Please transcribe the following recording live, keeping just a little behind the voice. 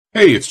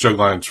Hey, it's Jean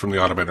Lalonde from the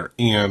AutoHotkey,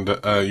 and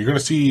you're going to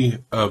see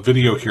a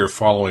video here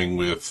following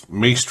with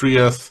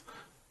Maestrieth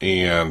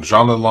and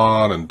Jean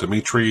Lalonde and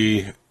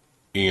Dimitri,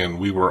 and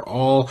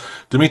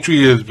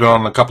Dimitri has been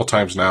on a couple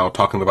times now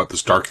talking about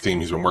this dark theme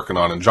he's been working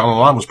on, and Jean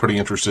Lalonde was pretty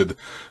interested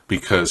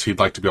because he'd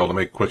like to be able to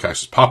make quick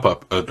access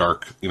pop-up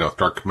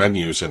dark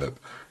menus in it,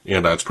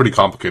 and it's pretty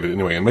complicated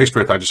anyway, and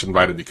Maestrieth I just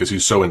invited because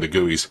he's so into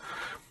GUIs.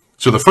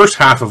 So the first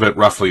half of it,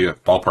 roughly,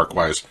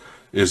 ballpark-wise,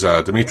 is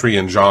Dimitri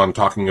and Jean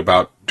talking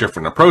about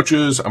different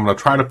approaches. I'm going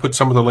to try to put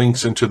some of the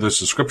links into this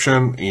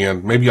description,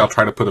 and maybe I'll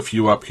try to put a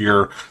few up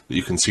here that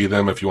you can see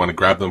them if you want to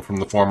grab them from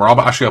the forum, or I'll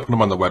put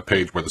them on the web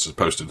page where this is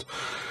posted.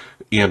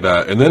 And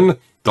then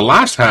the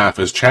last half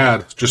is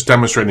Chad just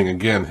demonstrating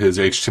again his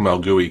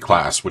HTML GUI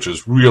class, which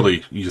is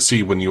really, you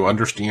see when you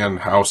understand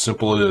how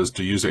simple it is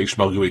to use the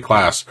HTML GUI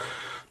class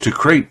to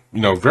create,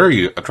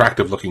 very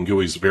attractive looking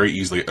GUIs very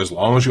easily, as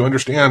long as you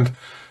understand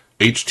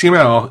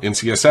HTML in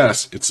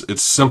CSS.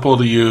 It's simple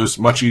to use,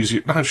 much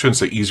easier. I shouldn't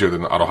say easier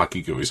than the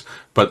AutoHotkey GUIs,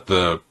 but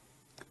the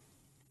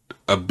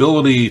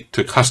ability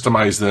to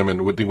customize them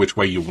in which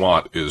way you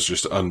want is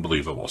just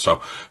unbelievable.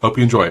 So hope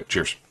you enjoy it.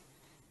 Cheers.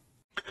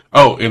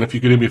 Oh, and if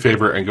you could do me a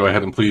favor and go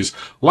ahead and please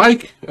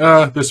like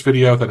this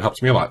video, that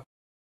helps me a lot.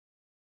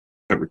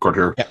 I record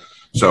here. Yeah.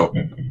 So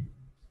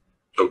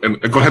and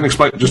go ahead and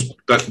explain just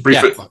that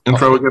brief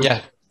intro again.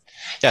 Yeah.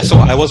 Yeah, so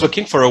I was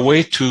looking for a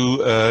way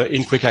to,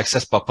 in quick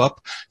access pop-up,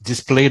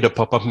 display the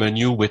pop-up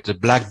menu with the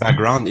black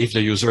background if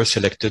the user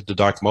selected the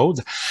dark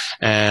mode.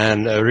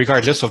 And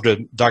regardless of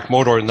the dark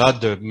mode or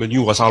not, the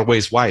menu was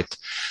always white.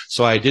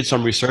 So I did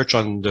some research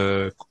on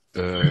the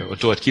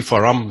AutoHotkey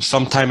forum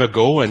some time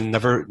ago and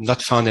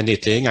not found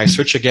anything. I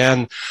searched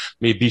again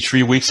maybe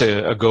 3 weeks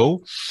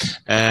ago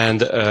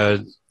and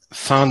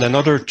found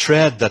another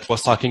thread that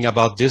was talking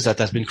about this that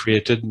has been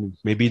created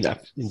maybe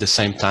in the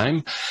same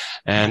time.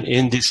 And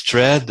in this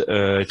thread,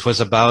 it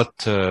was about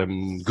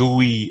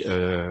GUI,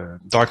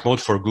 dark mode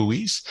for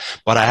GUIs.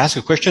 But I asked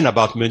a question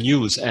about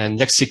menus, and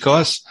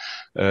Lexicos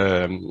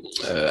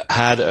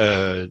had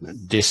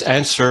this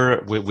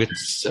answer with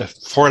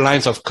 4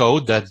 lines of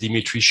code that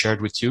Dimitri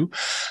shared with you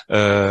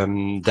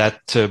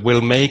that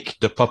will make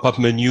the pop-up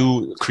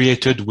menu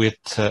created with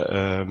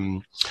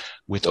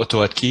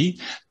AutoHotkey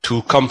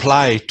to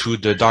comply to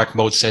the dark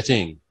mode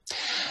setting.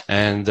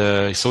 And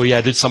so he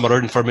added some other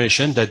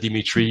information that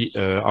Dimitri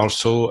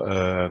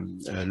also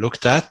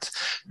looked at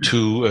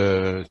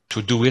to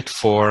do it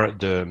for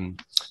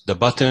the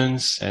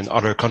buttons and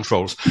other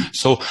controls.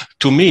 So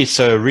to me, it's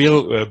a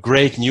real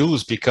great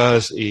news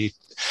because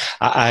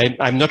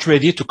I'm not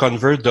ready to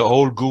convert the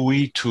whole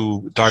GUI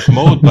to dark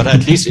mode, but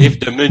at least if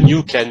the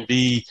menu can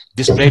be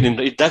displayed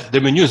the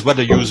menu is what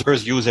the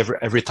users use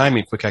every time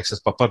in quick access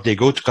pop-up. They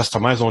go to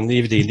customize only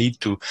if they need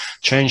to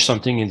change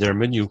something in their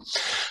menu.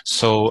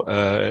 So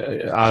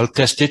I'll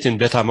test it in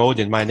beta mode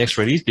in my next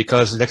release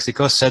because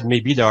Lexicos said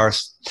maybe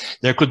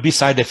there could be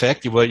side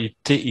effect.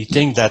 You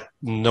think that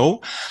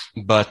no,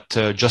 but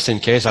just in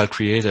case, I'll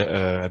create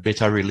a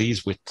beta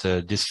release with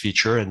this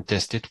feature and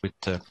test it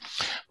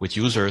with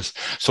users.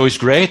 So it's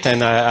great,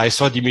 and I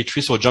saw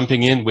Dimitri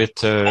jumping in with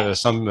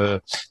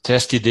some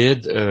tests he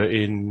did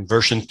in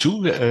version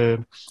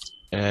 2,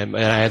 and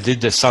I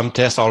did some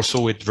tests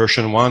also with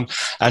version 1,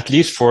 at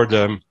least for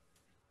the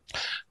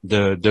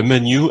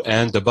menu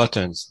and the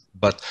buttons.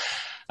 But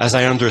as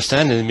I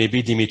understand, and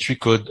maybe Dimitri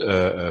could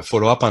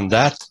follow up on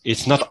that,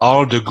 it's not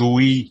all the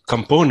GUI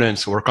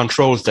components or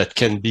controls that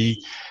can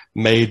be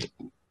made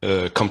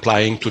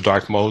complying to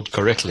dark mode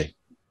correctly.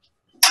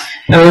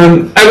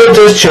 I will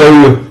just show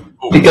you,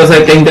 because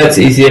I think that's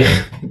easier.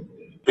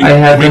 I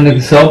have an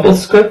example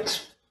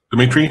script.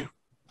 Dimitri?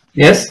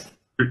 Yes?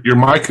 Your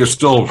mic is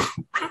still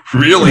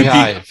really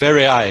deep.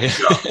 Very high.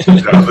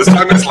 Yeah, this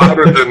time it's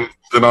louder than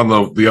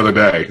on the other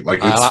day.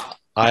 Like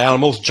I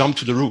almost jumped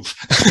to the roof.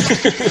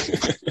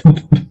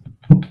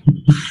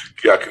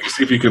 Yeah, can you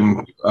see if you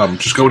can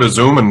just go to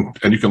Zoom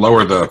and you can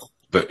lower the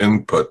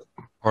input?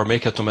 Or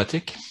make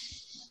automatic,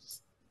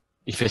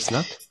 if it's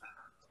not.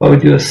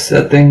 Audio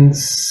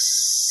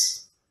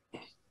settings.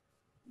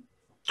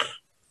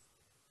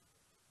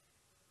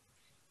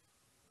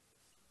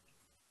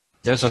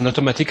 There's an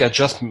automatic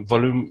adjust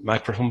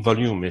microphone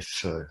volume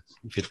if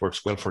it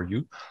works well for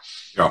you.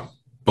 Yeah.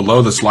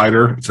 Below the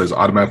slider, it says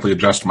automatically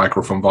adjust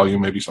microphone volume,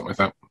 maybe something like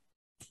that.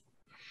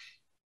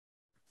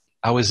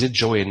 How is it,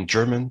 Joe, in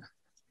German?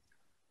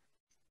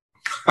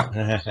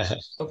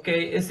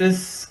 Okay, is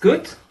this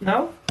good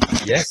now?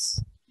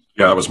 Yes.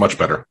 Yeah, that was much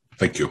better.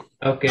 Thank you.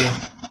 Okay.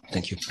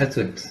 Thank you. That's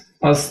it.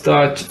 I'll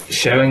start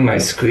sharing my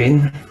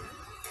screen.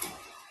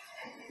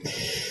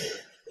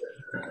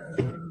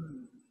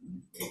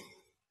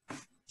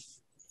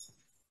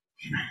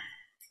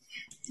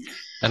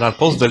 And I'll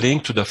post the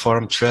link to the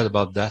forum thread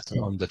about that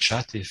on the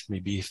chat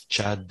if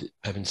Chad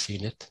haven't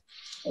seen it.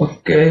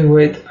 Okay,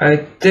 wait, I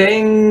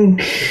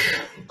think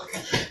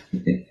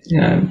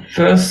I'm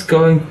first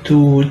going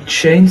to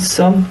change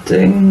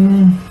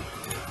something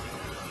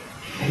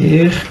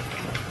here.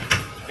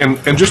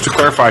 And just to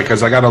clarify,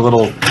 because I got a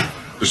little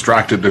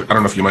distracted, I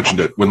don't know if you mentioned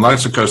it, when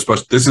Lexicos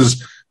posted, this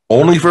is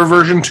only for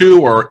version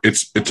 2, or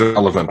it's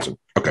relevant?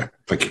 Okay,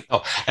 thank you.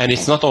 Oh, and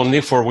it's not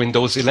only for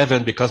Windows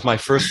 11, because my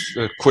first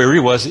query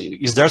was,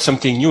 is there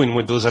something new in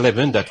Windows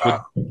 11 that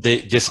would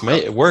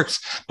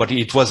works? But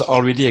it was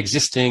already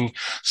existing,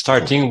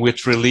 starting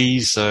with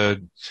release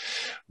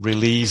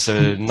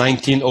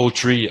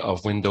 1903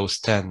 of Windows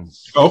 10.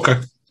 Okay,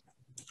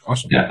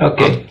 awesome. Yeah,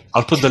 okay.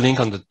 I'll put the link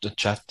on the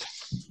chat.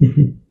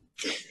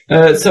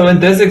 So in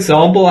this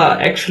example,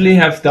 I actually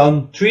have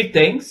done 3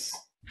 things.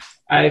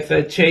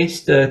 I've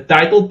changed the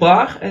title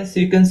bar, as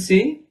you can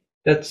see.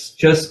 That's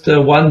just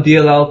one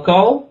DLL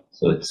call,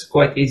 so it's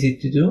quite easy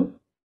to do.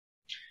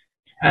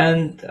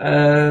 And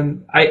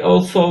I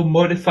also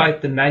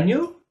modified the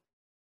menu.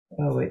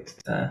 Oh wait,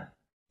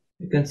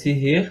 you can see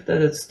here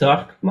that it's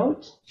dark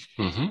mode.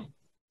 Mm-hmm.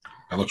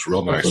 That looks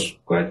real nice.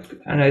 Quite,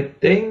 and I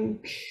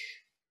think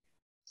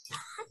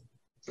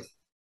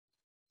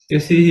you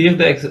see here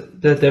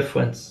the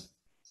difference.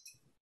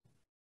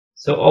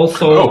 So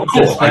also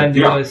this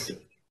menu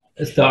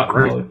is dark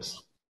mode.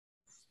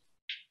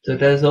 So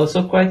that's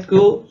also quite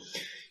cool.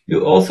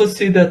 You also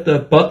see that the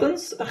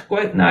buttons are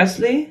quite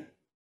nicely.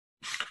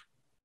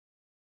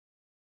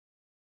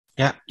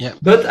 Yeah, yeah.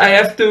 But I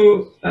have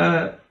to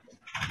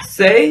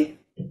say,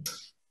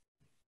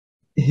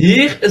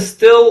 here is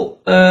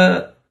still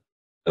a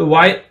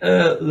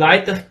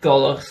lighter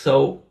color.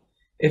 So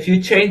if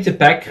you change the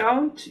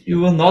background,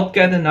 you will not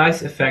get a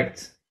nice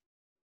effect.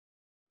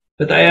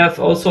 But I have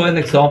also an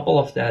example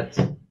of that.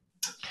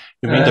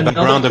 You mean the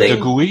background of the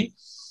GUI?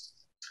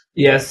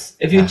 Yes,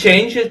 if you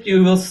change it,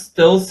 you will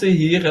still see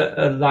here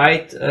a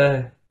light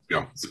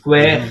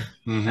square,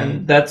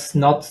 and that's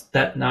not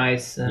that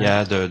nice.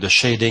 Yeah, the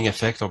shading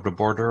effect of the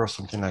border or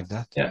something like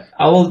that. Yeah,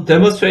 I will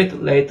demonstrate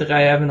it later.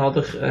 I have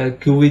another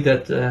GUI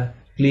that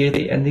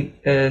clearly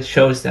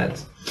shows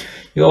that.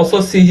 You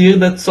also see here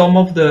that some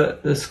of the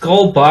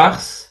scroll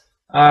bars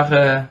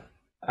are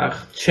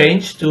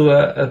changed to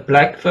a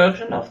black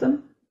version of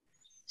them,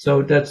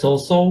 so that's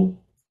also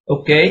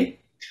okay.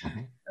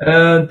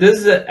 This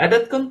is the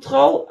edit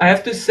control. I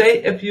have to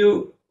say, if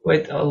you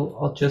wait,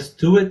 I'll just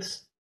do it.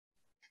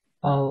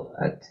 I'll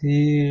add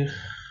here.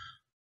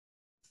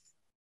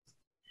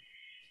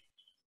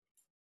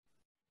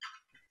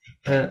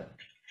 A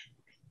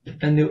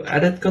new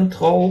edit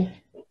control.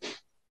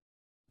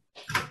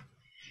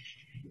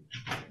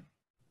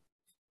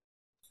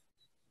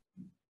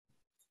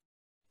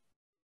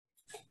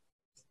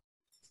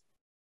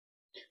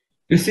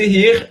 You see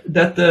here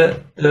that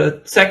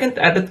the second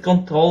edit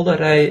control that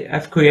I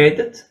have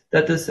created,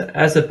 that is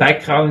as a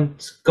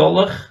background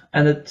color,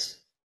 and it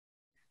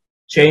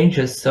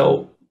changes.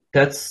 So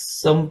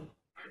that's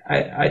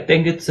I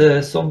think it's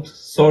some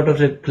sort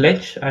of a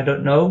glitch. I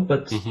don't know,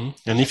 but.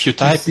 And if you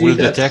type, will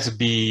the text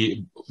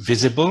be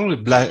visible,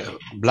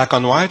 black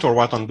on white, or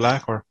white on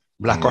black, or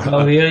black on?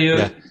 Oh, here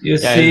you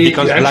see. It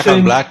becomes black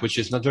on black, which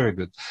is not very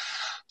good.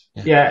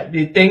 Yeah,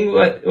 the thing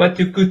what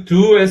you could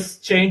do is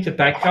change the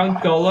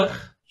background color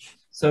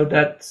so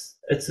that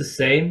it's the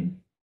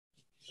same.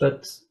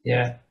 But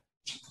yeah.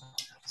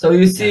 So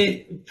you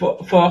see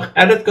for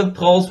edit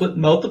controls with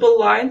multiple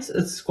lines,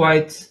 it's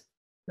quite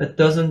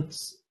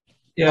it's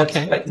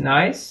quite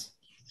nice.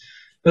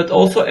 But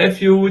also if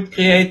you would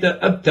create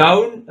the up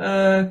down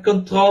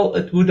control,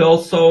 it would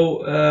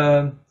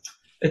also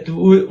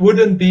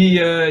wouldn't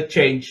be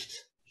changed.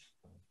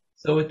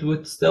 So it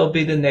would still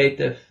be the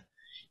native.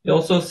 You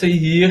also see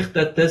here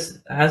that this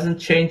hasn't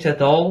changed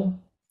at all,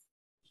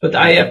 but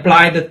I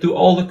applied it to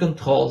all the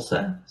controls.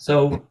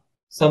 So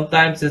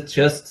sometimes it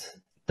just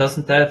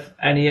doesn't have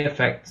any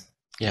effect.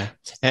 Yeah.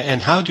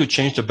 And how do you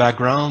change the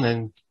background?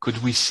 And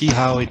could we see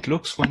how it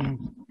looks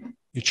when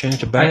you change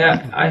the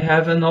background? I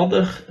have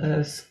another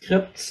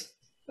script.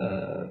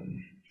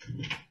 And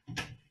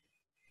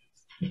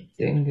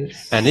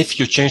if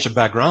you change the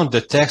background,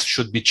 the text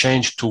should be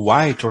changed to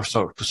white or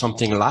so, to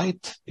something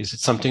light. Is it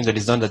something that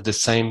is done at the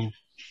same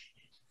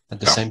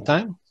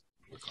time?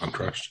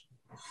 Contrast.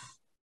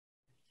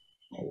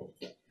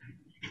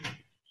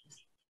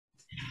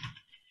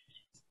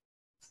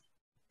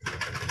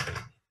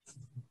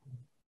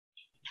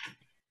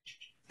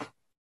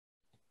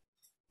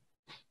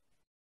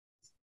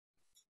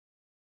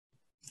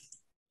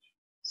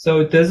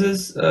 So this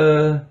is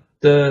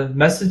the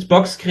message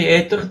box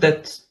creator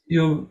that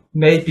you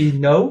maybe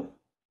know,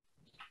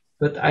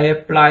 but I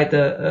applied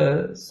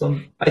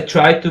I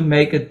tried to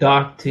make it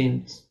dark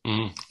themed.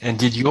 And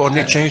did you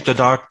only change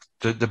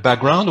the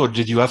background, or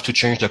did you have to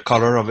change the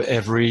color of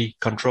every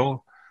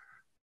control?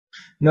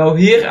 No,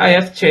 here I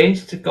have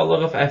changed the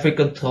color of every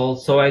control.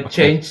 So I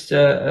changed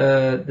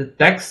the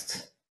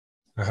text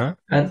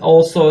and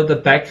also the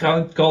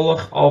background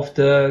color of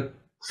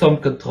some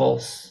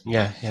controls.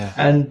 Yeah.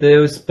 And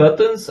those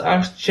buttons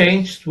are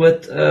changed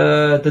with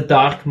the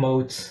dark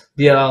mode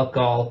DLL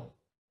call.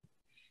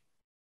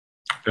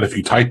 And if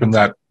you type in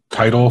that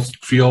title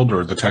field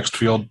or the text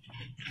field,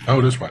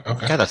 it is right.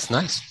 Okay. Yeah, that's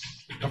nice.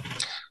 Yep.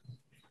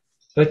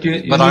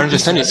 But I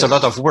understand it's a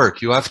lot of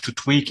work. You have to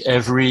tweak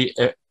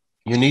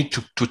you need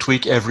to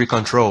tweak every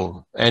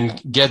control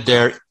and get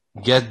there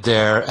get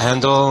their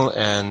handle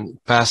and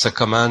pass a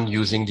command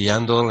using the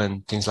handle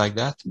and things like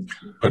that?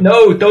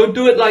 No, don't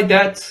do it like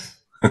that.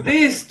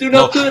 Please do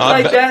not do it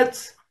like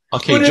that.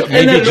 Okay, put it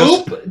in a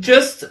loop.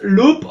 Just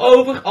loop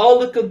over all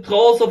the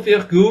controls of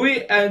your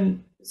GUI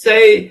and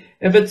say,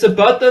 if it's a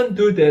button,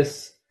 do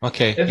this.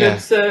 Okay. If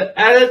it's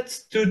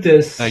edit, do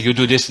this. You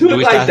do this. Do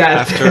it like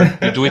that.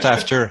 After. You do it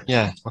after.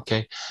 Yeah.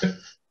 Okay.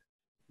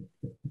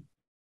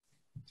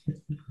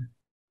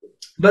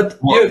 But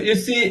you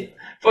see,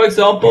 for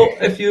example,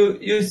 if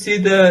you see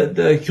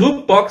the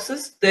group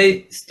boxes,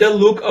 they still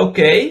look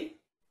okay.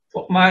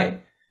 For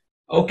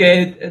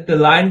the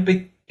line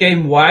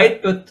became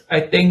white, but I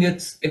think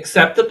it's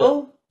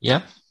acceptable.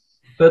 Yeah.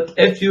 But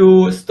if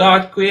you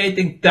start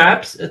creating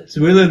tabs, it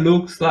really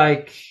looks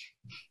like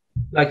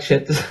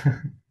shit.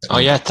 Oh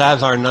yeah,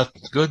 tabs are not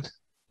good.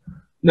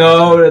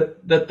 No,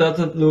 that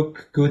doesn't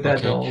look good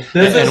at all.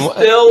 This is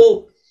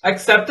still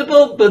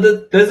acceptable, but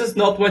this is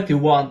not what you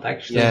want,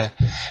 actually. Yeah.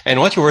 And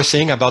what you were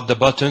saying about the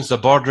buttons, the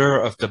border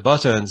of the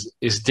buttons,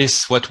 is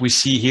this what we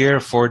see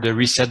here for the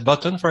reset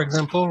button, for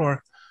example,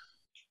 or?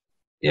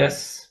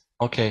 Yes.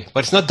 Okay,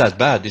 but it's not that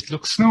bad. It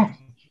looks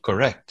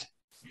correct.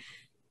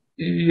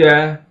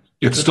 Yeah.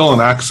 It's still an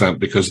accent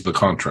because of the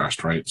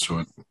contrast, right?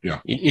 So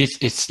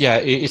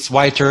it's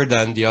whiter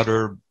than the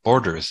other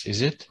borders,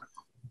 is it?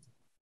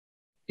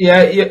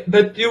 Yeah,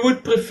 but you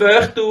would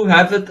prefer to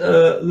have it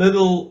a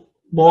little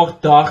more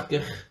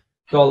darker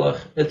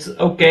color. It's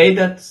okay.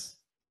 That's.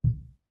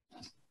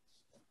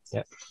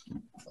 Yeah.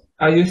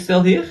 Are you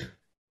still here?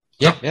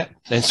 Yeah, yeah.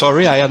 And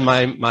sorry, I had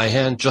my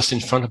hand just in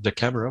front of the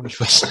camera,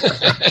 which was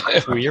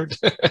weird.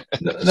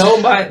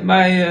 No,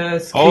 my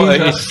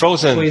screen. It's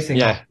frozen. Freezing.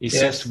 Yeah, it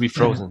seems to be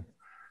frozen.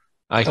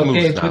 I can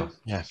move now.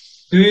 Yeah.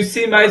 Do you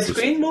see my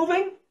screen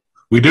moving?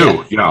 We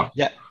do. Yeah.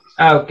 Yeah.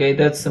 Okay,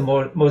 that's the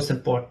most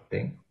important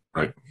thing.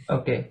 Right.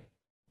 Okay.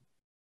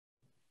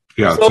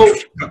 Yeah. So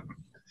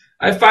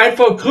I find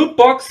for group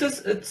boxes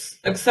it's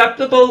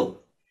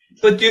acceptable,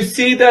 but you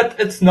see that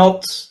it's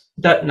not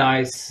that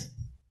nice.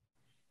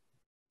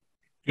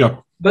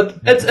 Yeah. But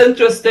it's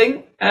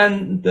interesting,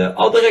 and the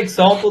other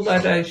example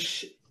that I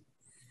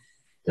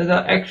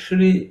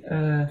actually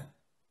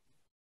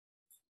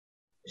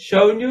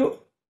shown you,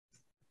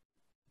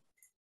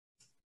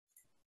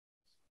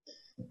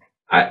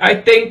 I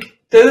think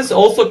this is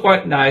also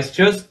quite nice.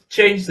 Just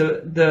change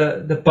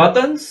the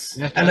buttons,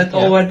 and it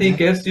already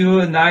gives you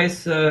a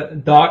nice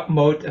dark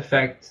mode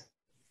effect.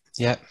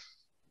 Yeah.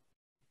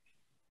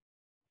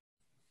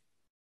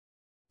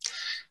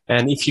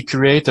 And if you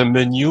create a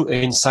menu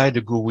inside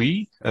the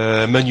GUI,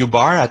 menu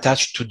bar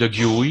attached to the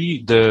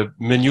GUI, the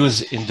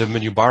menus in the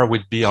menu bar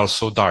would be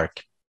also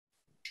dark.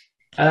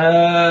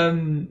 I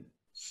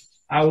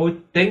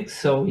would think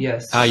so.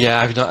 Yes. Yeah,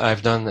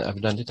 I've done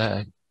it.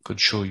 I could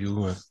show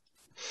you.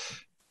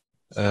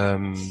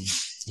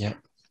 Yeah.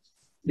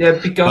 Yeah,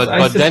 because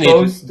I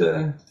suppose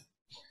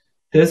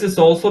this is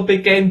also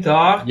became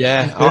dark.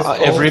 Yeah,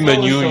 every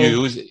menu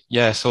you use.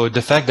 Yeah, so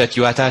the fact that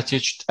you attach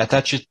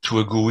it to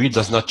a GUI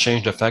does not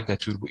change the fact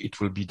that it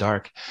will be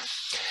dark.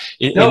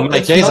 In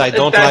my case, I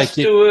don't like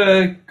it. To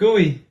a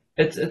GUI.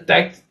 It's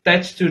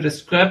attached to the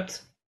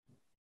script.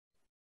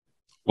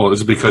 Well,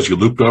 is it because you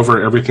looped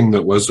over everything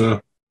that was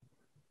a?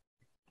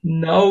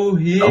 No,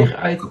 here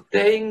I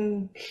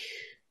think.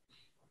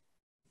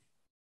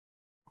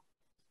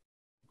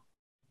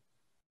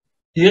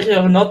 Here you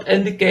are not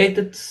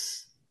indicated.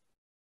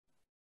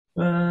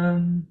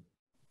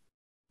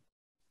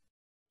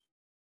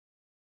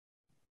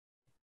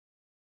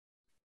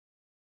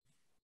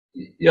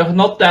 You're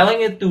not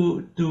telling it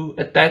to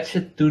attach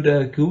it to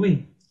the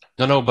GUI.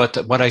 No,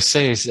 but what I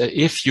say is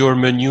if your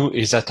menu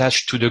is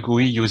attached to the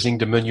GUI using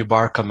the menu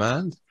bar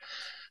command,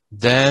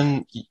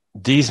 then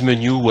these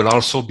menu will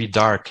also be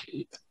dark.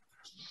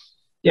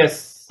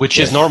 Yes. Which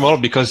is normal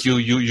because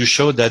you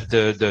show that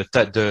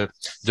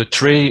the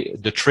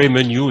tray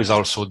menu is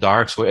also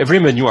dark. So every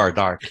menu are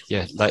dark.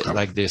 Yeah,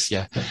 like this.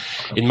 Yeah.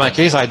 In my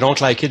case, I don't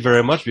like it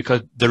very much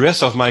because the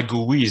rest of my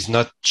GUI is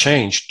not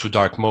changed to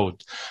dark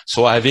mode.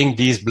 So having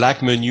these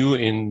black menu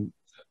in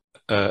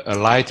a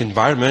light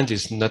environment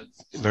is not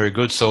very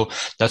good. So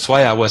that's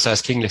why I was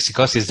asking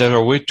Lexicos, is there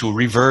a way to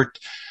revert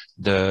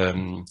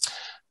the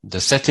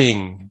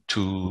setting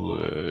to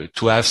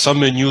have some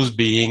menus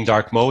being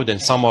dark mode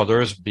and some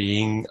others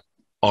being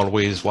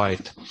always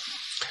white?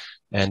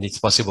 And it's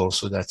possible.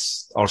 So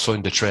that's also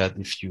in the thread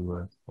if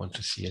you want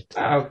to see it.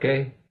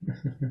 Okay.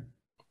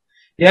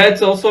 Yeah,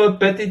 it's also a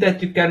pity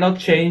that you cannot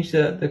change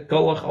the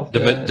color of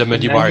the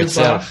menu bar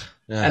itself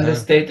and the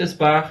status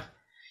bar.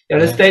 Yeah,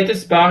 the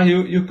status bar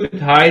you could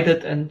hide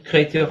it and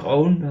create your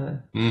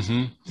own.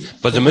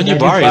 But the menu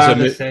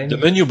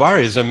bar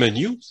is a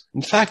menu.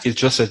 In fact, it's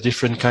just a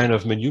different kind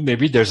of menu.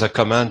 Maybe there's a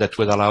command that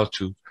would allow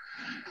to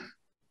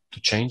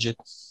change it.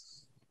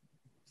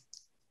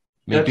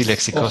 Maybe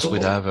Lexicos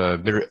would have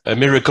a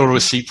miracle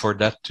receipt for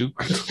that too.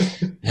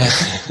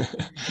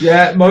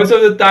 Yeah, most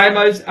of the time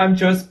I'm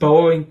just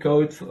borrowing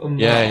code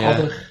from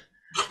other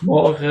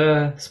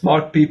more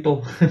smart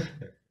people.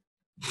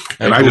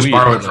 And I just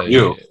borrow it from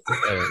you.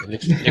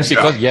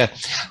 Lexicos, yeah,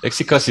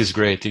 Lexicos is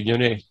great. You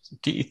know,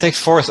 it takes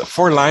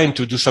four lines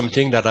to do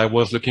something that I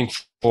was looking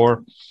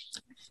for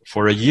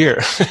a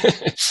year.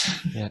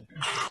 Yeah.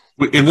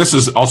 And this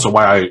is also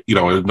why I,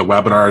 in the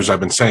webinars I've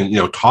been saying,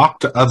 talk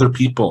to other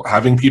people,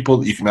 having people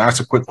that you can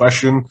ask a quick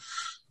question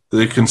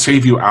that can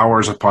save you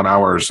hours upon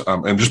hours,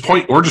 and just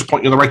point you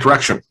in the right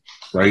direction,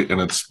 right?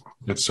 And it's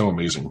so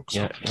amazing.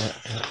 So. Yeah.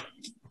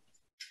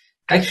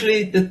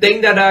 Actually, the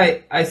thing that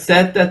I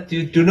said that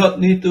you do not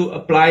need to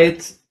apply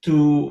it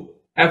to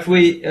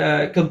every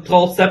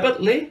control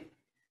separately.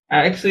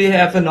 I actually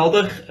have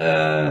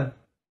another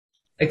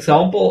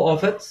example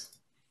of it,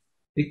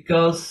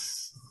 because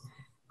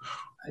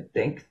I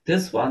think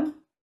this one.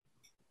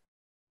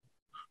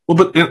 Well,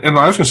 but and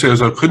I was going to say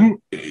is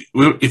couldn't,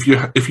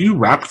 if you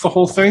wrapped the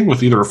whole thing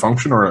with either a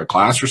function or a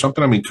class or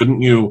something, I mean,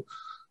 couldn't you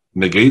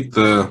negate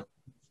the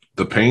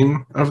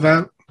pain of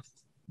that?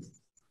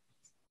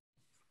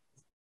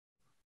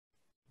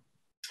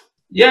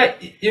 Yeah,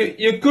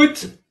 you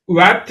could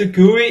wrap the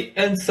GUI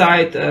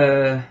inside.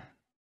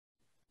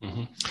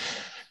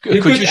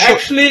 You could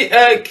actually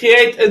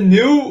create a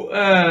new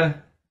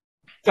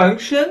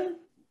function.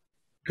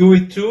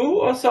 GUI2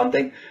 or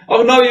something.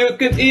 Or no, you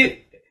could.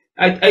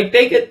 I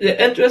think the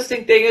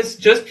interesting thing is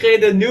just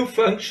create a new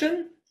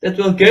function that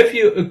will give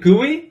you a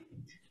GUI,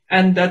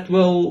 and that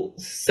will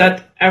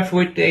set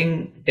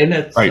everything in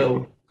it. Right.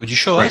 So could you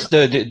show us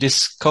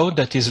this code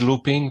that is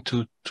looping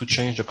to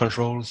change the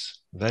controls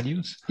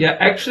values? Yeah,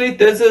 actually,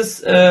 this is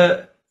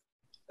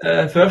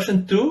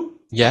version 2.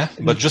 Yeah,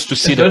 but just to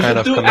see the kind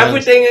of commands.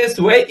 Everything is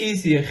way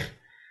easier.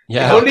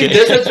 Yeah. The only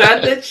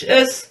disadvantage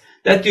is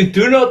that you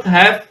do not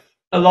have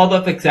a lot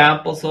of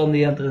examples on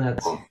the internet.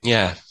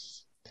 Yeah.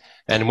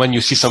 And when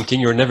you see something,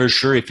 you're never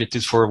sure if it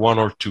is for one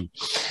or two.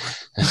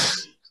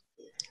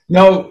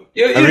 No,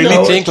 I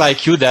really think,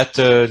 like you, that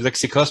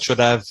Lexicos should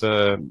have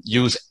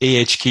used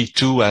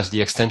AutoHotkey as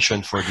the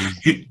extension for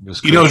the.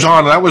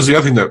 Jean, that was the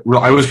other thing that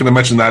I was going to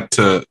mention that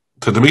to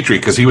Dimitri,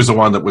 because he was the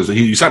one that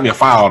he sent me a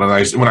file, and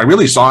when I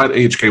really saw it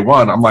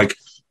AutoHotkey1, I'm like,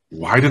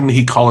 why didn't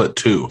he call it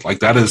 2? Like,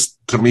 that is,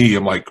 to me,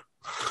 I'm like,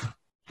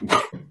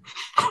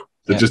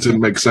 it just didn't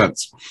make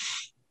sense.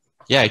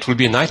 Yeah, it will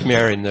be a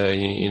nightmare in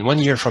 1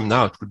 year from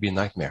now. It will be a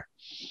nightmare.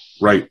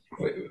 Right.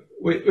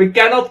 We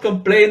cannot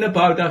complain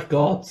about our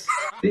gods,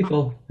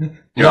 people.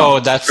 No,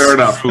 that's fair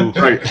enough. True.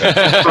 Right.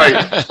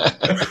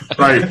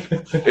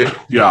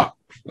 Yeah,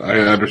 I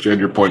understand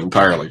your point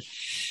entirely.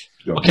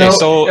 Okay,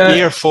 so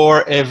here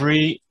for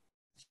every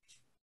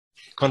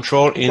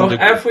control in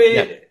the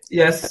every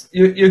yes,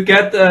 you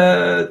get.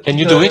 Can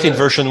you do it in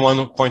version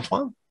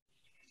 1.1?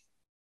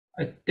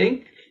 I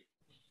think.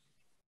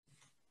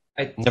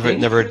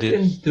 Never did.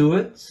 Didn't do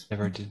it.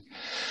 Never did.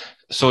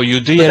 So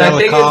you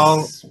DLL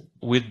call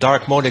with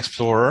Dark Mode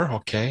Explorer,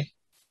 okay?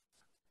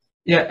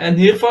 Yeah, and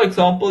here, for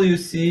example, you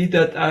see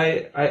that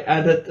I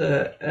added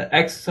an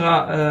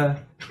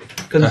extra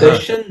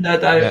condition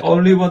that I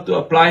only want to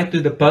apply to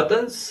the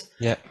buttons.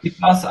 Yeah.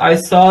 Because I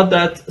saw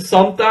that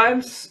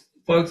sometimes,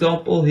 for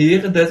example,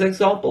 here in this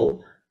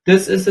example,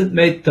 this isn't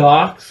made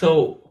dark,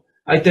 so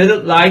I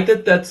didn't like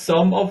it that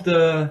some of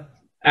the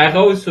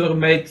arrows were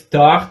made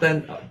dark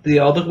and the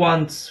other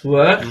ones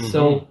were.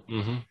 So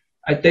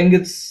I think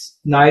it's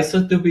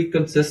nicer to be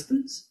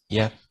consistent.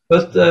 Yeah.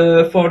 But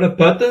for the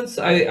buttons,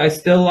 I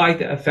still like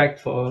the effect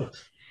for it.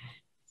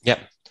 Yeah.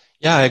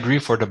 Yeah, I agree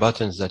for the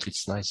buttons that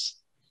it's nice.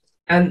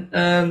 And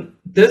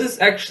this is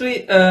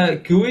actually a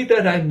GUI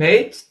that I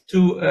made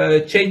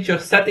to change your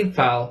setting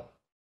file,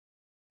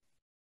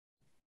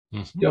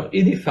 your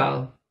IDE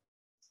file.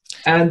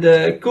 And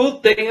the cool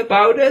thing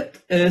about it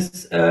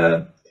is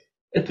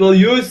it will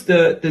use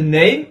the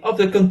name of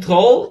the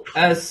control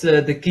as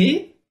the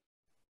key.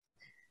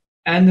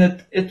 And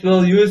it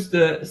will use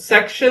the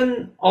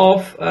section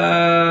of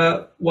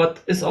what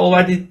is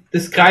already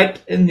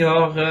described in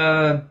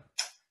your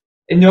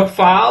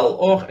file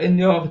or in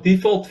your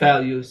default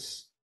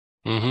values.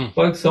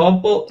 For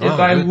example, if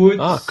I would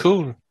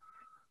cool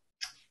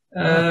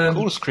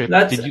script.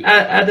 Let's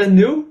add a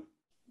new.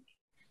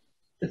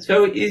 It's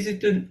very easy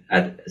to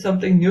add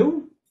something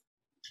new.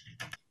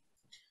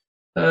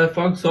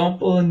 For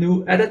example, a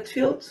new edit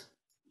field.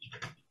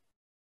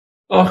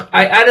 Or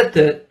I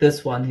added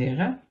this one here.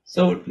 Huh?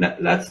 So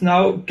let's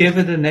now give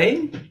it a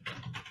name.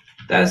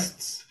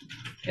 Test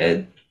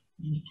edit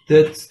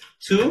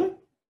 2.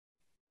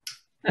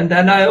 And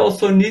then I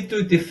also need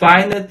to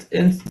define it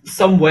in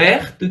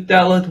somewhere to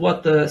tell it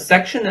what the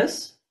section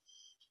is.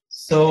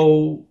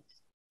 So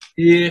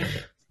here.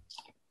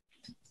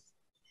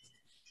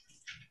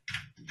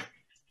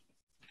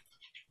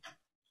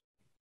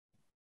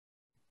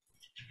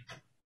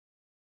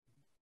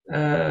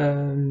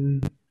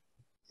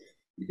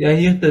 Yeah,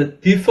 here the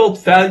default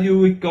value,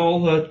 we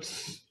call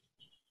it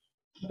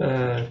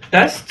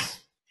test.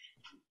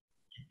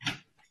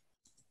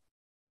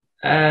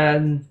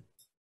 And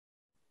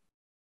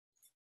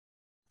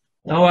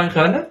now I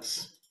run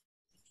it.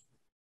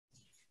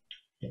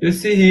 You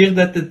see here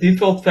that the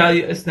default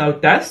value is now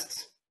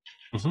test.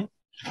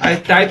 I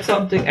type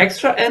something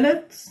extra in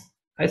it.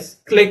 I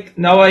click,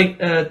 now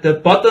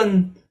the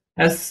button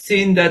has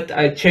seen that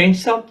I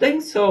changed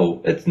something,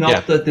 so it's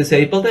not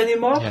disabled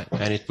anymore. Yeah,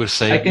 and it will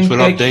say, it will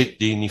update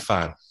the ini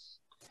file.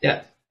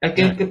 Yeah, I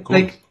can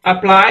click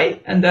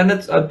apply, and then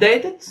it's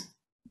updated.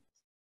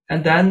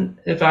 And then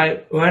if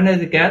I run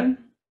it again,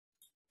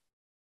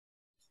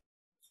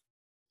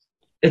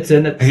 it's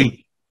in it.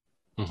 Hey.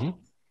 Mm-hmm.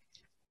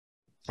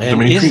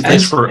 Dimitri,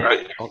 thanks for...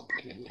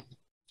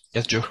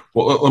 Yes, Joe.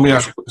 Well, let me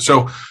ask you.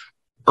 So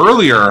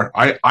earlier,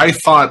 I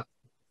thought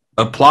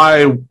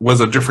apply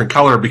was a different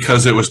color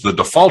because it was the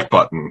default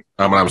button.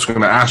 I was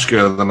going to ask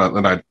you, then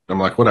I'm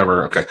like,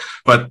 whatever, okay.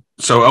 But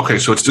so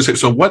it's just,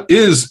 so what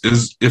is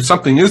if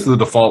something is the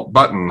default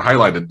button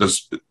highlighted,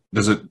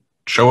 does it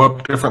show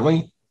up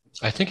differently?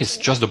 I think it's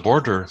just the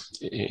border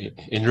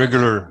in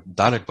regular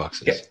dialog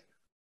boxes. Okay.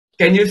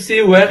 Can you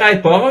see where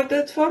I borrowed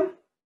it from?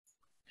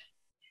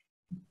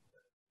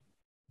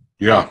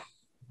 Yeah.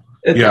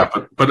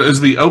 But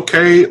is the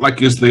OK,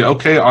 is the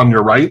OK on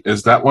your right,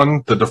 is that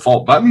one the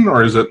default button,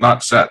 or is it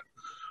not set?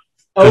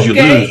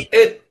 OK,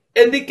 it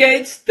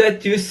indicates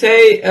that you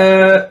say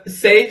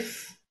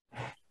save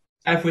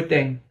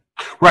everything.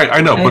 Right,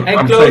 I know, but and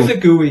I'm close saying,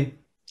 the GUI.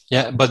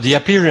 Yeah, but the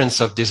appearance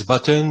of this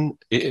button,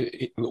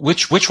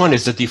 which one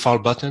is the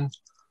default button?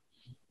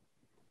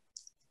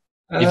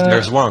 If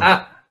there's one.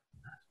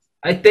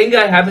 I think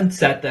I haven't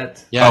set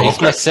that. Yeah,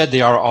 if not set, they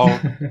are all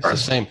the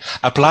same.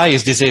 Apply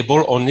is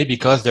disabled only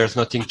because there's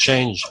nothing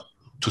changed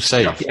to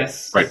save.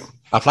 Yes. Right.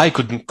 Apply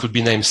could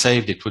be named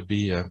saved. It would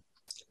be.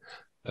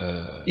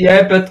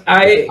 Yeah, but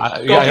I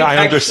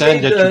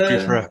understand that you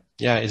prefer.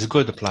 Yeah, it's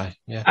good. Apply.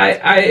 Yeah.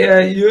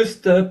 I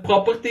used the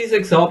properties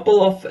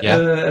example of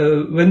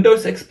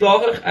Windows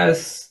Explorer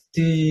as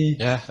the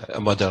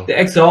model.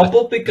 The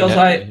example because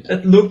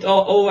it looked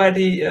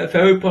already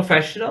very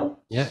professional.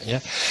 Yeah.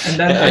 And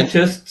then I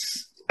just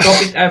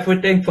copied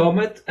everything from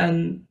it,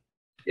 and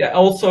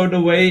also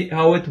the way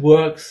how it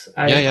works.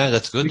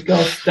 That's good.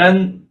 Because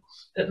then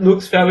it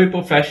looks very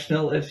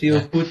professional if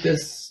you put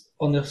this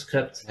on your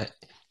script.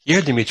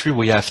 Here, Dimitri,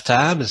 we have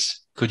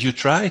tabs. Could you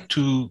try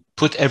to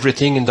put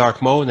everything in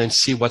dark mode and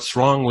see what's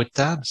wrong with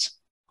tabs?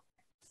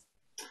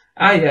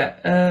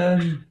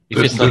 If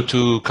it's not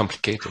too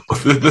complicated.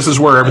 This is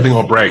where everything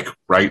will break,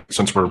 right?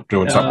 Since we're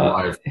doing something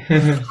live.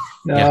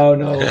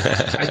 No.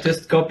 I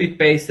just copy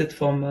pasted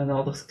from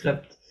another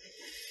script.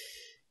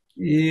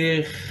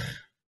 Here.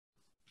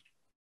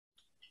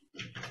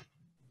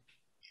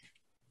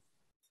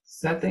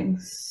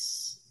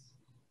 Settings.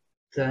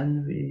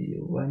 Then we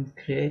went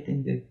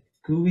creating the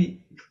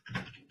GUI.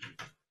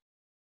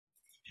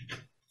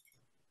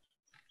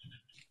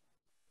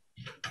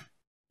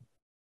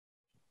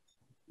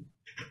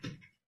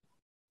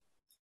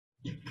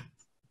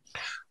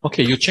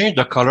 Okay, you change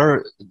the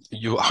color,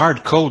 you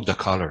hard code the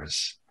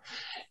colors.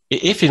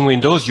 If in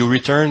Windows you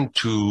return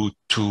to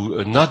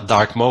not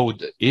dark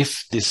mode,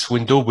 if this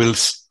window will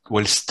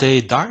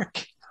stay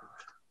dark.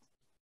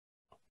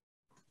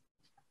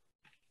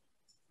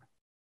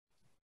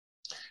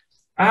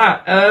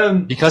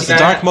 Because the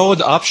dark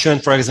mode option,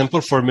 for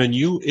example, for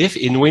menu, if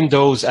in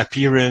Windows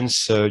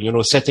appearance,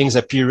 settings,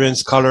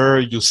 appearance, color,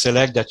 you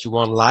select that you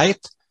want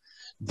light,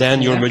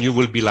 then your menu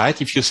will be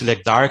light. If you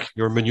select dark,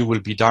 your menu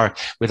will be dark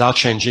without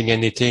changing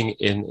anything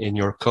in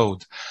your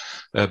code.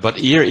 But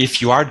here,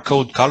 if you hard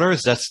code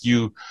colors, that's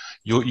you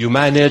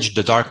manage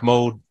the dark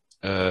mode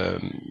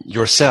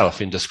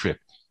yourself in the script.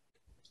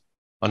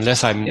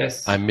 Unless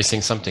I'm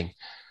missing something.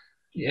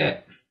 Yeah.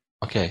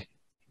 Okay.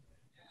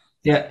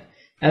 Yeah.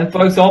 And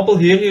for example,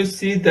 here you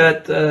see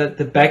that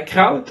the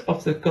background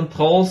of the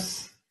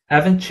controls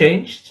haven't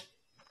changed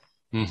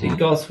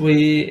because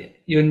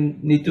you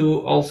need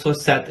to also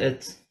set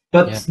it,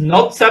 but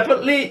not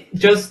separately,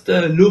 just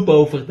loop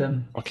over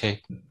them. Okay.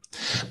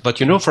 But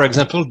for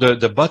example,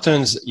 the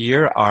buttons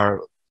here are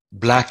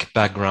black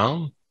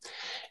background.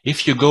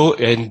 If you go,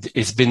 and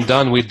it's been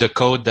done with the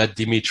code that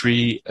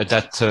Dimitri,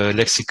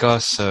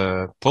 Lexicos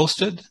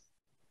posted.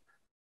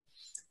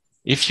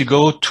 If you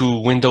go to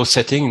Windows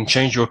setting and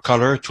change your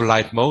color to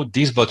light mode,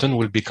 this button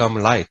will become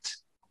light,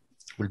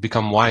 will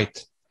become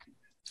white.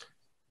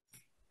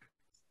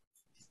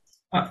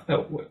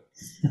 Oh, wait.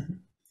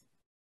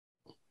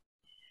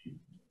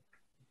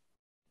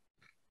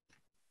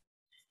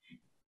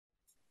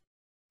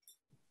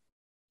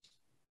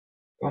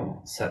 Come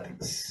on,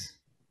 settings.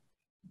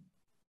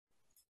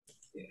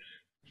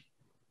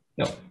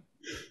 No.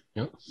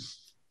 Yep.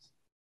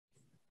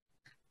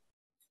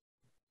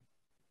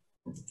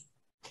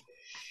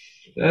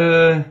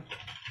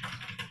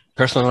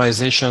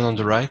 Personalization on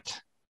the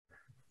right.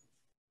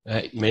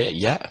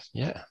 Yeah.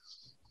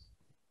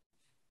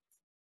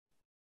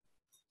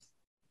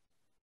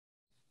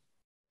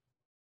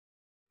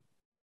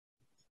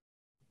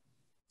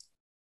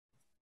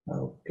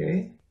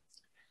 Okay.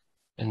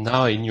 And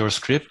now in your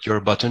script,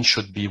 your button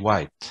should be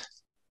white.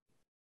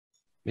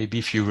 Maybe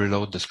if you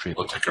reload the script.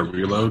 We'll take a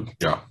reload.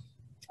 Yeah.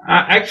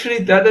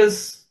 Actually, that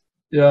is.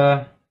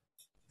 You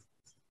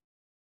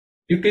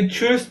can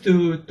choose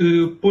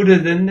to put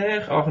it in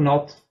there or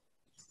not.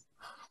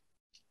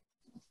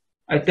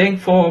 I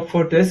think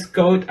for this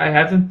code, I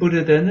haven't put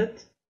it in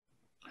it.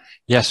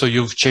 Yeah, so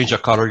you've changed the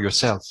color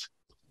yourself.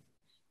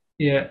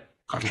 Yeah.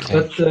 Gotcha.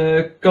 But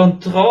the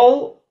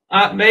control,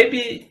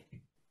 maybe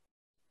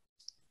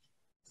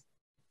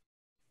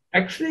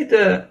actually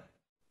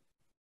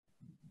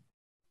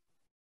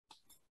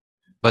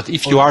But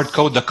if you hard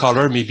code the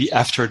color, maybe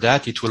after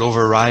that it will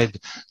override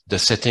the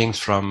settings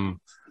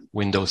from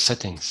Windows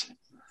settings.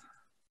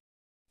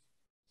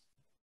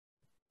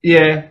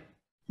 Yeah,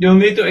 you'll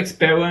need to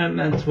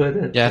experiment with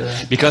it.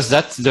 Yeah, because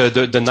that's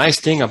the nice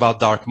thing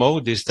about dark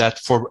mode is that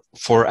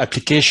for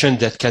application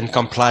that can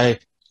comply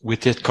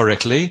with it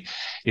correctly,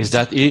 is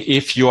that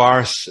if you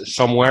are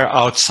somewhere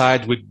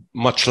outside with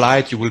much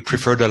light, you will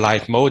prefer the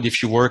light mode.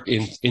 If you work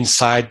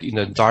inside in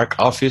a dark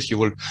office, you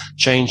will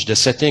change the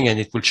setting and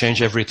it will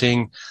change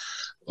everything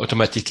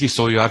automatically.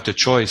 So you have the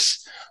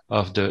choice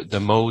of the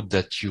mode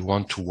that you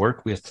want to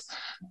work with.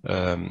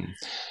 And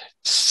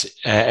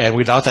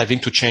without having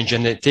to change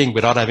anything,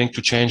 without having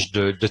to change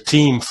the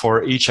theme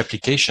for each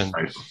application.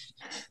 Right.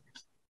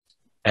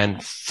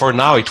 And for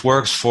now, it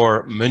works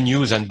for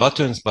menus and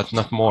buttons, but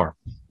not more.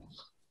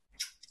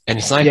 And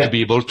it's nice to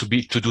be able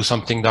to do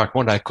something dark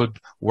mode. I could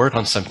work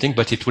on something,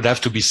 but it would have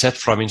to be set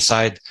from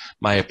inside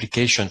my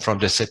application, from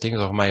the settings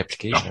of my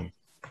application.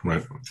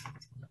 Right.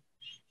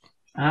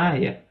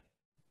 Yeah.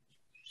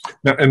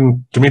 Now,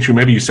 and Dimitri,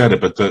 maybe you said it,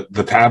 but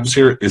the tabs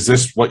here, is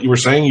this what you were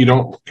saying you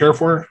don't care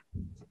for?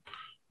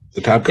 The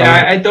tab color?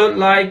 Yeah, I don't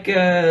like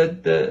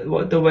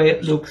the way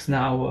it looks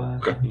now.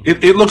 Okay.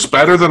 It looks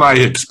better than I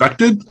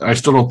expected. I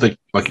still don't think,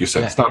 like you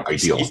said, it's not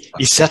ideal.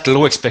 He set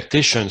low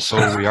expectations, so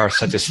we are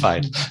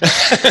satisfied.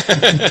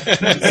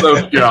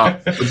 So, yeah,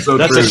 so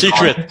that's true. a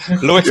secret.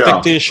 Low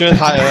expectation,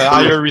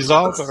 higher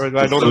result. Or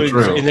I don't know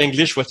in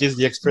English what is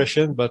the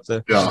expression, but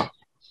yeah.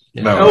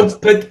 No,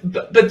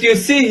 but you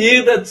see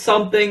here that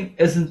something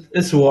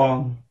is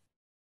wrong.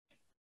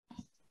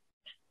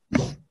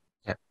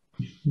 Yeah.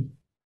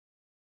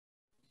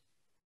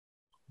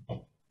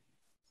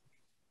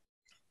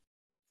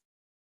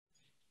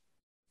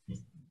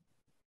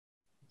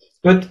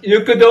 But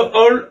you could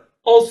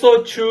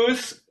also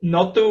choose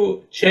not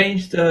to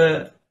change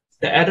the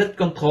edit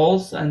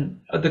controls and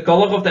the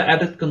color of the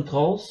edit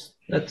controls.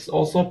 That's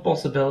also a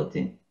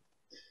possibility.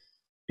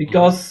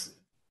 Because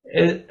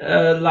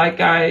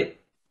like I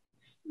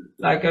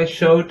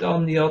showed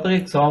on the other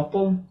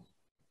example.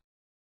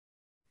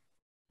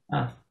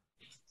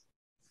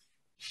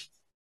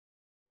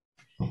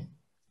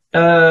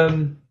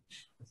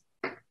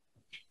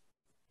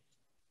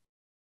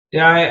 Yeah,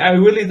 I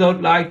really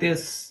don't like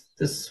this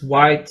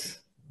white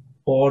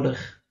border.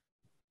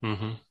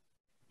 Mm-hmm.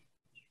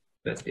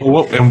 But,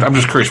 well, I'm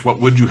just curious, what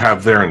would you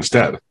have there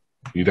instead?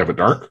 You'd have it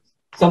dark?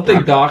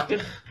 Something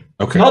darker.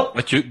 Okay. Not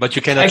but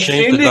you cannot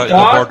change the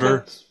dark,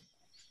 border.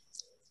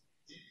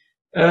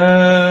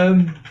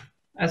 But,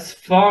 as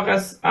far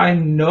as I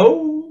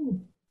know,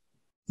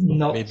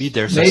 not. Maybe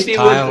there's a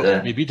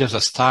style. Maybe there's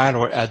a style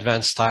or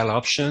advanced style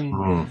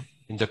option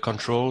in the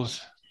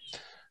controls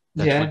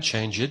that would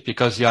change it,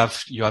 because you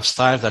have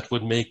styles that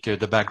would make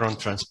the background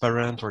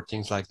transparent or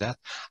things like that.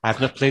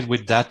 I've not played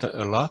with that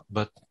a lot,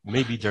 but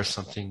maybe there's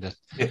something that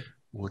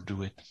would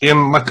do it.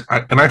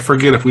 And I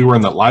forget if we were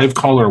in the live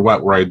call or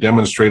what, where I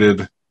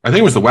demonstrated. I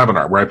think it was the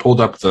webinar where I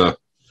pulled up the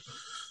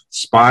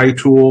spy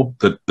tool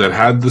that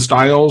had the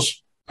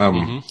styles.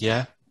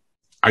 Yeah.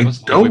 I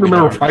don't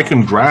remember if I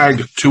can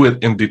drag to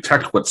it and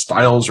detect what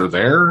styles are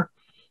there.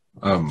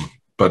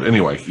 But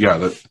anyway,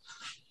 yeah.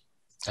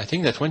 I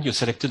think that when you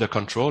selected a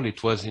control,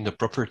 it was in the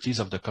properties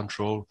of the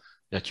control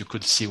that you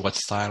could see what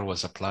style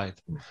was applied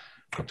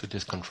to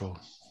this control.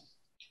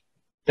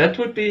 That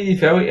would be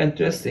very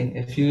interesting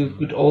if you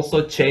could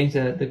also change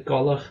the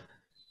color.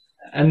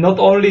 And not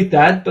only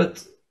that,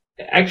 but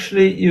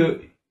actually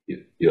you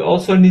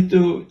also need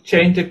to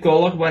change the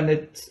color when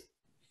it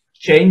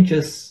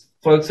changes.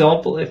 For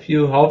example, if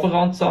you hover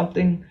on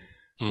something,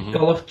 the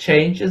color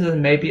changes,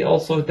 and maybe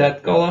also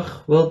that color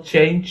will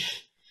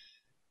change.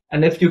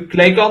 And if you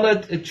click on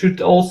it, it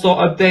should also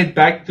update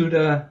back to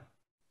the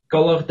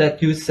color that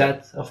you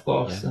set, of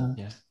course.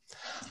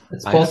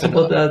 It's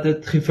possible that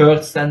it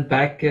reverts then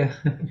back.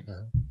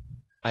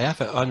 I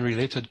have an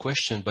unrelated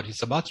question, but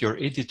it's about your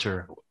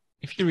editor.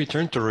 If you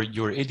return to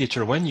your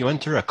editor, when you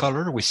enter a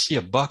color, we see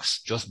a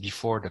box just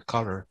before the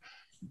color.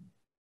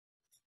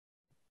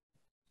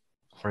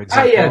 For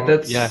example,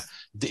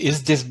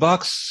 is this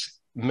box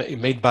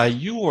made by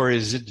you, or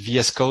is it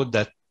VS Code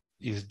that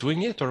is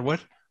doing it, or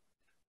what?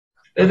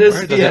 It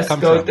is VS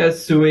Code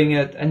that's doing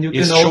it, and you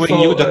can also showing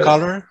you the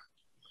color.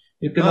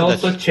 You can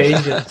also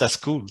change it. That's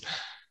cool.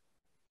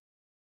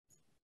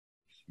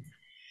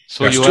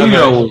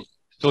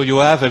 So you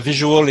have a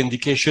visual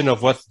indication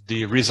of what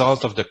the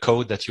result of the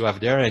code that you have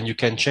there, and you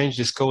can change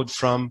this code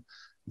from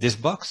this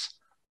box?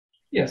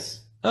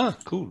 Yes. Ah,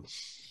 cool.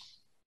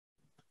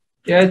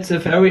 Yeah, it's a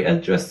very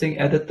interesting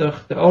editor.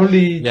 The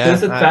only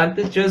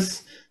disadvantage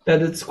is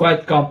that it's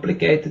quite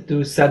complicated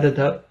to set it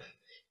up.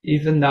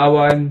 Even now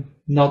I'm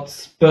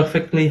not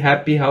perfectly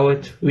happy how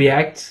it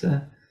reacts.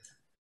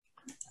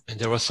 And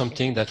there was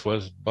something that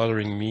was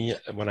bothering me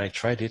when I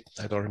tried it.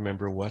 I don't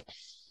remember what,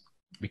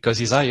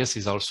 because Isaias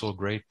is also a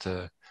great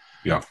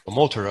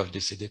promoter of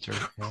this editor.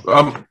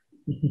 Yeah.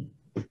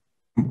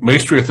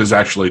 Maestriath is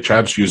actually,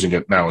 Chad's using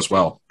it now as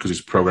well because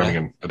he's programming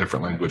in a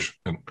different language,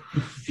 and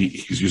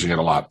he's using it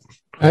a lot.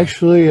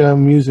 Actually,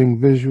 I'm using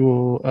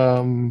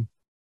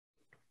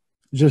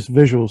just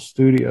Visual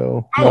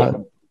Studio,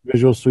 not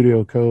Visual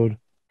Studio Code.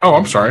 Oh,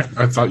 I'm sorry.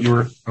 I thought you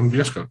were on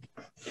VS Code.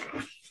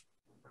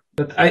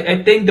 But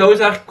I think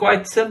those are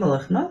quite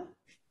similar, no?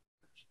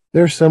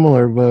 They're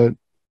similar, but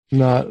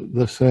not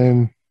the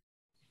same.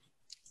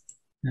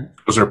 Yeah.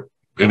 Was there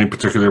any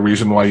particular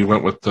reason why you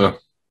went with the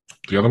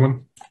other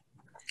one?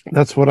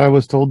 That's what I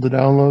was told to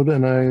download,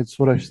 and it's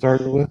what I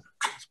started with.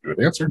 Good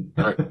answer.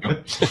 All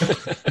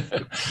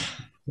right.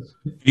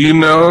 You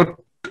know,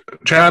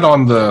 Chad,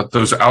 on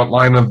those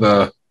outline of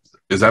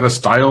is that a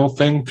style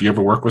thing? Do you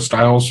ever work with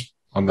styles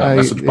on that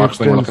message box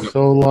thing? It's been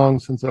so long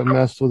since I've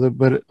messed with it,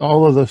 but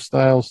all of the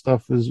style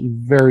stuff is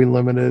very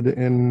limited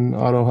in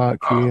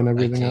AutoHotkey and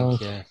everything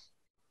else. Yeah.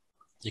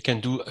 You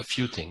can do a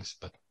few things,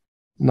 but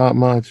not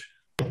much.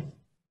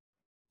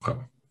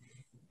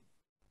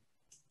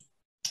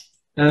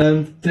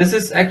 This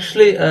is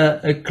actually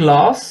a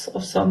class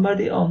of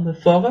somebody on the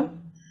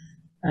forum,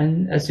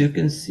 and as you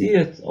can see,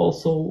 it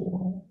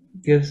also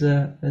gives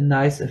a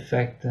nice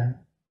effect.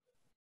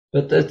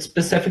 But it's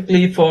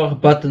specifically for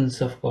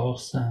buttons, of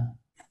course.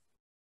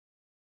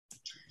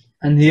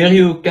 And here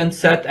you can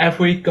set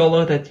every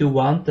color that you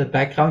want, the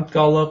background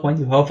color when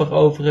you hover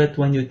over it,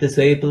 when you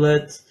disable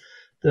it,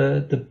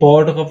 the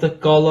border of the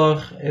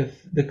color,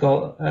 if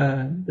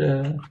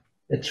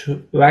it's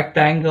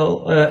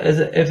rectangle,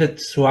 if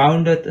it's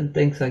rounded and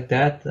things like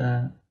that.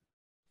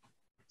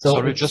 So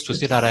sorry, just to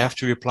say that I have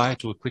to reply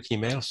to a quick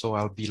email, so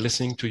I'll be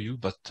listening to you,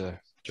 but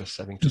just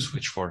having to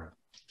switch for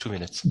 2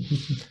 minutes.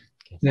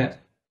 Okay. Yeah.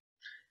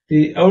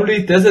 The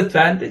only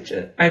disadvantage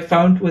I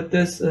found with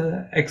this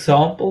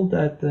example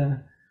that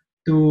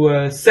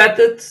to set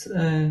it,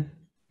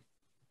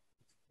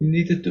 you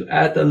needed to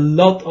add a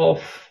lot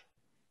of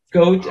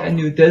code and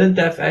you didn't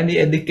have any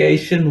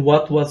indication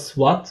what was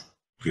what.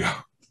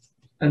 Yeah.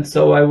 And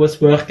so I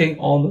was working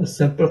on a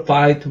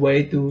simplified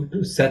way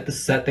to set the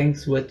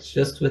settings with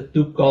just with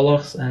 2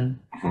 colors and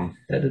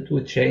that it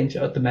would change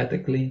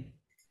automatically.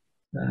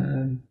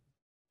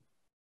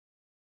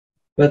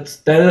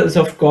 But that is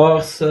of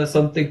course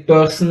something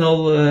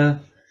personal,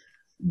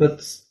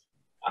 but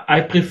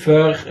I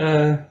prefer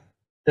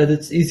that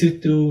it's easy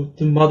to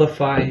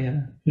modify.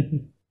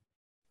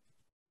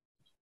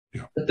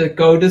 Yeah. But the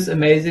code is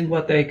amazing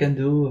what they can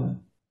do.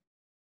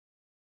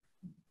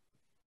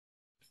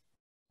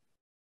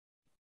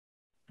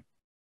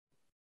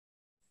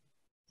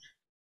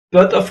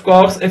 But of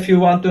course, if you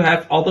want to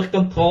have other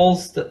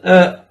controls,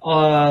 the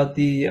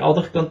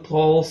other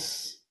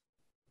controls,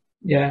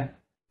 yeah,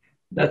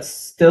 that's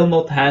still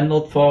not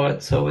handled for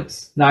it. So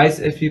it's nice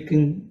if you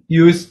can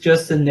use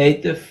just a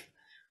native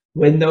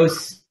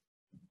Windows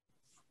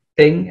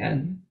thing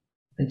and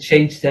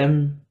change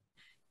them.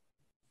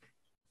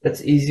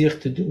 That's easier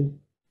to do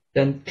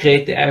than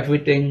create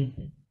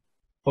everything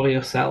for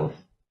yourself.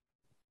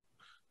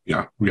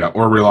 Yeah,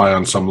 or rely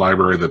on some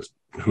library that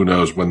who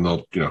knows when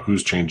they'll,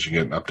 who's changing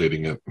it and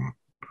updating it and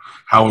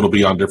how it'll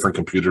be on different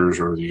computers,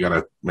 or you got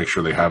to make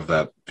sure they have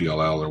that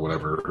DLL or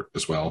whatever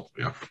as well.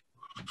 Yeah.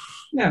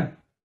 Yeah.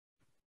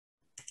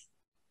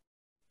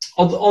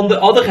 On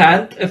the other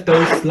hand, if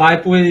those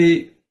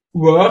libraries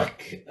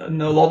work,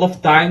 and a lot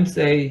of times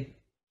they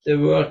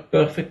work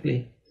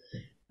perfectly,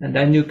 and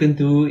then you can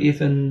do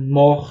even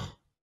more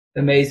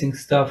amazing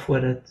stuff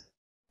with it.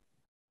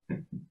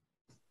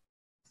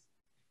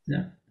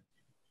 Yeah.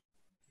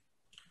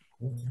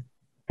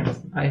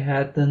 I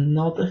had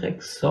another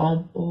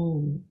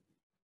example.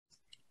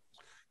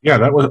 Yeah,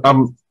 that was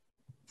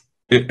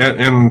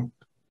and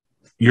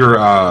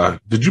your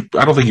did you?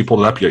 I don't think you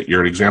pulled it up yet.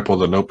 Your example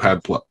of the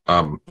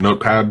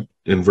Notepad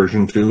in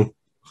version 2,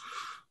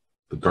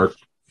 the dark.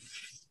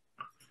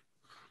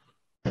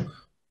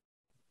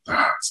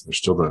 There's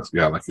still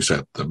like you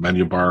said, the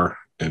menu bar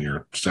and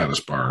your status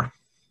bar.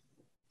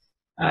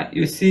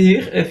 You see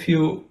here, if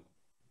you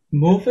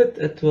move it,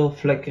 it will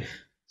flicker.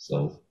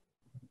 So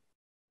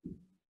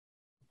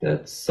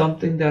that's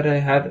something that I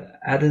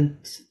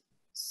hadn't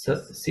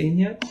seen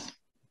yet.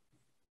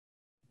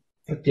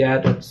 But yeah,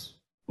 that's.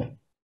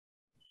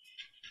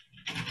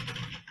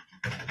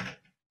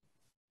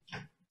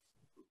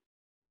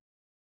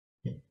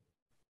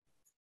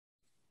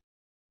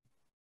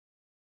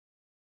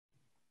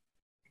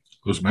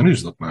 Those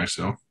menus look nice,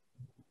 though.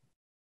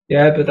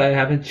 Yeah, but I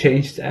haven't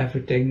changed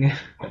everything.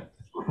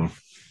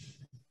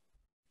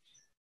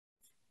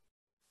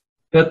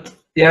 But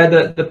yeah,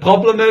 the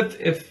problem is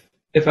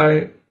if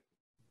I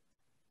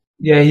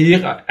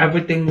here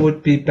everything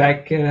would be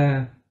back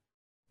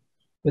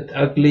with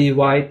ugly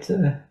white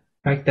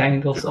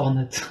rectangles on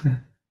it.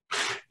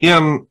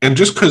 Yeah, and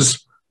just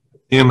because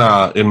in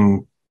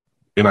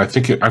I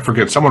think I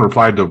forget, someone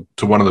replied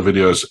to one of the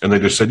videos and they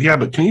just said, yeah,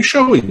 but can you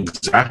show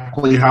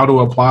exactly how to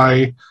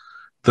apply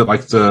that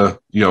like the,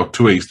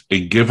 to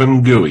a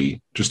given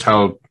GUI, just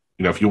how,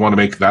 if you want to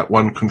make that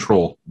one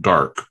control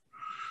dark,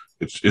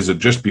 is it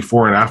just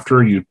before and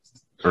after you,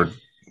 or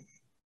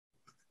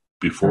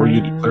before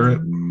you declare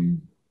it?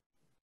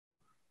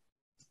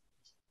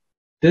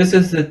 This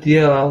is the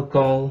DLL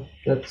call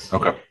that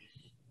Okay.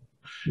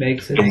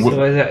 makes it.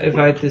 So if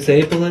I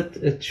disable it,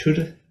 it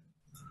should.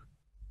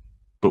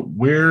 But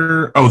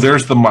where? Oh,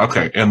 there's the,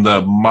 okay, and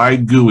the my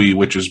GUI,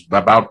 which is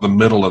about the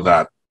middle of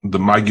that, the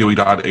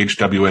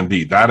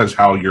mygui.hwnd. That is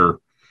how you're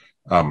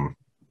on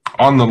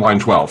the line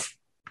 12.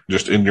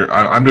 Just in your,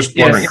 I'm just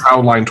wondering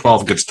how line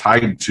 12 gets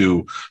tied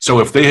to. So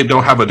if they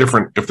don't have a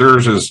different, if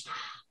theirs is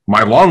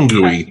my long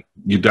GUI,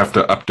 you'd have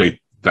to update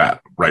that,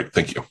 right?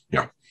 Thank you.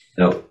 Yeah.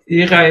 No,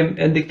 here I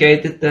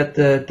indicated that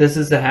this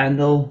is the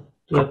handle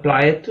to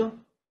apply it to.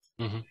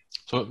 Mm-hmm.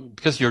 So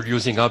because you're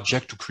using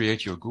object to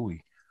create your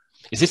GUI,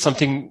 is it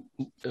something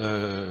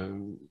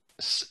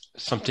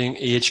something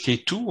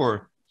AHK2,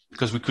 or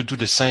because we could do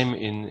the same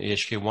in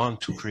AHK1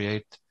 to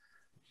create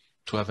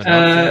to have an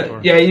object? Or?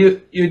 Yeah,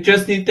 you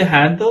just need the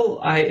handle.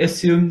 I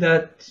assume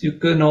that you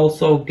can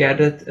also get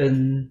it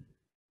in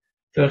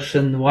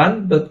version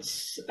 1, but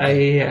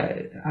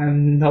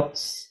I'm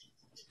not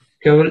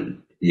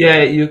going.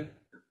 Yeah, you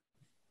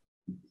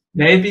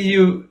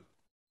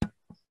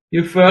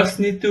first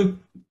need to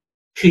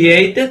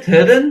create it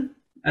hidden,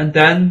 and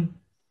then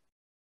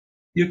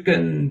you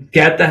can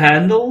get the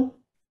handle.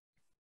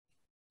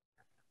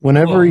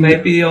 Whenever you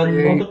maybe on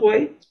another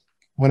way.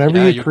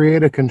 Whenever you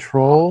create a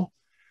control,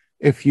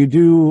 if you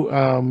do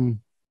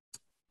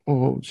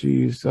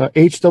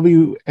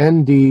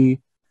HWND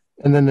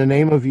and then the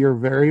name of your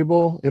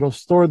variable, it'll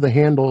store the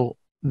handle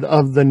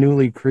of the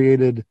newly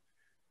created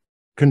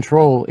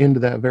control into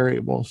that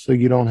variable, so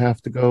you don't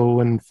have to go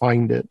and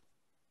find it.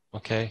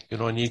 Okay, you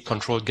don't need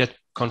control get.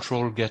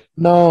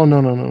 No.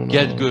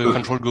 Get No.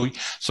 control GUI.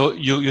 So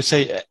you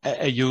say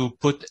you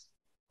put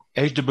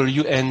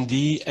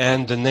HWND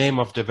and the name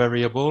of the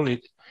variable.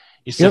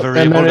 It's a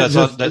variable that's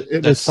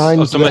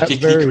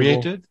automatically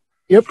created.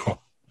 Yep. Cool.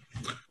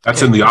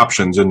 That's in the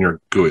options in your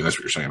GUI. That's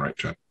what you're saying, right,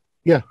 Chad?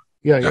 Yeah.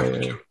 Right,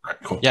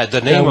 cool. Yeah, the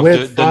name of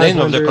the name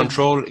of the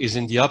control is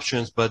in the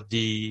options, but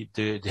the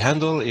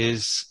handle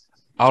is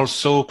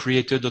also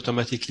created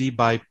automatically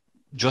by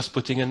just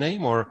putting a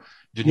name, or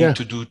do you need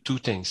to do two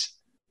things?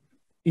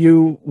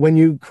 When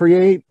you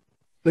create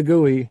the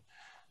GUI,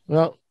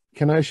 well,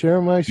 can I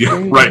share my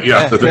screen? Yeah, right.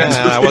 Yeah. I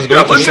was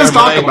going to let's just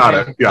talk about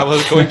it. Yeah. I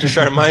was going to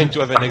share mine to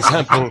have an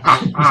example.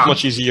 It's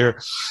much easier.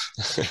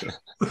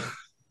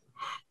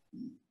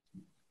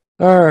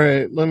 All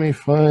right, let me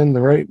find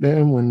the right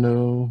damn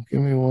window. Give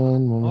me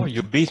one moment. Oh,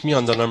 you beat me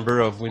on the number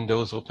of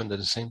windows opened at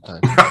the same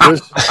time.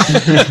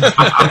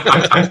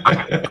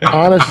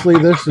 Honestly,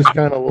 this is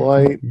kind of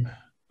light.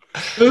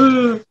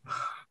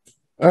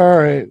 All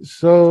right,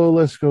 so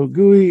let's go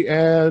GUI,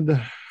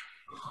 add,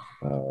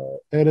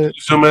 edit.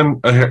 Zoom in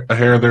a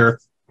hair there,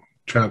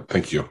 Chad.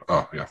 Thank you.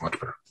 Oh, yeah, much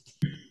better.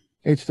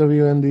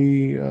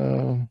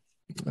 HWND,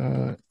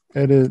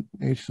 edit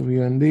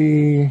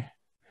HWND,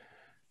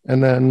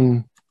 and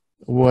then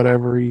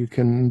whatever you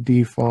can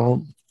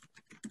default.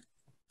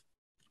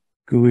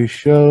 GUI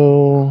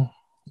show,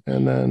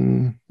 and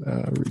then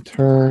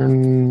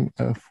return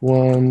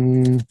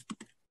F1,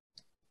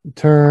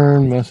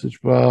 return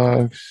message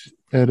box,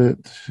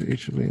 edit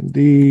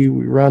HWND.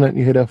 We run it and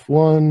you hit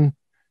F1,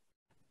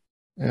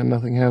 and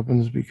nothing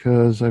happens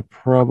because I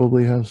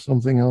probably have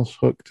something else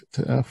hooked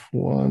to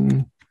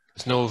F1.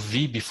 There's no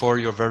V before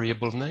your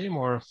variable name,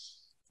 or?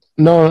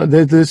 No,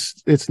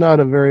 it's not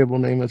a variable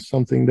name. It's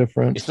something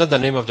different. It's not the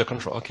name of the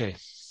control. Okay.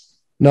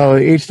 No,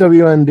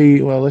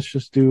 HWND. Well, let's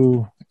just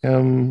do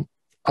M.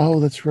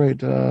 Oh, that's right.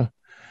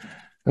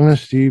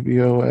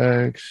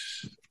 MSDBOX,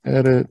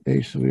 edit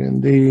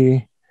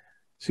HWND.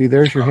 See,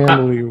 there's your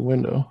handle to your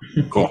window.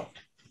 Cool.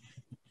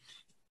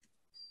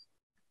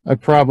 I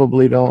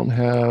probably don't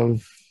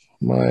have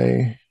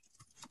my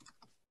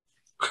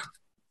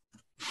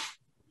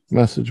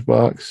message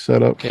box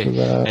set up for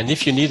that. And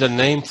if you need a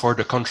name for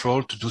the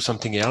control to do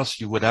something else,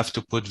 you would have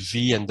to put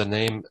V and the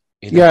name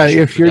in. Yeah,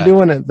 if you're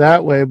doing it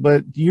that way,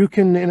 but you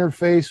can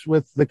interface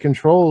with the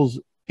controls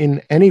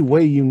in any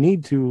way you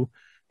need to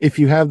if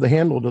you have the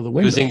handle to the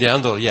window. Using the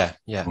handle, yeah.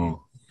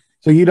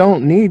 So you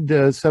don't need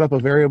to set up a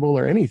variable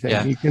or anything.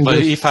 Yeah. You can but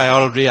if I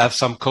already have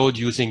some code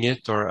using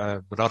it,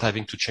 or without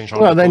having to change all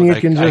the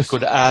then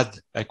code,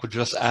 I could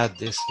just add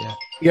this.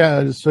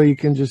 Yeah, so you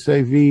can just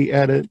say V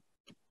edit.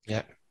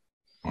 Yeah.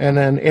 And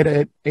then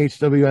edit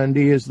HWND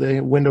is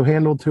the window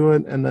handle to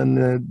it, and then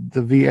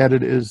the V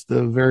edit is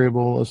the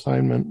variable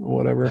assignment,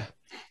 whatever. Yeah.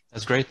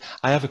 That's great.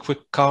 I have a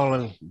quick call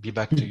and be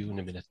back to you in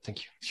a minute. Thank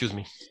you. Excuse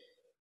me.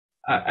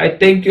 I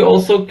think you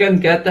also can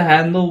get the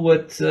handle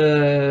with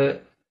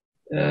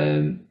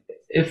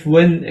if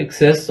Win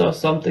exists or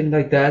something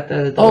like that.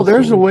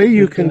 There's a way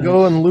you can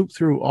go and loop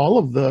through all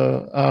of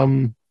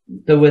the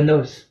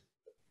windows.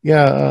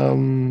 Yeah,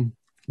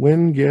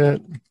 Win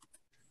get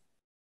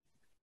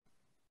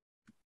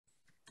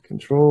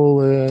control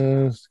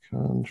list,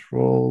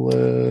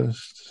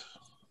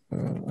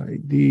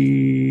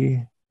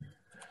 ID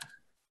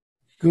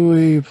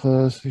GUI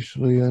plus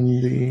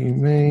HLND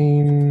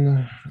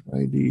main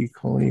ID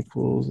colon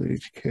equals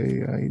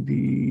HK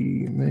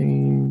ID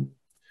main.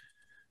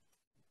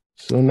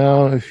 So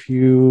now if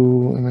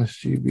you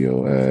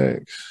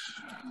MSGBOX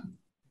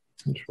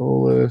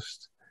control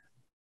list,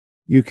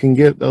 you can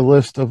get a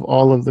list of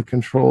all of the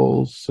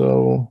controls.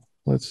 So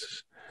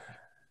let's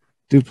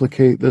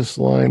duplicate this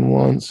line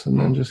once and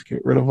then just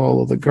get rid of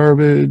all of the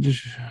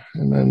garbage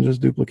and then just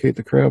duplicate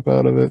the crap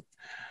out of it.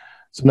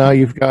 So now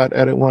you've got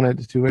edit 1,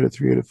 edit 2, edit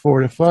 3, edit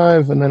 4, edit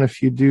 5. And then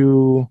if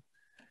you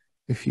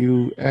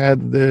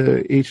add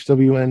the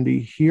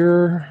HWND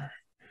here,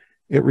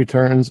 it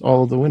returns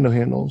all of the window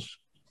handles.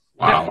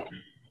 Wow.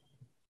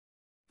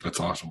 That's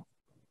awesome.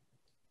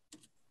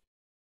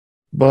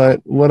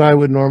 But what I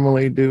would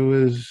normally do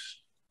is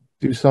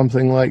do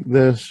something like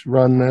this,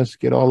 run this,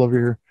 get all of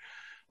your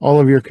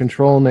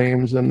control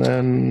names, and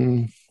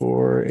then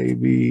for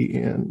AB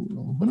and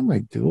what am I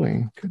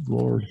doing? Good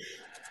Lord.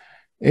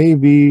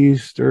 AB,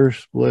 stir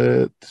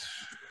split,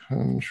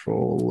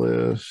 control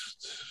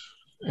list,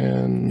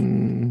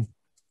 and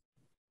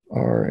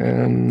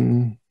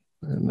RN,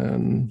 and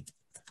then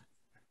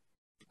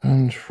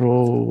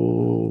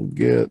control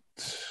get,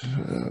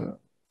 I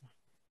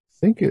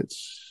think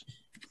it's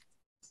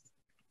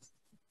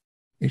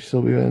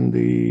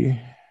HWND,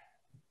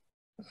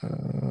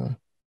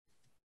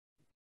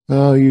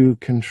 value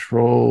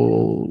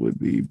control would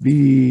be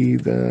B,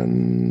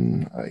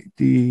 then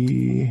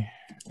ID,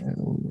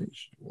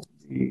 animation will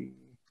be.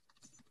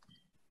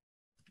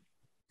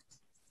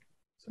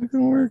 Is that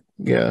gonna work?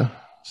 Yeah.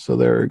 So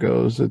there it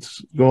goes.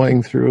 It's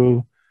going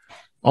through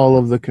all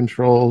of the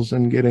controls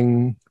and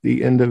getting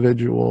the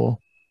individual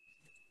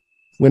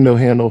window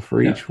handle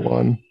for each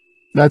one.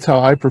 That's how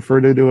I prefer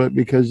to do it,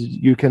 because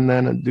you can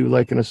then do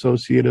like an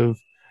associative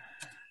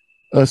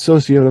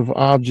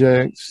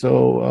object.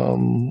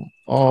 So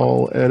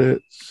all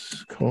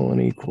edits colon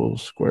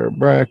equals square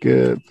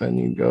bracket, then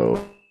you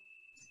go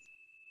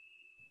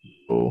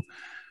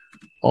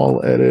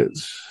all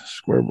edits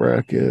square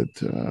bracket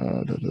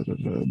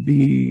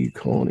B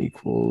colon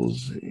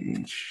equals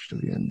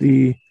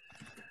HWND.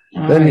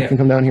 Then you can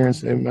come down here and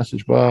say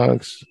message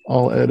box,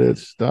 all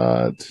edits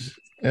dot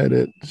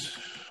edit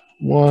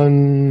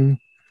 1,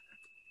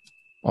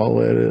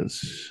 all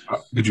edits.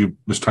 Did you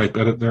mistype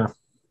edit there?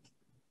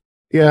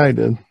 Yeah, I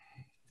did.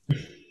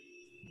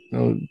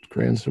 No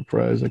grand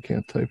surprise. I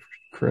can't type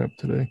crap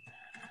today.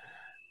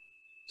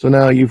 So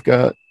now you've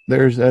got,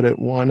 there's edit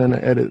 1 and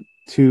edit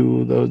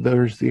 2.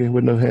 There's the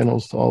window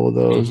handles to all of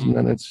those. And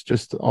then it's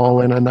just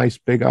all in a nice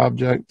big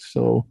object.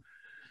 So,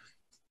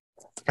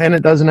 and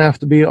it doesn't have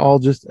to be all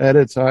just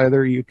edits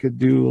either. You could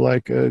do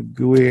like a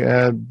GUI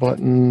add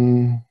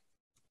button.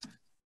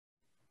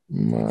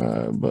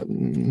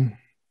 Button.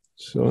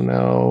 So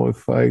now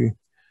if I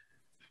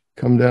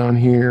come down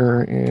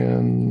here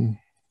and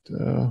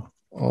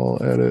all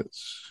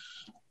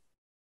edits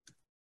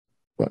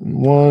button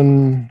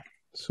 1.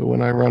 So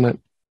when I run it,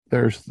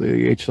 there's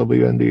the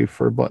HWND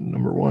for button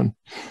number 1.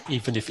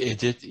 Even if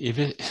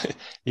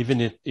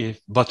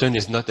button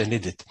is not an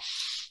edit.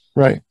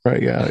 Right.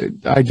 Yeah.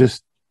 I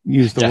just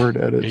use the word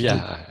edit.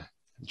 Yeah.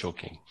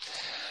 Joking.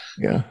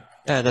 Yeah.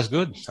 Yeah, that's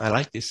good. I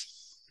like this.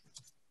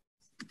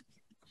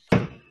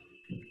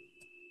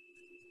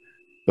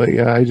 But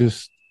yeah,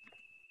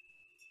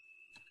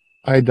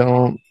 I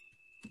don't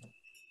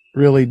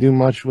really do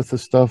much with the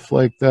stuff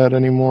like that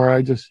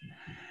anymore.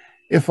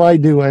 If I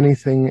do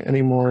anything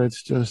anymore,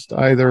 it's just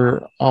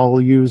either I'll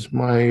use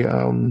my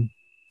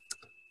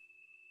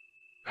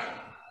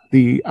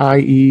the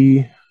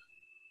IE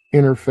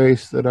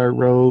interface that I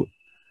wrote,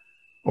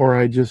 or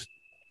I just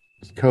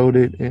code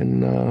it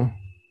in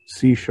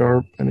C#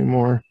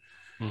 anymore,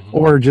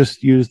 or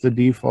just use the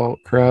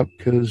default crap,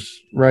 because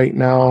right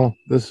now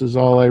this is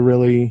all I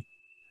really.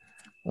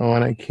 Oh,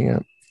 and I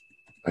can't.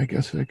 I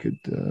guess I could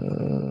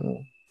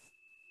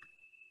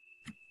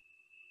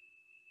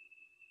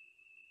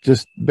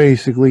just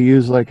basically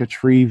use like a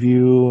tree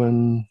view,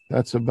 and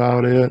that's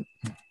about it.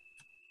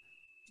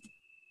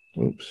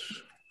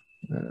 Oops.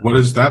 What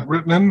is that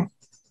written in?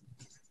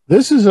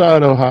 This is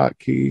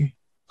AutoHotkey.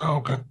 Oh,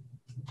 okay.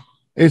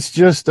 It's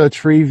just a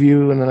tree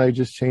view, and then I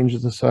just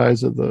changed the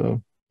size of the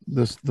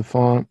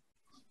font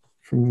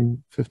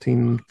from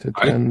 15 to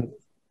 10. I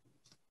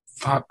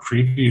thought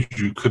previews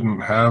you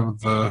couldn't have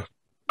the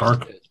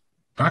dark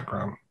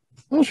background.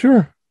 Oh,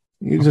 sure.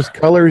 You just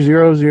color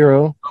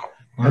 00,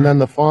 and then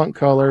the font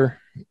color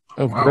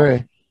of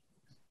gray.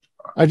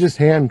 I just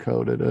hand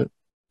coded it.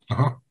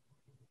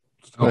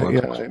 But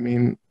yeah, I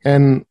mean,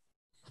 and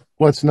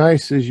what's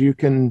nice is you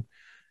can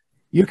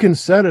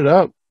set it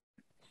up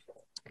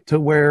to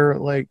where,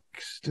 like,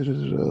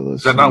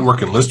 does that not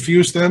work in list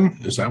views then?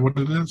 Is that what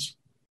it is?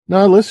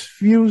 No, list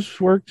views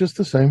work just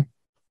the same.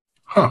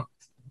 Huh.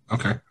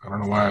 Okay. I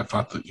don't know why I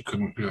thought that you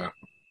couldn't do that.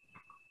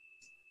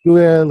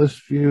 Yeah,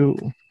 list view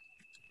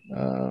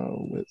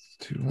width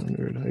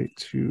 200, height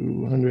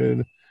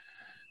 200,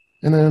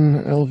 and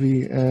then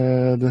LV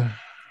add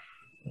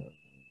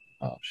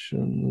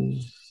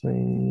options,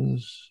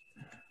 things.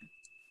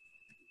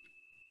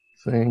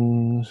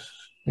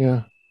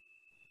 Yeah.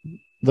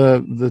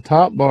 The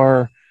top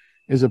bar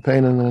is a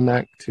pain in the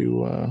neck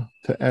to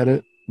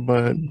edit,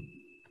 but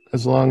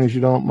as long as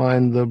you don't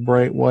mind the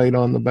bright white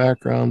on the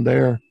background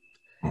there,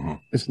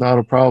 it's not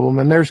a problem.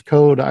 And there's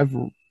code. I've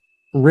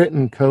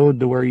written code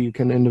to where you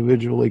can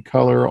individually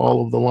color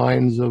all of the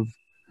lines of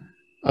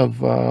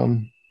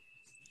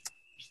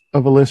a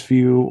list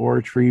view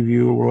or tree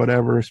view or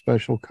whatever,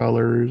 special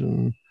colors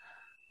and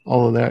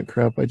all of that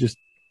crap.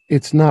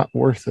 It's not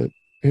worth it.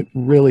 It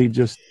really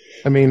just,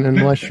 I mean,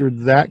 unless you're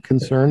that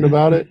concerned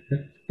about it,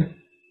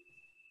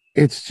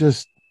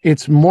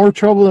 it's more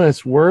trouble than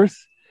it's worth.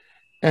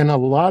 And a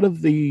lot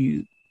of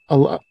the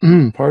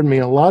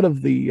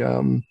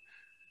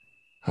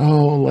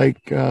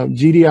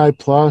GDI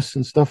plus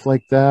and stuff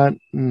like that,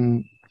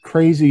 and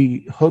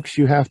crazy hooks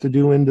you have to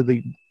do into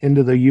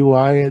the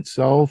UI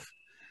itself,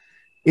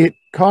 it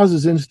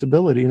causes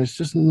instability, and it's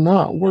just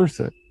not worth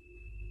it.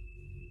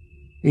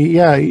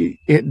 Yeah,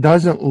 it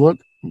doesn't look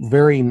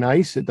very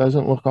nice. It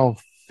doesn't look all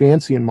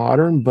fancy and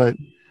modern, but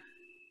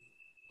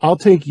I'll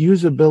take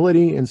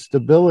usability and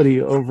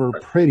stability over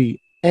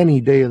pretty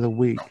any day of the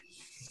week.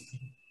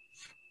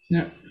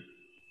 Yeah.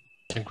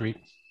 Agreed.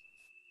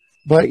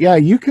 But yeah,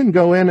 you can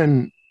go in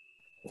and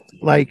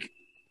like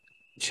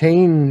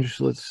change,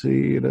 let's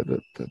see,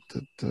 F1,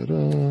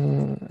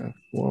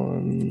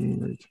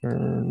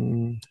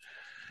 return,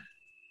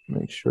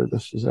 make sure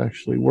this is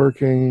actually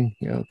working.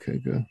 Yeah, okay,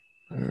 good.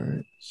 All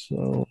right,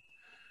 so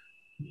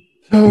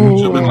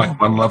zoom in like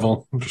one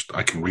level.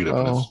 I can read it.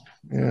 Oh,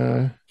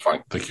 yeah.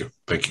 Fine. Thank you.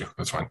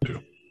 That's fine too.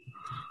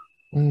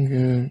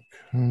 Okay,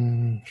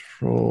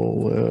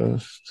 control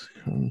list.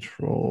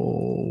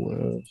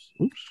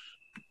 Oops.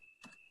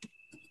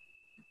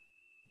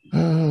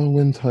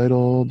 Win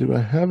title. Do I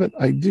have it?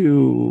 I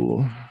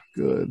do.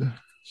 Good.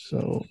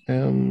 So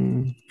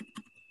M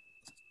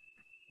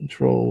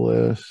control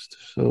list.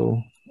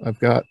 So I've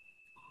got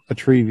a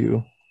tree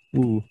view.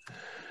 Ooh.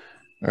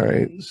 All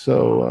right.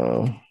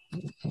 So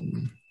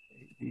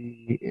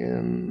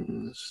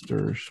in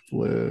stir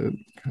split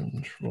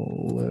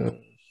control list.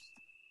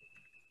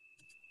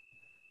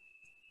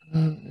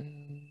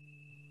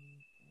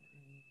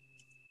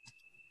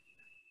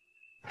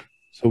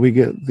 So we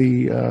get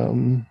the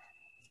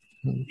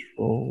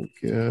control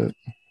get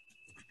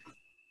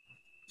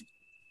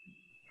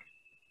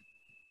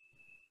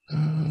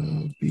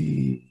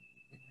B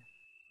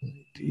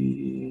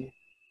D.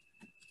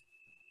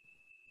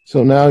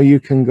 So now you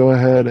can go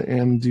ahead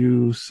and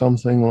do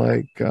something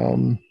like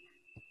I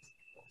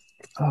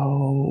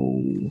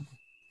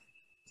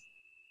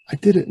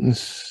did it in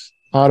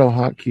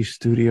AutoHotkey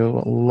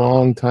Studio a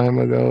long time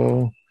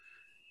ago,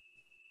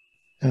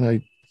 and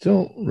I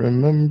don't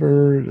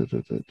remember.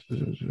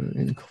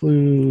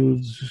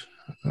 Includes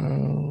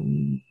go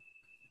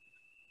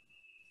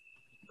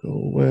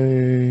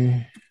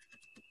away.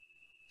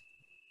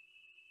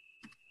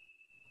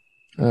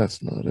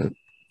 That's not it.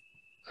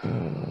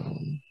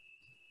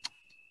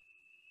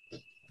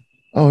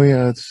 Oh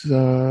yeah, it's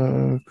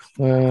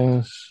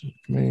class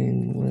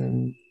main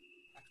win.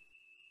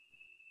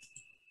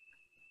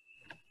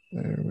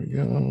 There we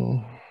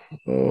go.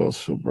 Oh,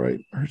 so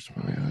bright. Hurts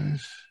my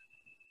eyes.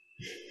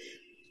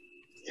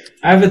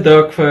 I have a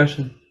dark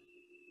version.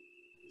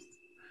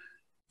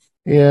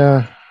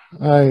 Yeah,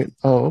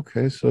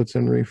 okay, so it's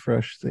in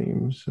refresh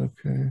themes.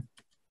 Okay.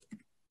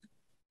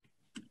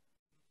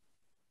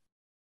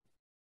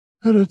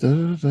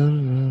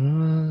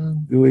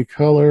 GUI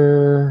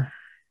color.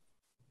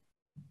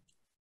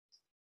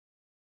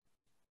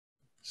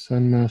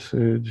 Send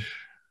message.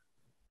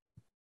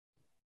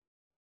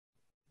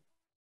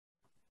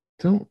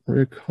 Don't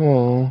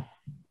recall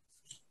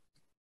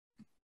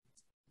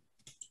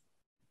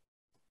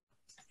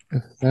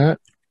if that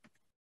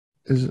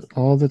is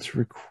all that's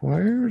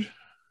required.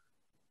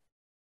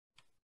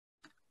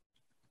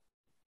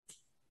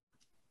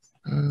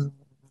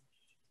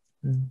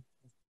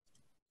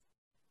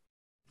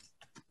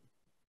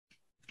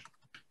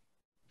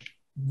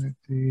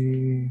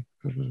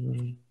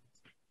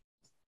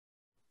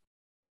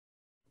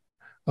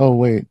 Oh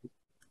wait,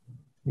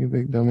 you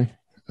big dummy.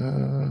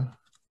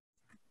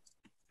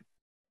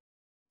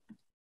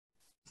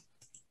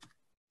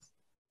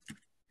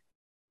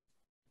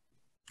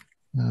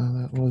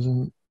 No, that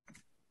wasn't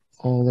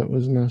all that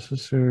was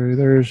necessary.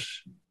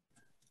 There's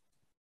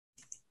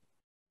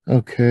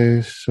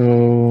okay,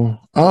 so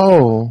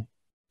all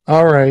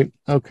right,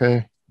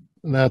 okay.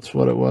 That's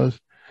what it was.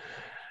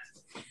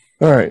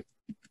 All right.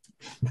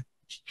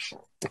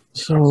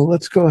 So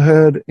let's go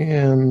ahead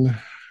and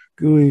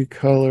GUI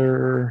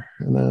color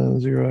and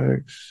then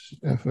 0x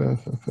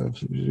FF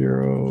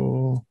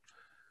 0.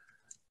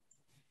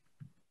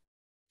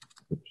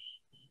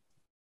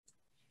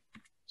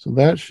 So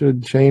that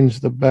should change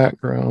the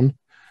background,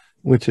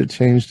 which it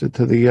changed it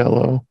to the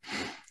yellow.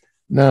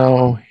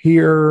 Now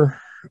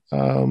here,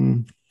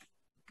 GUI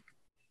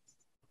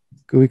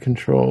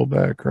control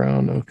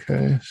background.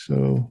 Okay,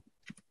 so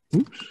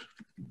oops.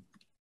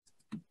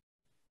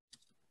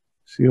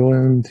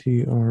 control,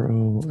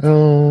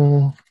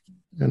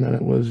 and then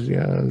it was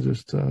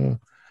just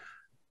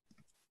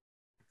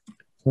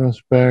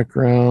plus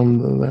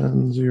background,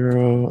 then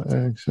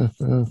 0x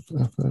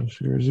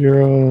ff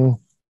 0.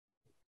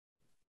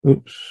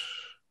 Oops.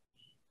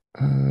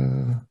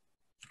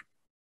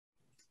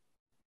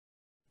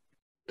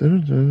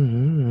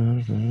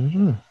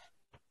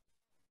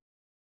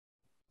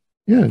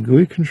 Yeah,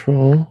 GUI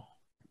control.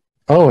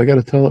 Oh, I got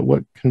to tell it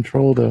what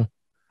control to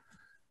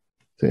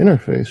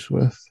interface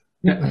with.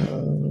 Yeah.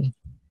 And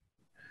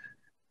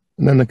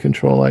then the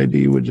control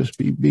ID would just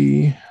be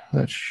B.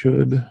 That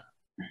should,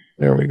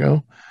 there we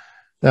go.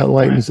 That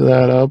lightens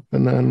that up.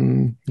 And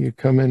then you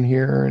come in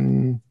here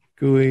and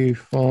GUI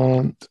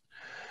font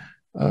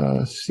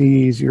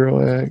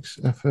C0x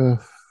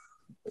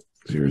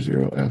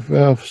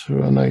FF00FF.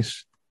 So a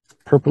nice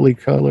purpley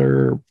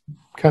color,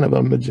 kind of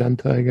a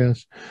magenta, I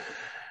guess.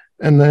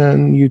 And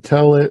then you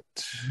tell it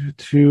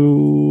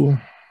to...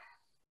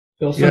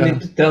 You also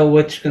need to tell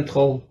which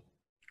control.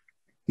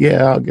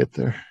 Yeah, I'll get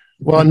there.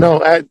 Well,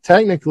 no,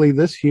 technically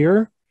this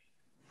here,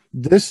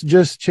 this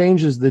just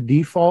changes the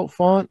default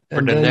font.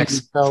 For the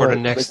next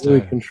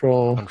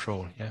control.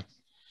 Yeah.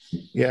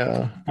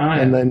 Yeah.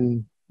 And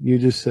then you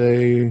just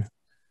say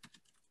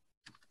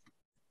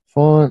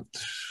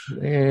font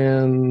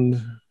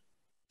and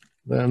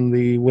then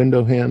the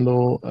window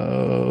handle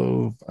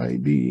of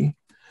ID.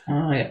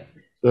 Oh, yeah.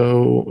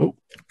 So,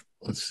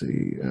 let's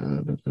see.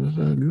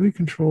 GUI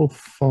control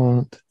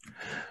font.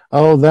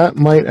 Oh, that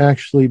might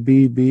actually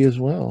be B as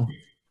well.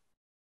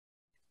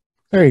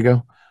 There you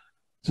go.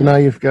 So now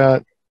you've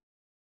got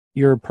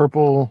your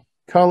purple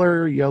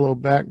color, yellow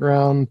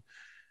background,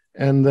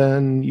 and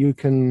then you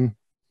can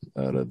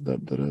GUI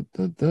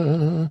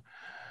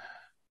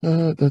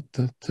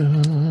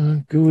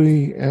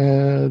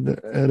add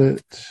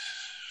edit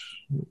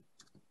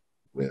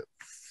width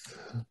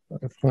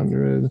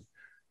 500.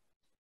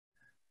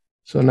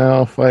 So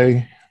now if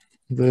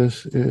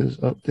this is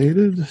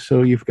updated,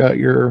 so you've got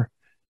your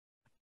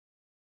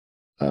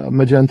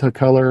magenta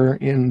color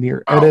in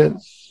your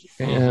edits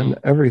and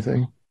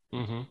everything.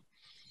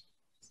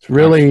 It's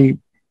really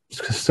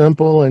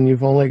simple, and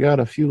you've only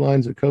got a few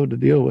lines of code to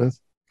deal with.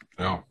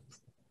 Yeah.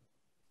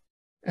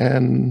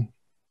 And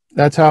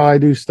that's how I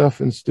do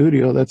stuff in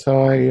Studio. That's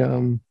how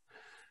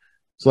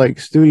it's like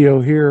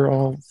Studio here,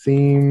 all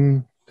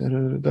theme,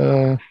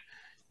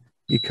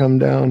 You come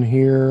down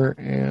here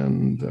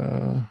and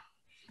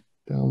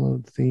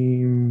download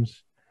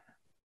themes.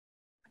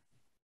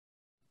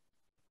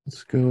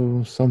 Let's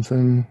go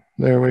something.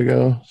 There we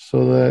go.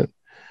 So that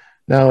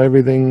now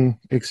everything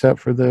except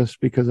for this,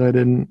 because I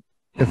didn't,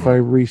 if I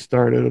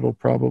restart it, it'll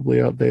probably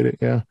update it.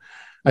 Yeah.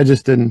 I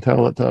just didn't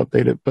tell it to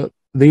update it. But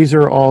these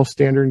are all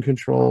standard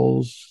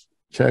controls,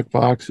 check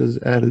boxes,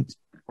 edits,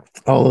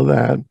 all of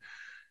that.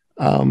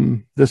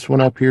 This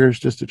one up here is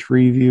just a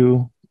tree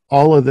view.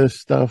 All of this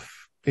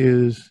stuff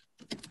is,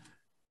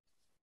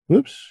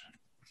 whoops,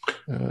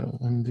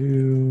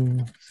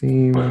 undo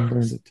theme,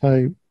 burn to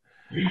type.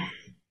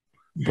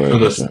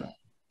 But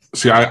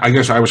see, I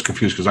guess I was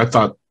confused because I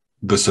thought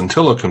the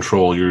scintilla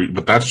control,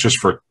 but that's just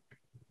for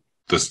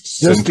this.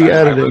 Just the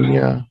editing,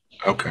 yeah.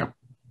 Okay.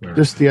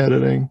 Just the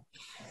editing.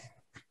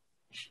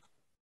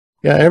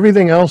 Yeah,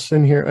 everything else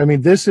in here. I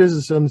mean, this is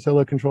a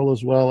scintilla control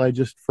as well. I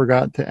just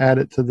forgot to add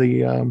it to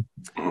the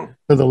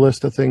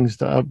list of things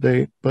to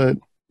update. But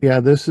yeah,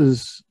 this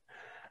is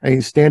a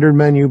standard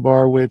menu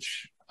bar,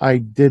 which I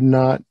did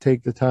not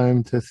take the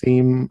time to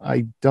theme.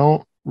 I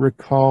don't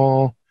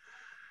recall.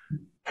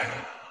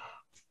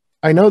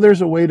 I know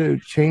there's a way to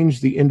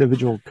change the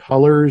individual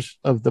colors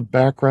of the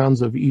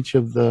backgrounds of each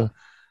of the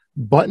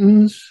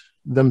buttons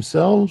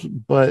themselves,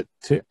 but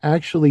to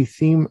actually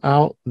theme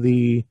out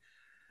the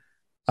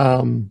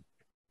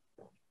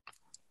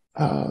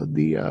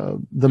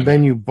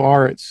menu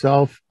bar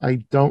itself, I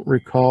don't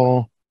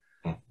recall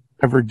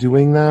ever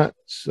doing that.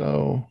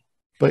 So,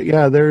 but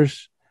yeah,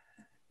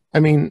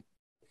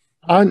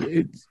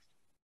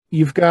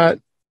 you've got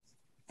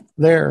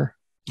there.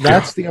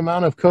 That's the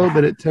amount of code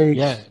that it takes.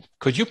 Yeah.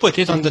 Could you put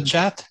it on the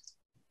chat?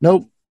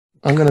 Nope.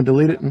 I'm going to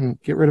delete it and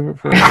get rid of it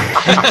forever.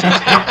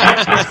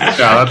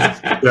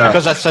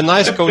 Because that's a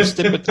nice code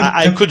snippet.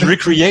 I could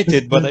recreate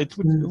it, but it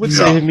would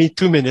save me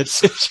 2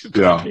 minutes if you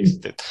could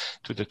paste it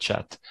to the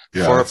chat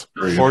for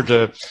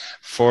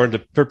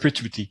the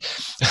perpetuity.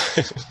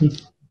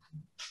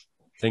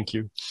 Thank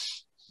you.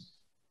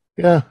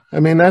 Yeah, I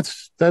mean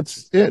that's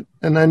it.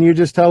 And then you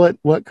just tell it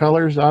what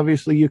colors.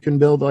 Obviously, you can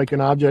build like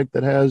an object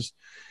that has,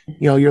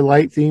 your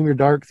light theme, your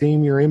dark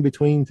theme, your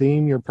in-between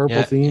theme, your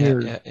purple theme,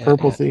 your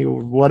purple theme,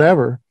 or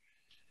whatever,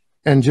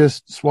 and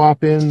just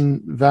swap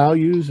in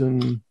values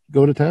and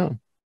go to town.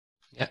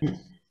 Yeah.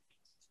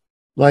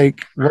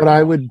 Like what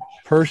I would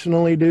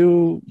personally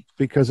do,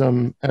 because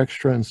I'm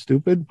extra and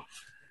stupid,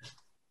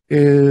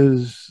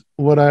 is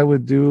what I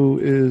would do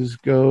is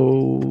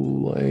go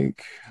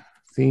like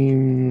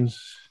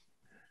themes,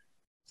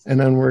 and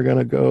then we're going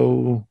to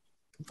go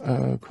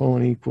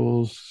colon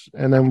equals,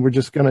 and then we're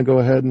just going to go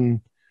ahead and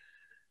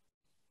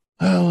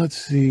let's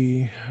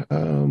see.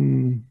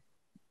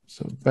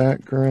 So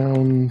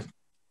background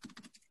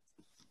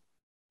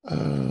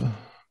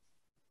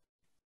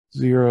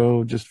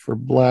 0 just for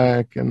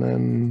black, and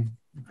then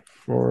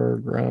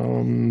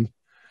foreground,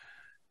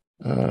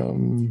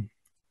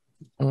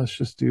 let's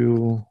just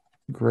do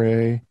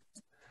gray.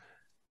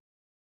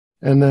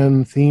 And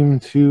then theme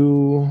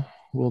 2,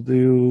 we'll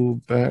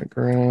do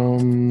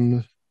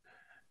background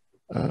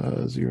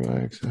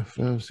 0xFF,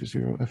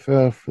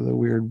 0FF for the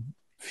weird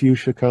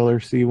fuchsia color.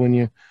 See, when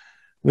you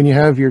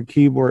have your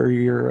keyboard or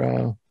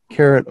your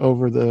caret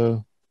over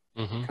the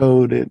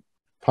code, it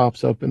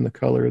pops up in the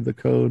color of the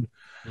code.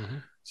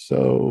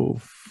 So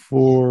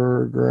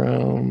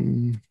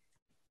foreground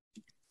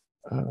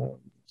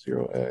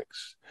 0x.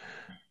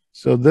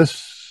 So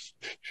this,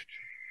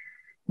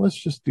 let's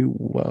just do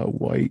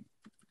white.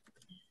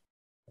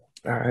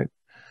 All right.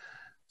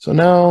 So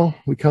now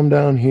we come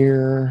down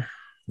here,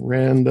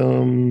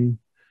 random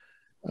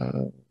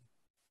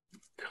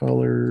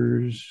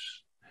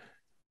colors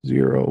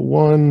 0,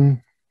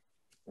 1,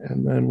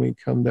 and then we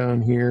come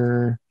down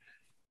here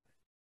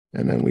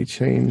and then we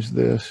change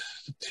this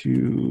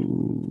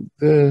to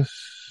this.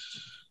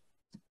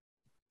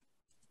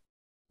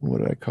 What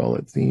do I call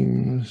it?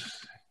 Themes,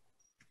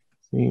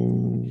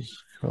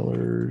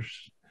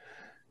 colors,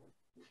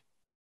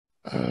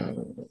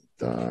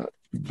 dot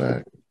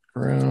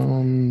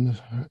background,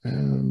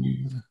 and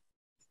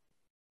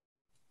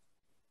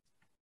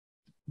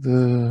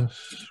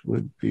this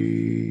would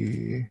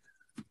be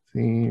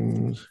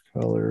themes,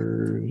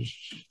 colors,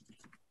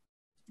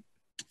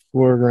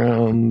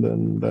 foreground,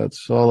 and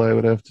that's all I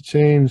would have to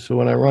change. So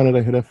when I run it,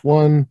 I hit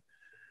F1,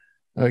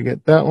 I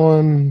get that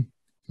one,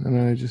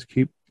 and I just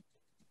keep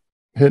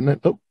hitting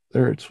it. Oh,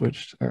 there it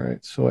switched. All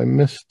right, so I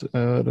missed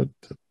HWND.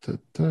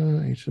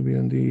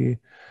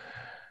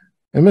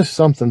 I missed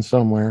something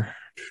somewhere.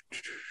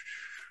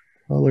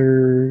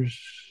 Colors,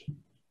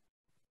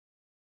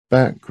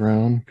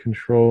 background,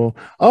 control.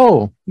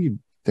 Oh, you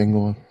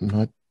dingle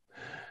nut.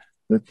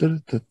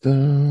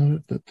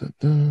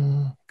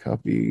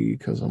 Copy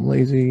because I'm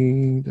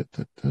lazy.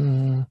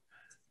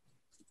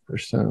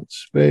 Percent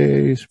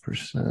space.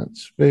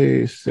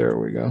 There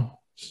we go.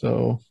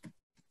 So,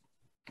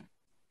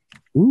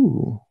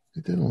 ooh,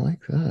 I didn't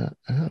like that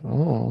at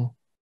all.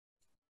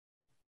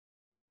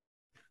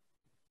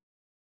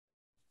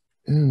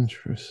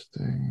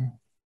 Interesting.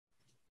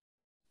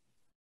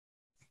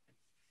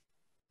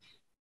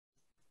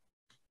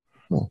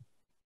 Oh.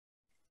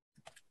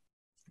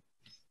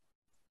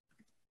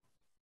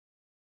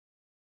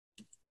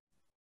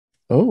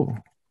 Oh.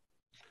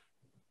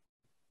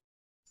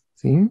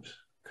 Themes,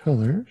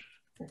 colors,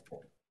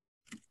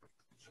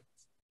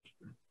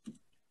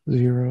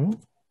 0,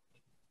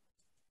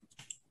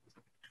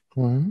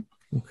 1,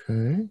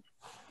 okay.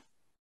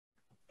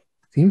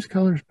 Themes,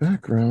 colors,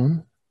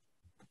 background.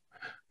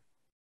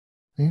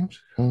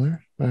 Themes,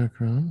 colors,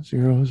 background,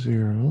 0,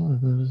 0,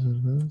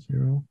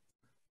 0.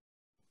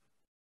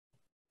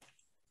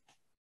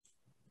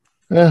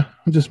 Yeah,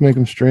 I'll just make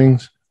them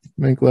strings,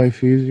 make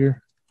life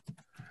easier.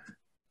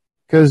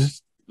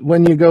 Because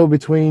when you go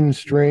between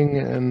string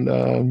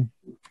and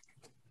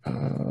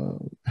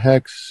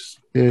hex,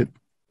 it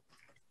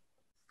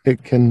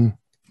can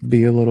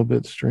be a little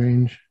bit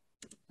strange.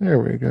 There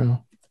we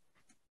go.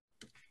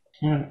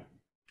 Yeah.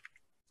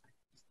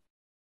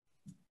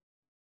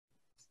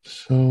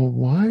 So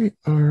why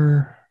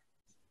are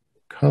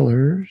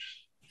colors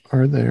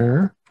are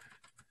there?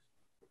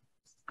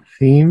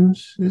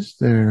 Themes is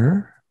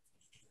there.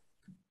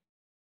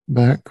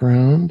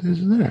 Background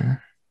is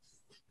there.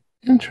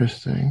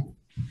 Interesting.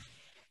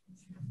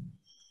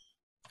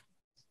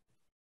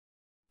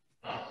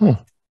 Huh.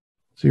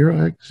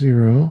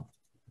 0x0.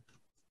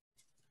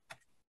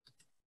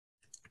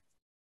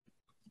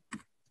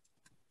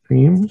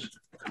 Themes,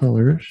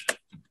 colors,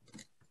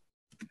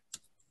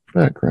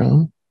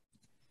 background,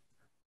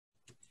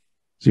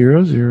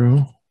 0,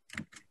 0.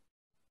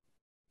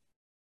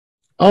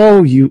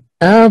 Oh, you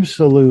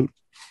absolute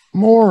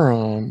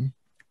moron.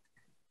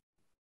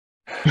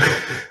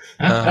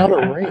 Out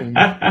of range.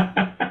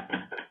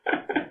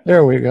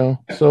 There we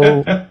go.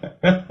 So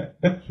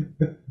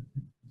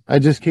I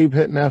just keep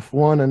hitting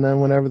F1, and then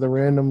whenever the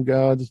random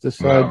gods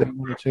decide they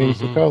want to change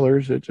the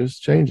colors, it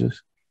just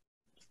changes.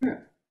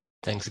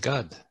 Thanks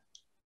God.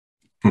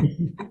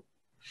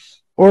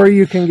 Or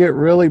you can get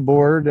really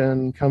bored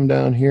and come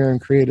down here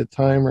and create a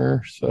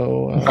timer.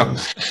 So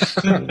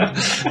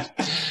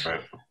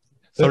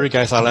sorry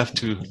guys, I'll have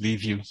to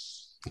leave you.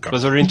 It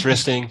was very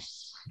interesting.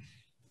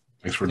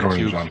 Thanks for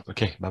joining, John.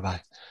 Okay,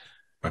 bye-bye.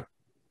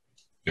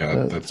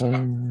 Yeah, that's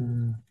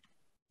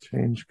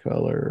change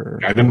color.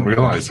 I didn't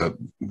realize that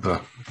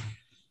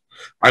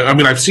I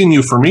mean, I've seen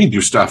you, for me, do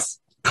stuff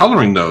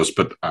coloring those,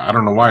 but I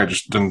don't know why it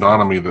just didn't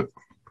dawn on me that,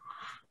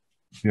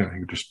 yeah,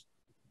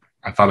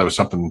 I thought it was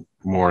something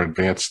more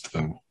advanced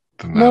than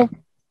that. No,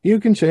 you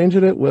can change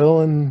it at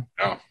will, and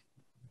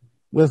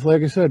with,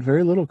 like I said,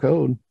 very little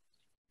code.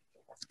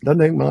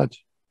 Doesn't take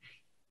much.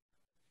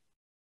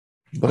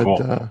 But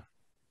cool.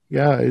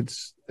 Yeah,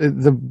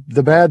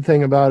 the bad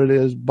thing about it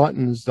is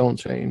buttons don't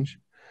change.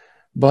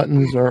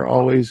 buttons are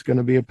always going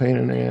to be a pain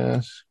in the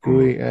ass.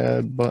 GUI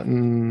add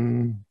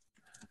button,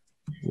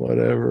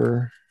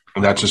 whatever.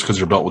 And that's just because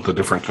you're built with a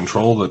different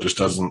control that just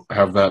doesn't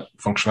have that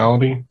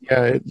functionality?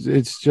 Yeah,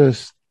 it's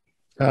just,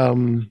 I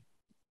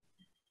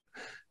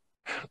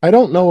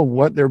don't know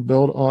what they're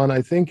built on.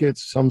 I think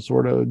it's some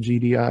sort of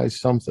GDI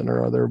something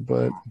or other,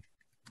 but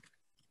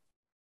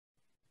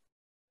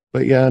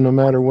yeah, no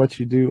matter what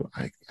you do,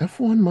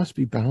 F1 must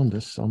be bound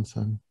to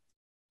something.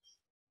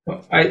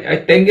 I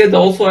think it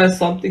also has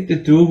something to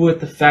do with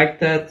the fact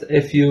that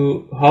if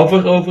you hover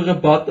over a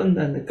button,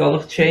 then the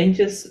color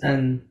changes,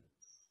 and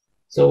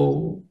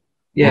so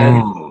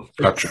yeah,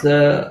 Gotcha.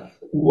 it's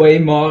way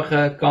more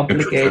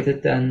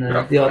complicated than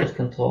the other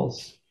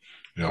controls.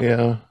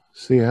 Yeah,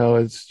 see how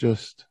it's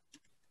just,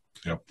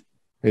 Yep.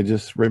 It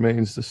just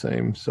remains the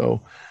same.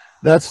 So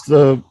that's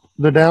the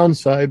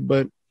downside.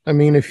 But I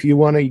mean, if you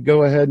want to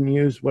go ahead and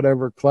use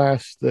whatever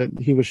class that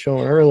he was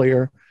showing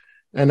earlier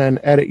and then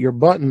edit your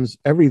buttons,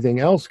 everything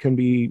else can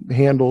be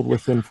handled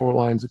within 4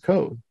 lines of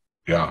code.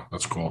 Yeah,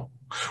 that's cool.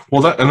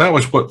 Well, that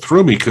was what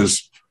threw me,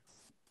 because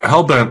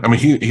Hellbent, I mean,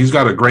 he's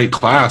got a great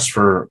class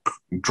for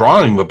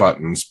drawing the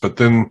buttons, but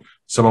then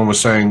someone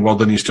was saying, well,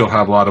 then you still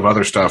have a lot of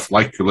other stuff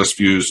like your list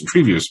views and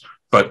tree views.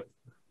 But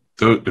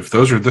if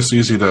those are this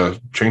easy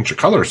to change the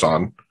colors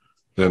on,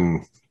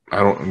 then I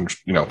don't,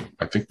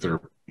 I think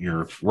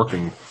your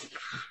working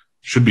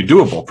should be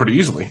doable pretty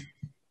easily.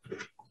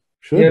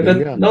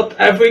 But not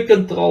every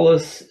control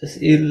is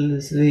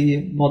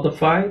easily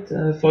modified.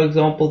 For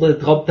example, the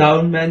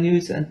drop-down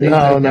menus and things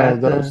like that.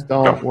 No, those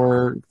don't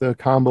work. The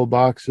combo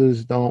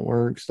boxes don't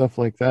work, stuff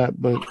like that.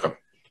 But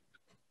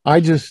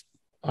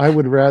I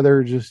would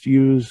rather just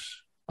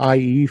use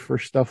IE for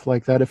stuff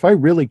like that. If I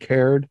really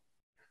cared,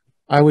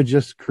 I would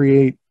just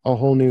create a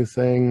whole new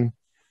thing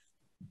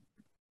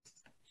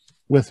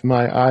with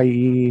my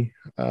IE.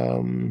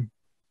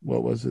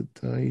 What was it?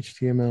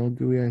 HTML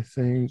GUI, I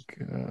think.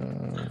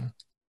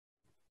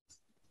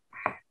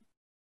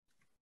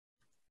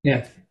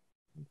 Yeah.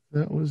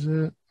 That was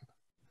it.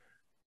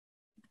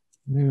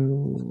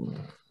 New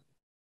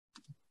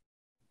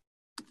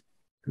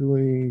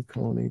GUI :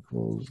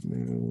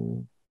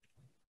 new.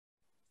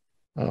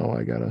 Oh,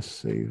 I gotta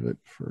save it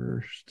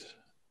first.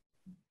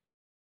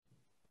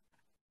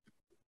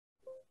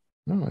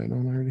 No, I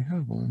don't already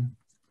have one.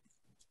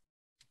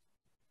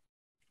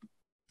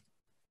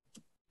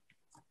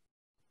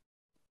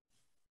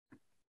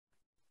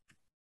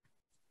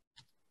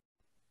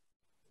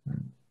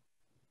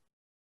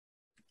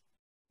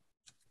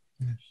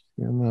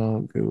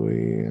 HTML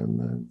GUI, and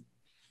then.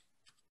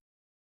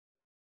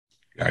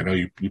 Yeah, I know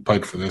you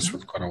played for this for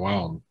quite a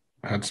while and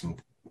had some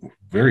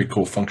very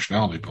cool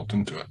functionality built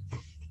into it.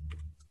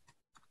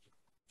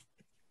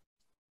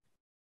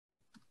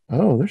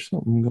 Oh, there's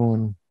something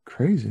going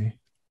crazy.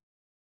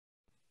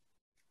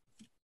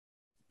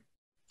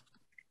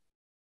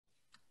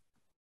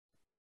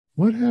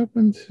 What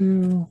happened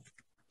to...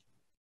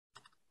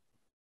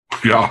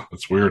 Yeah,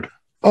 that's weird.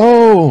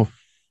 Oh,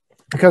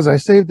 because I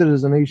saved it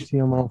as an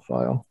HTML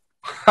file.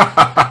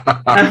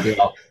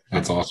 Yeah,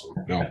 that's awesome.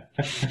 Yeah.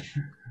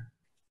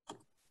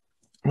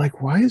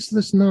 Like, why is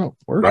this not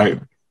working? Right.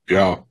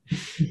 Yeah.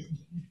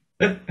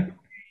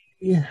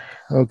 Yeah.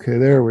 Okay,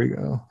 there we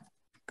go.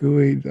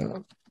 GUI.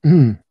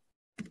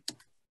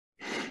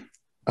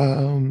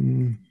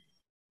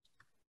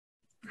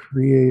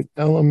 Create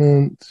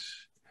element.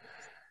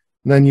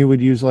 Then you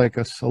would use like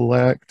a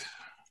select.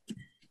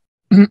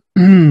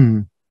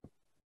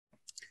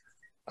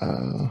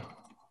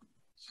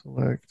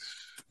 Select.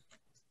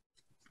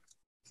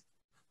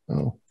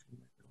 Oh.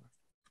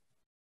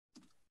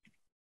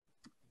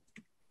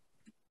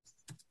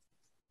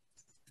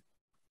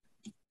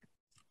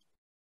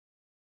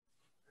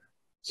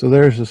 So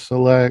there's a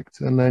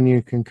select, and then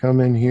you can come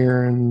in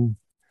here and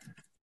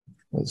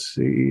let's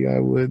see, I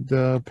would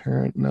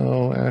parent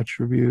no,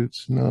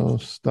 attributes no,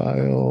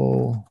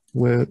 style,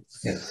 width,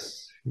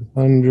 yes.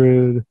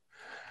 200.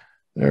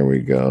 There we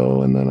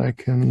go. And then I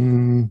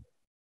can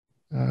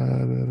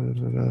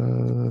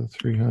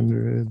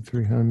 300,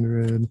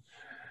 300.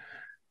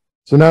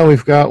 So now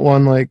we've got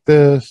one like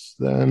this.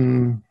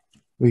 Then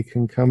we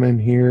can come in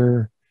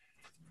here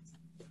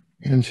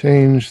and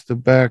change the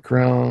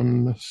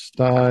background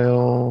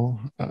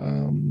style.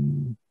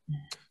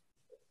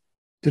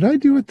 Did I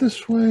do it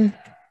this way?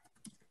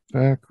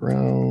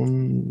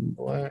 Background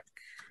black.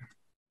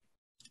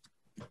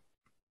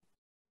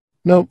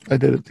 Nope, I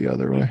did it the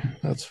other way.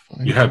 That's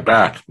fine. You had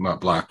back, not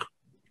black.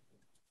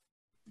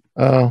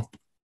 Oh,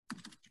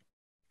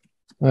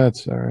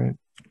 that's all right.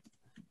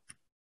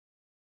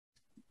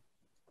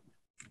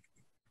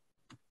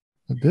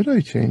 Did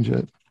I change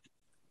it?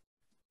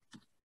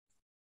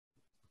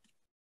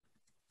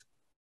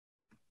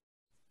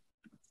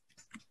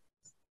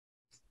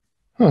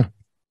 Huh.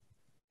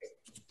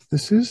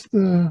 This is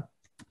the...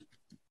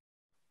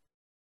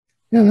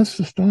 Yeah, that's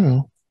the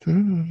style.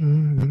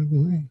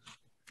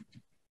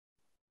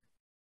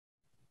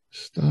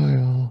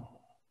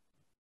 Style.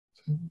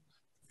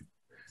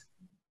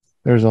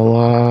 There's a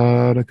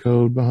lot of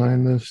code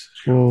behind this.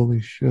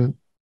 Holy shit.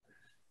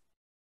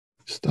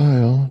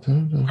 Style.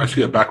 I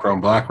see a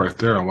background black right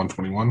there on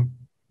 121.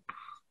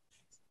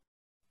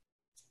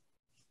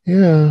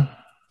 Yeah.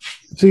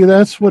 See,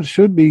 that's what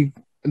should be.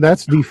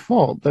 That's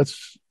default.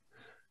 That's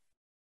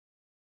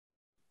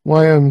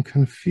why I'm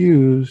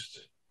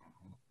confused.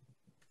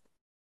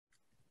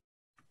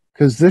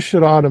 Because this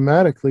should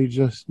automatically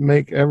just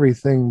make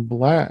everything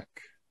black.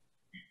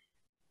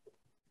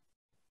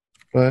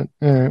 But,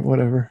 all right,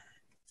 whatever.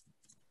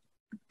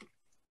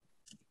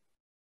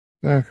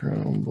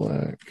 Background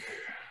black.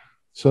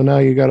 So now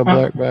you got a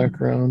black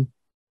background.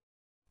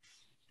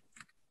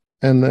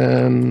 And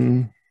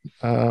then...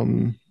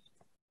 Can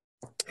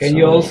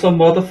you also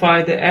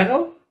modify the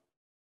arrow?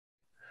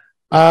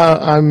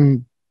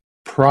 I'm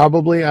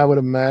probably, I would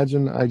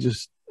imagine,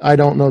 I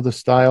don't know the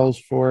styles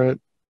for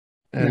it.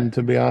 And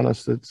to be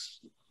honest,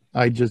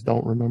 I just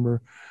don't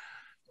remember.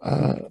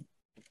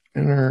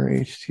 Inner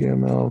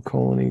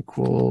HTML :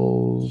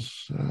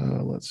 equals,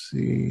 let's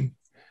see,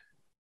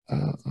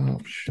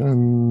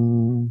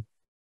 option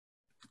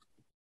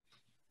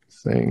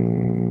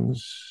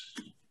things,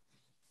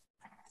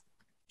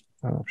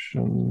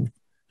 option.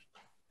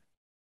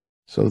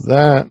 So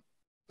that,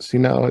 see,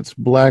 now it's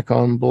black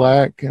on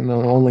black and it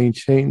only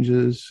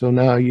changes. So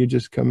now you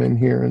just come in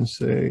here and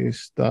say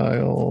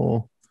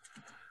style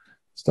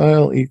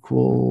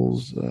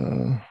equals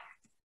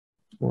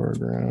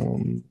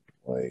foreground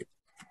white.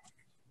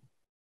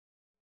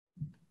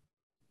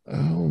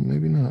 Oh,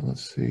 maybe not.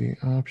 Let's see.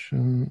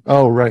 Option.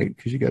 Oh, right,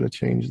 because you got to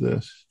change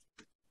this.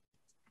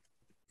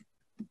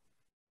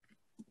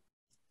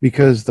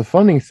 Because the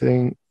funny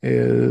thing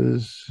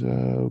is,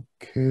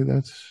 okay,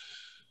 that's...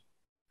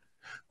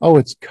 Oh,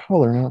 it's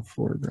color, not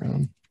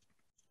foreground.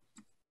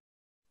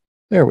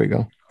 There we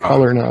go.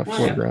 Color, not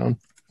foreground.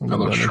 That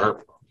looks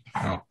sharp.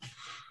 Oh.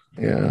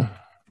 Yeah.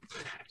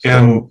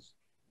 And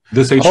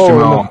this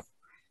HTML...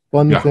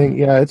 One thing,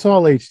 yeah, it's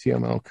all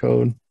HTML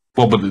code.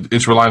 Well, but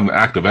it's relying on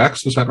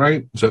ActiveX, is that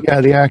right?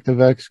 Yeah, the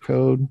ActiveX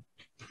code.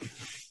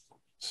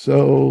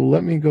 So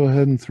let me go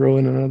ahead and throw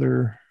in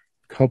another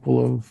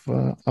couple of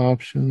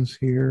options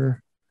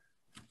here.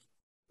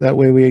 That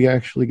way we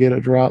actually get a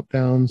drop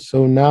down.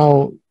 So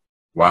now...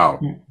 Wow.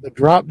 The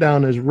drop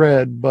down is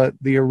red, but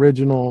the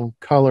original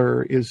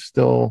color is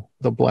still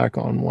the black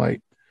on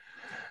white.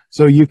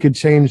 So you could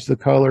change the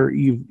color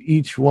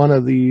each one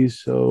of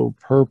these. So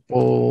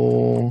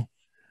purple.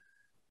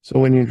 So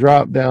when you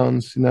drop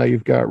down, so now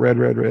you've got red,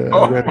 red, red,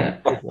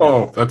 red.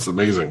 Oh, that's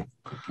amazing.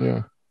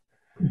 Yeah.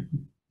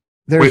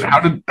 Wait,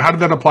 how did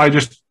that apply?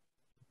 Just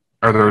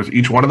are there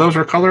each one of those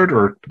are colored,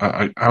 or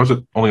how is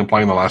it only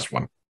applying the last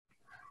one?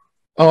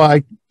 Oh,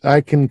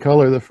 I can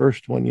color the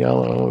first one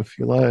yellow if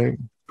you like.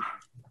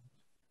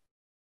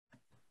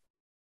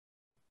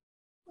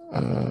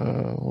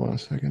 Hold on a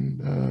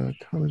second.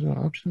 Colors and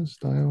options,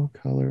 style,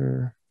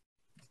 color.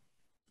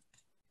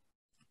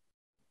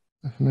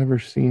 I've never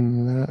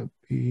seen that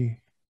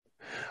be.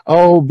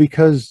 Oh,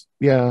 because,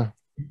 yeah.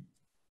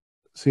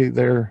 See,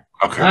 there.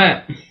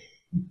 Okay.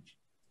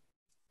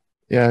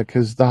 Yeah,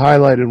 because the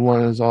highlighted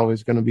one is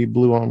always going to be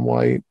blue on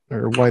white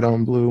or white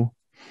on blue.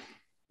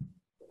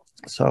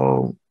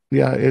 So,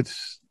 yeah,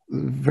 it's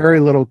very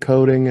little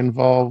coding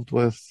involved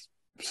with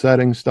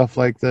setting stuff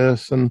like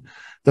this. And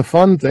the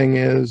fun thing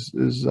is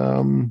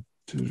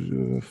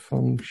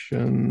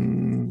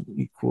function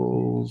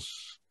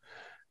equals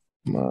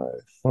my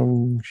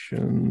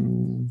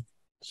function.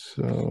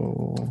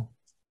 So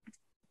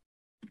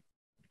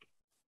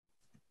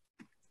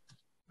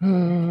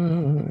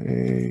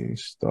a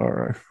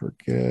star, I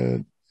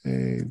forget,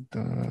 a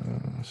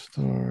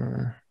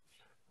star.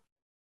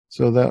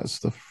 So that's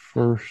the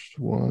first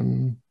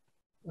one.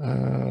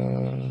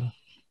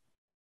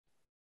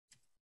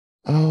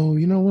 Oh,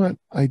 you know what?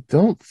 I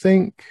don't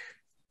think.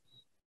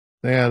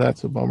 Yeah,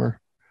 that's a bummer.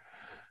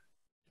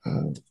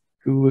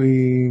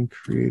 GUI,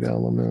 create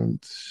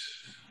element,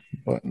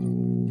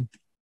 button,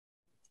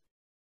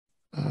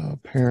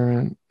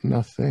 parent,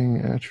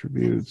 nothing,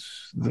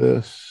 attributes,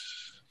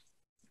 this.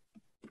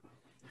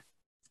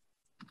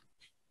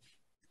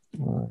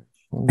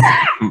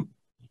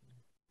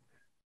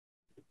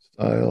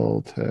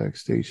 Style,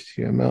 text,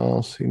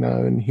 HTML. See,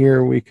 now in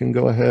here we can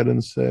go ahead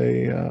and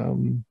say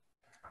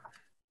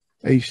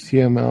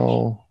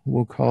HTML,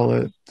 we'll call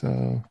it,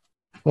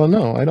 well,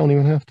 no, I don't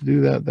even have to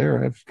do that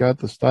there. I've got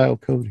the style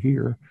code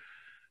here.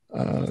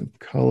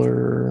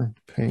 Color,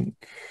 pink,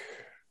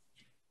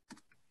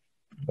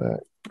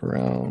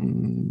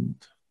 background,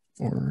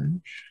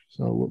 orange.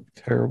 So it'll look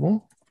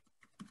terrible.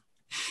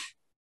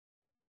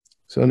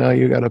 So now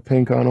you got a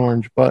pink on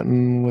orange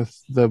button with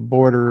the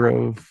border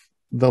of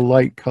the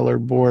light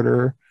colored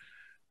border,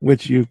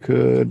 which you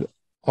could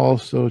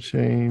also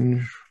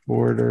change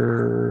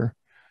border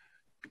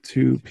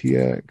to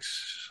PX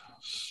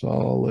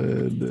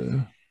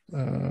solid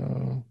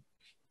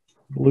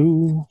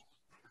blue.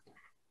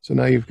 So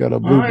now you've got a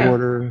blue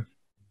border,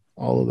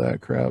 all of that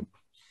crap.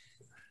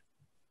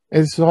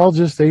 It's all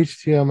just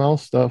HTML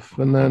stuff.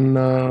 And then,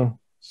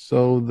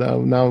 so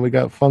now we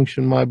got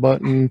function my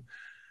button.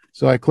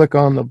 So I click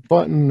on the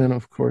button, and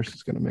of course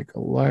it's going to make a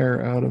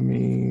liar out of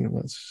me.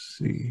 Let's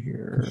see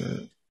here.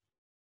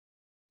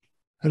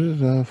 How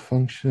did it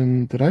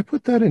function? Did I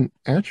put that in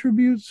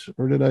attributes,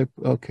 or did I?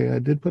 Okay, I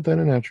did put that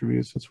in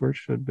attributes. That's where it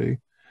should be.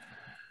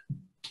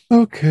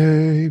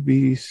 Okay,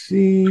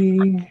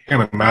 BC. I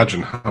can't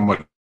imagine how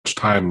much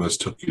time this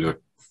took you to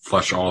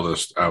flesh all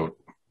this out.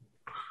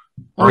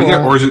 Or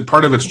or is it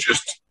part of it's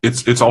just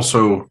it's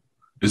also,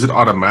 is it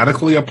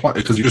automatically applied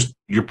because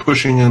you're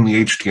pushing in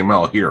the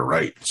HTML here,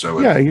 right? So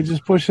yeah, you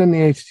just push in the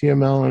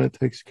HTML and it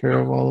takes care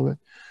of all of it.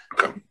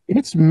 Okay.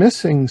 It's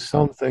missing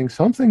something.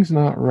 Something's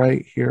not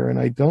right here, and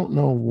I don't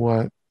know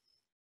what.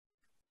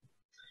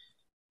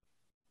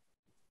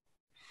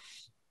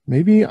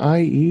 Maybe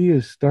IE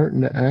is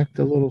starting to act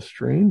a little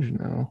strange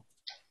now.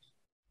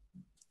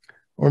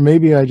 Or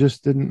maybe I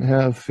just didn't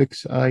have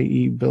fix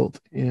IE built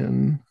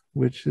in,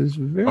 which is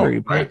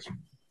very possible.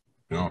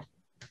 Yeah.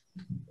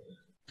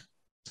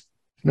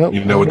 Nope.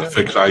 You know what the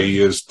fix IE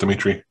is,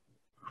 Dimitri?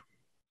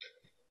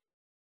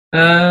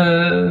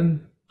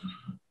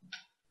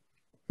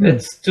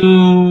 It's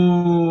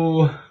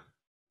to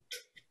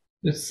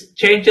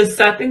change the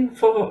setting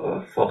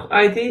for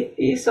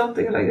IDE,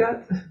 something like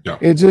that. Yeah.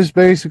 It just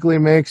basically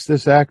makes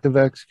this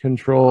ActiveX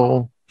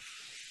control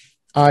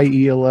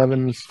IE11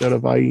 instead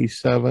of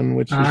IE7,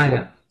 which is what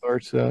it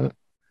starts at.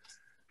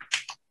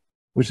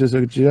 Which is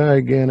a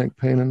gigantic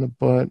pain in the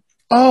butt.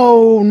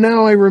 Oh,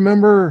 now I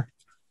remember.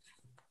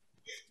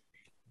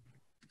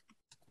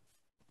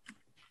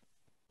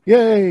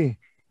 Yay.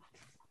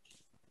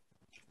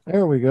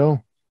 There we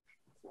go.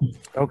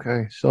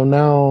 Okay, so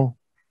now,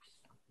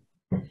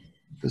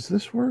 does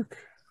this work?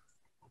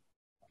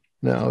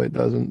 No, it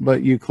doesn't.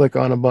 But you click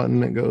on a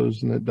button, it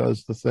goes and it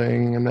does the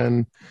thing. And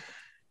then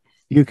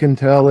you can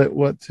tell it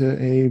what to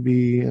A,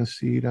 B, and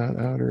C dot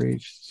outer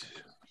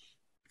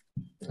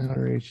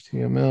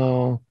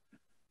HTML.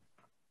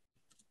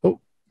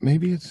 Oh,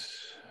 maybe is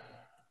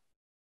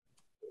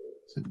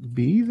it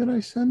B that I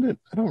send it?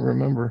 I don't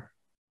remember.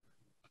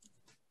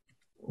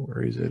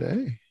 Or is it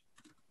A?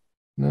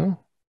 No,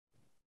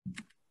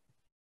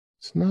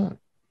 it's not.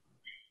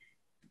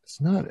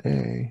 It's not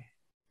A.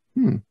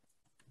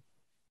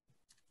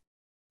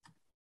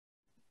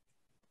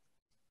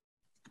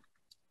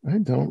 I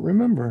don't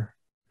remember.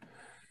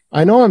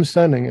 I know I'm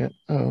sending it.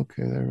 Oh,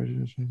 okay. There was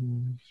just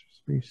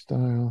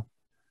freestyle.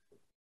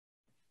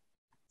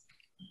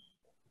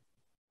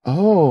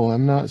 Oh,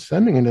 I'm not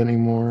sending it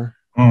anymore.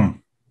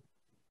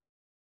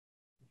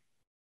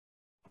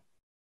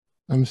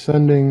 I'm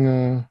sending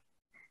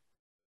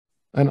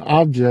an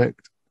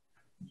object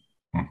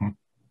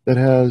that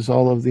has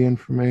all of the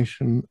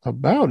information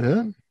about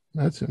it.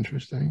 That's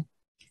interesting.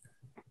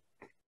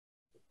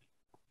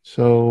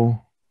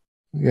 So,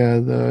 yeah,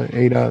 the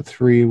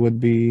 8.3 would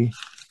be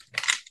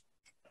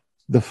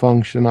the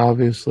function,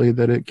 obviously,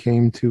 that it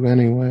came to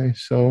anyway.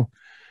 So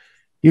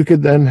you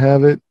could then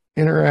have it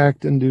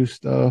interact and do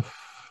stuff,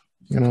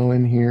 you know,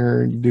 in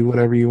here, do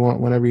whatever you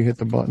want whenever you hit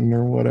the button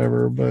or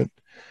whatever. But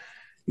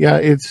yeah,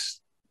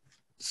 it's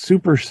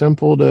super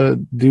simple to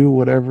do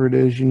whatever it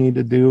is you need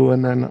to do,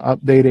 and then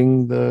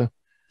updating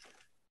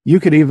you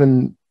could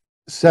even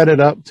set it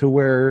up to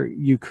where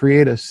you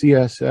create a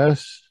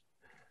CSS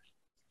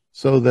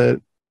so that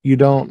you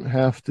don't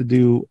have to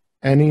do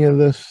any of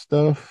this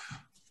stuff.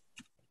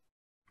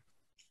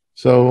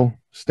 So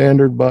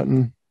standard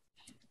button,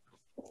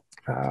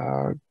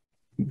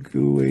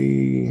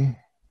 GUI,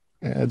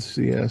 add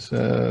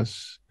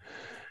CSS,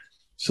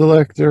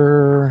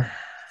 selector,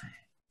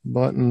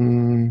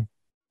 button,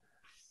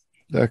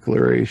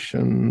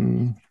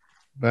 declaration,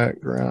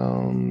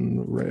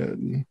 background,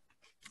 red.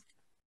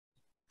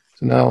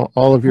 So now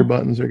all of your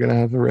buttons are going to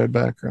have a red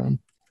background.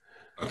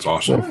 That's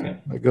awesome. So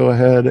I go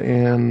ahead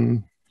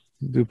and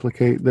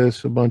duplicate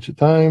this a bunch of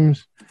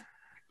times.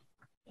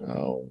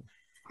 Oh,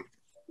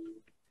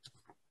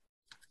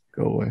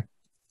 go away.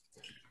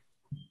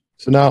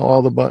 So now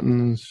all the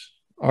buttons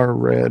are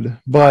red.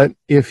 But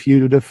if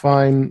you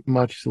define,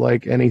 much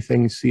like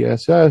anything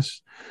CSS,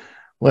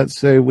 let's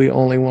say we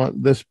only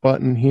want this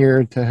button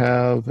here to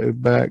have a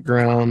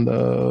background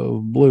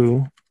of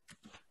blue,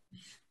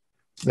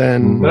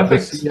 then the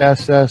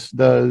CSS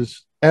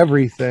does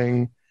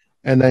everything,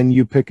 and then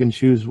you pick and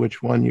choose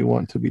which one you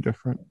want to be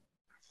different.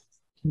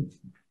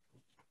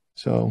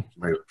 So,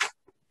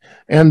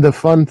 and the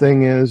fun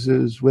thing is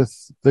with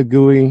the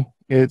GUI,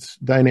 it's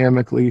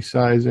dynamically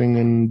sizing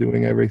and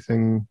doing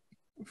everything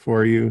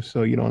for you,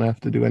 so you don't have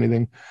to do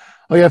anything.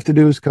 All you have to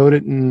do is code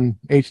it in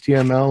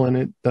HTML, and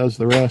it does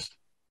the rest.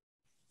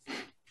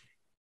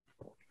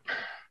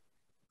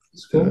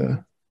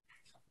 Cool.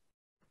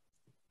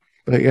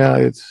 But yeah,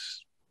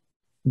 it's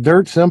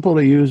dirt simple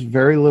to use,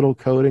 very little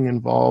coding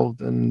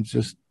involved, and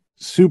just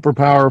super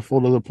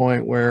powerful to the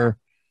point where,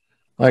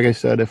 like I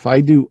said, if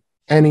I do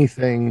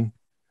anything,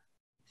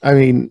 I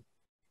mean,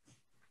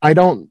 I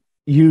don't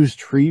use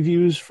tree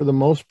views for the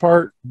most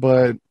part,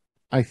 but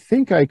I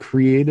think I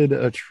created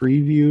a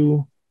tree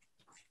view.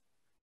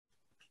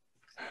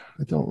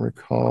 I don't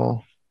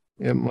recall.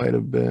 It might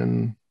have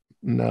been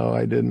No,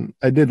 I didn't.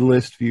 I did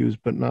list views,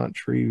 but not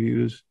tree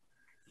views.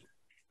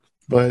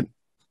 But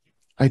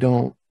I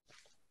don't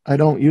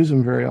use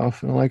them very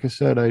often. Like I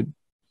said,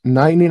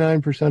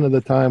 99% of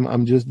the time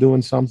I'm just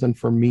doing something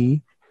for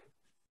me.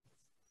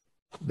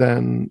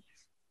 Then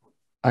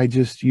I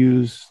just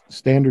use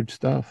standard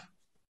stuff.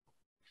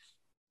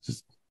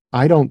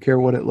 I don't care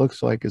what it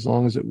looks like as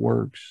long as it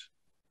works.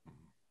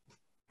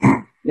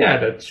 Yeah,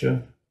 that's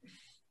true.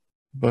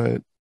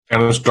 But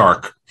And it's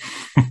dark.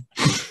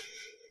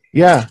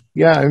 yeah.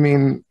 I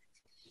mean,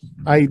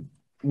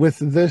 with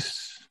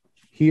this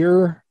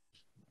here.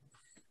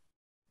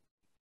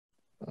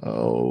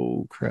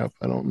 Oh crap!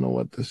 I don't know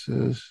what this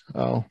is.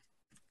 Oh,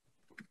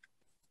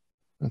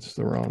 that's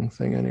the wrong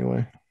thing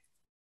anyway.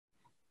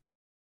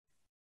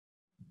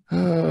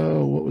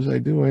 What was I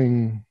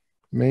doing?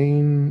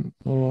 Main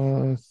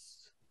auth.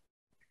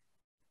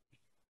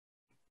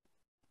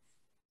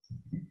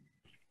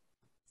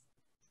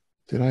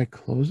 Did I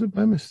close it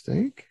by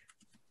mistake?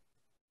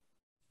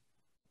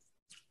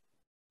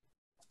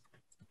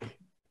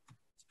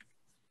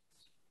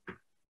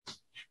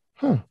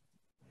 Huh.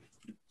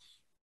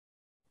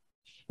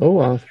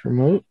 OAuth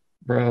remote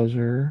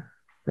browser.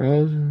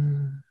 Huh.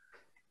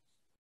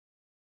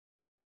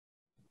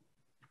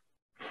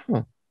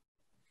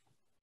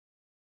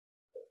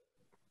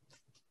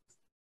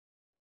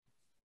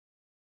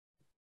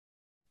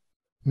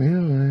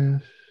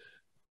 Man,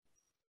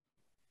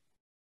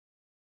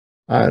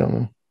 I don't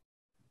know.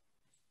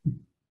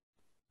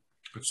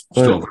 It's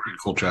still very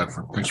cool, Chad.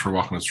 Thanks for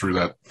walking us through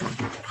that.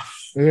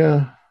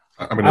 Yeah.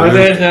 I mean, are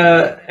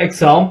there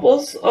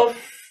examples of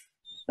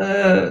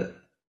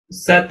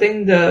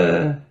setting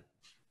the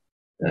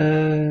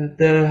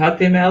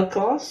HTML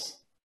class?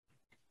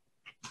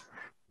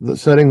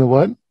 Setting the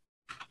what?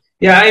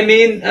 Yeah, I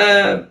mean,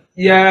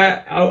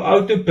 yeah,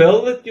 how to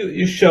build it.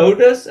 You showed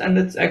us, and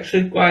it's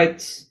actually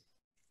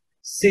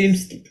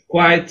seems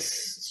quite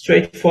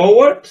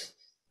straightforward.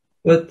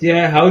 But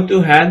yeah, how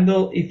to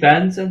handle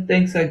events and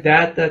things like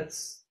that, that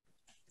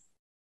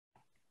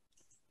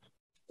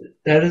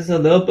is a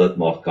little bit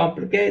more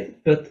complicated.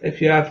 But if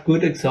you have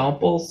good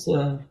examples,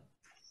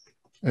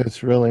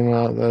 it's really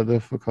not that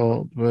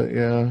difficult. But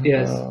yeah.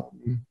 yes.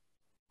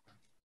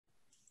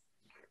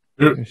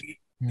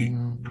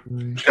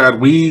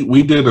 Chad,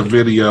 we did a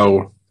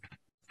video.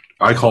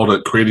 I called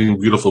it "Creating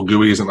Beautiful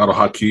GUIs in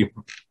AutoHotkey,"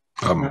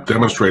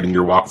 demonstrating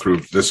your walkthrough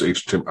of this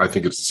HTML. I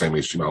think it's the same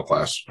HTML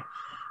class.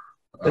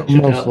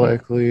 Most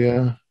likely,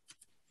 yeah.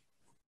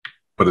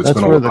 But it's that's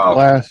been where a the while.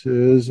 class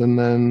is, and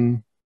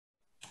then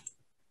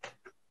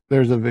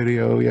there's a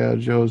video. Yeah,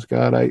 Joe's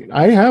got.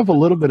 I have a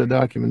little bit of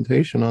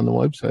documentation on the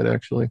website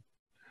actually,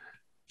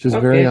 which is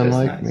very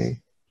unlike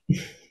me.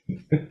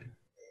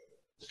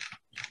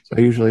 So I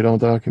usually don't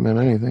document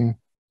anything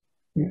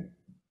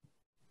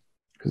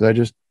because I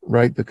just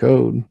write the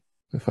code.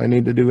 If I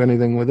need to do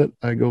anything with it,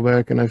 I go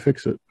back and I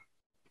fix it.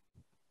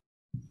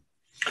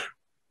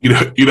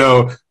 You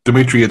know,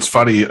 Dimitri, it's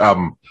funny.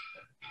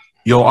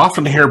 You'll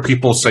often hear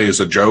people say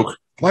as a joke,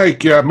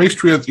 like, "Yeah,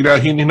 Maestria,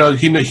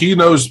 he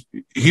knows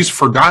he's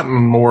forgotten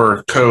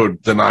more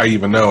code than I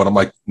even know." And I'm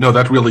like, no,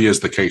 that really is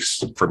the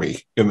case for me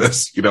in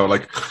this.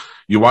 Like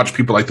you watch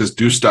people like this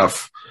do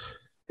stuff,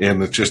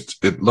 and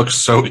it looks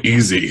so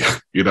easy.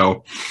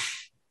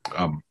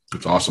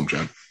 It's awesome,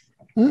 Chad.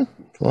 As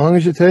long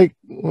as you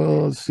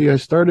well, let's see. I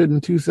started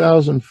in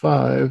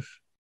 2005.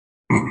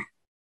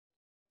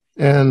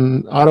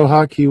 And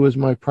AutoHotkey was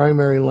my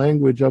primary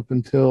language up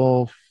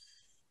until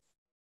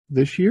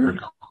this year.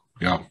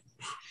 Yeah.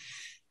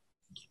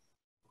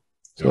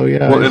 So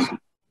yeah, it's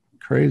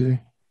crazy.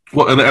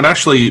 Well, and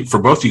actually, for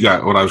both you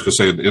guys, what I was going to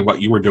say, and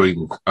what you were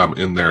doing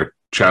in their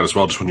chat as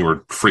well, just when you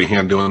were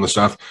freehand doing the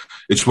stuff,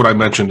 it's what I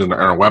mentioned in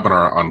our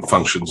webinar on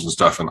functions and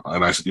stuff. And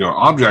I said,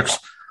 objects,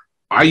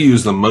 I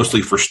use them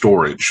mostly for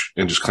storage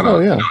and just kind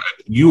of.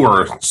 You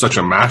are such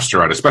a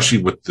master at it, especially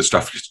with the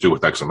stuff you used to do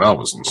with XML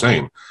was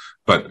insane.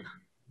 But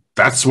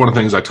that's one of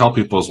the things I tell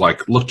people is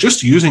like, look,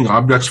 just using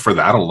objects for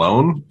that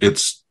alone, it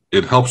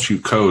helps you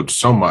code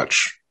so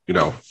much,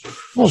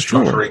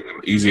 structuring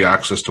and easy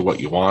access to what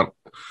you want.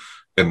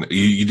 And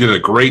you did a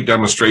great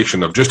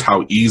demonstration of just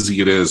how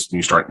easy it is when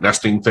you start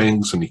nesting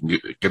things and you can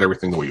get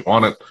everything the way you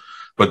want it.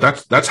 But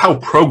that's how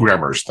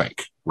programmers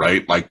think,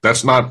 right? Like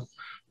that's not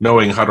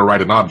knowing how to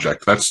write an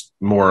object. That's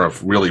more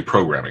of really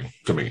programming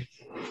to me.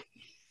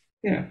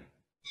 Yeah.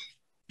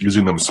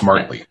 Using them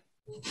smartly.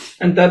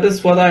 And that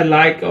is what I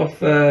like of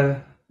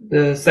the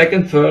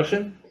second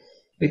version,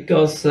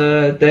 because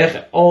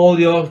there all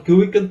your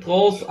GUI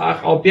controls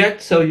are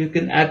objects, so you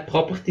can add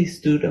properties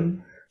to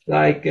them,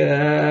 like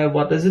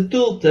what is a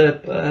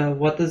tooltip,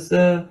 what is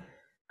the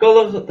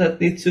color that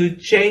needs to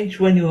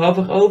change when you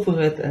hover over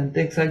it, and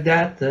things like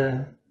that.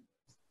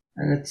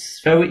 And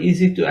it's very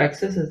easy to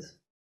access it.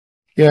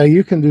 Yeah,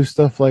 you can do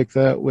stuff like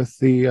that with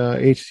the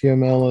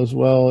HTML as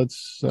well.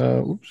 It's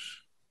oops.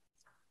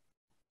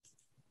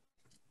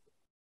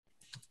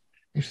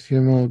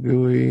 HTML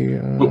GUI.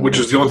 Which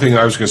is the only thing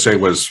I was going to say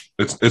was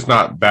it's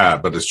not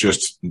bad, but it's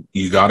just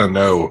you got to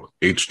know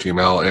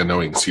HTML, and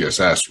knowing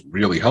CSS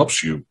really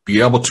helps you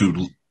be able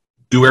to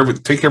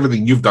take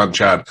everything you've done,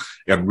 Chad,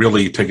 and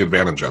really take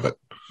advantage of it.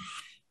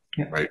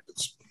 Yeah. Right?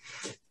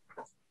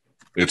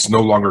 It's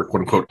no longer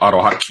quote unquote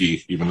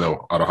AutoHotkey, even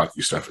though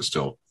AutoHotkey stuff is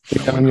still.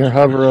 On your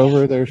hover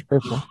over, there's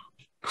purple.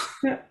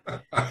 Yeah.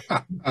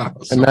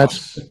 And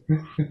that's.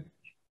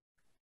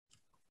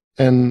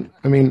 And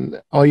I mean,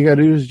 all you got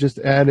to do is just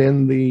add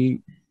in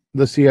the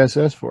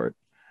CSS for it.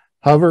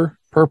 Hover,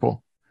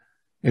 purple.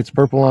 It's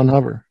purple on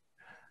hover.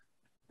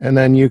 And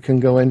then you can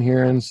go in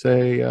here and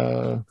say,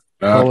 too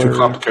color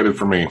complicated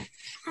for me.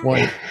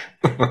 white.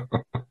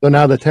 So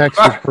now the text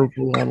is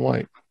purple on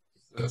white.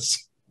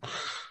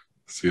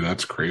 See,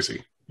 that's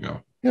crazy. Yeah,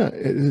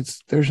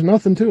 there's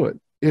nothing to it.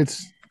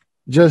 It's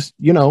just,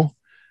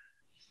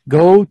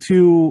 go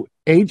to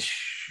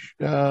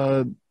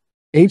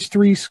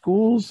H3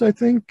 schools, I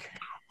think.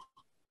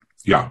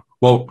 Yeah.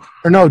 Well,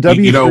 or no,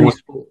 W3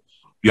 schools.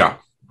 Yeah.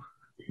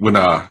 When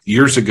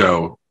years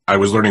ago I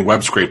was learning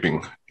web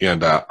scraping,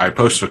 and I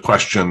posted a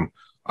question.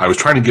 I was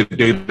trying to get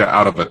data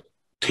out of a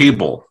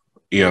table,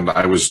 and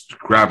I was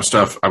grabbing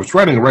stuff. I was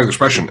writing a regular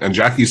expression, and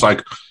Jackie's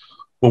like,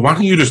 "Well, why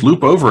don't you just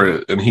loop over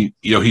it?" And he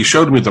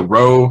showed me the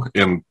row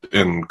and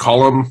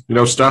column,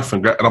 stuff,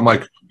 and I'm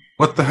like,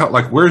 "What the hell?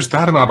 Like, where's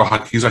that in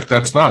AutoHotkey?" He's like,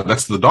 "That's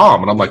the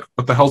DOM." And I'm like,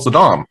 "What the hell's the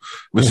DOM?"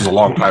 This is a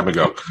long time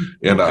ago.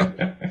 And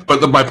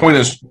but my point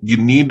is, you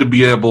need to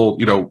be able,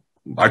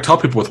 I tell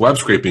people with web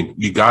scraping,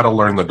 you got to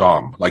learn the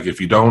DOM. Like, if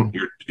you don't,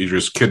 you're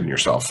just kidding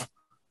yourself.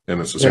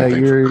 And it's the same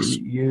thing.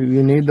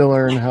 You need to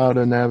learn how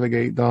to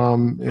navigate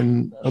DOM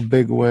in a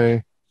big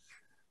way.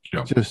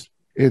 Yeah.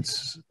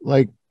 It's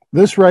like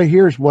this right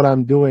here is what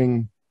I'm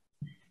doing.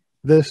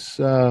 This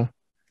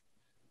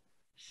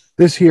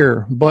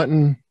here,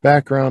 button,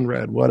 background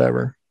red,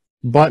 whatever.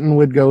 Button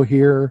would go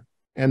here,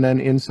 and then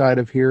inside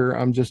of here,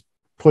 I'm just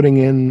putting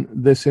in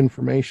this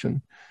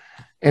information.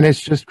 And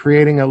it's just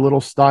creating a little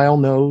style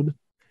node.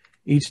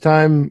 Each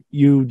time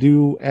you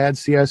do add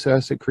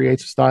CSS, it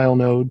creates a style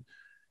node.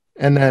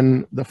 And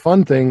then the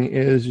fun thing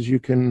is you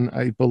can,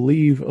 I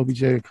believe,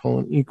 obj:=.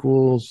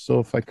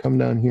 So if I come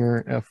down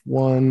here,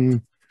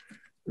 F1,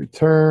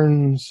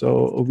 return,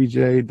 so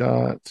obj.inner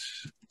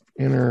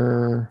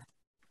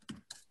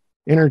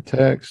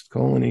text :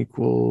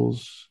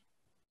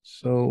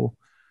 so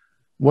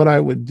what I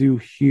would do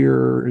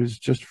here is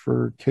just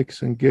for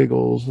kicks and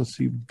giggles, let's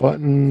see,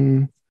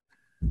 button,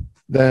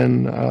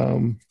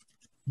 then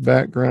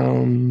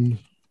background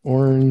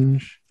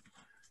orange.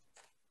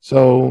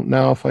 So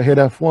now if I hit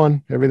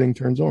F1, everything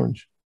turns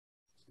orange.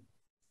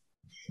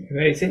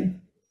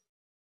 Amazing.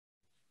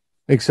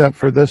 Except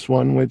for this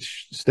one,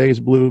 which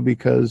stays blue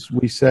because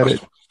we set it,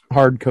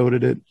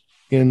 hard-coded it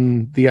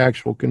in the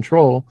actual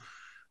control.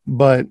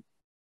 But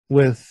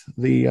with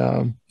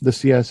the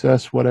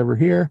CSS, whatever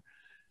here,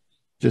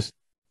 just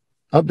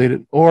update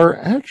it. Or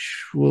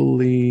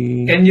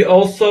actually, can you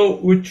also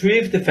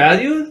retrieve the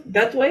value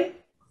that way?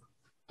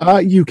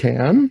 You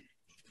can.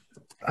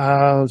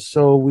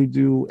 So we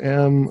do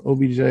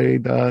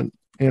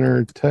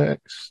obj.inner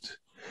text.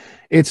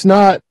 It's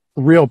not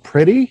real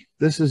pretty.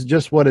 This is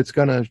just what it's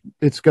gonna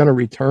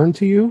return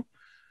to you.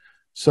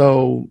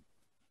 So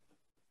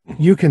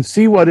you can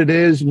see what it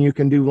is, and you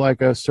can do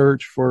like a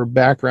search for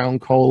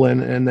background :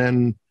 and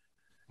then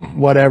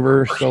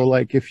whatever. So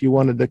like if you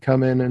wanted to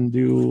come in and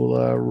do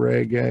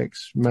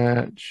regex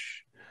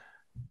match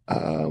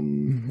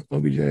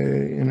obj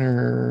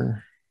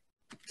inner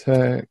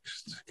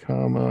text,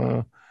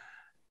 comma,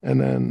 and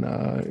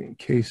then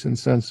case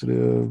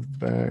insensitive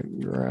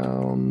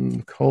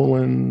background :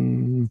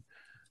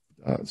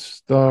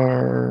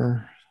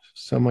 star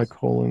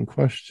semicolon ?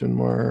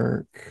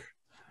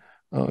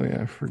 Oh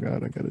yeah, I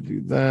forgot I got to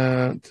do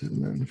that.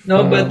 And then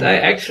no, but I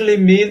actually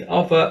mean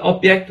of an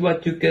object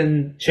what you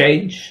can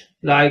change,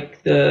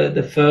 like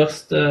the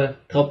first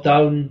drop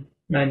down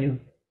menu.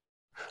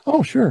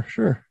 Oh sure,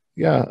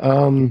 yeah.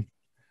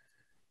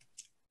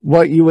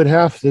 What you would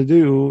have to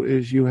do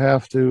is you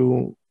have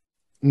to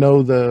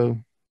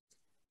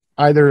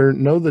either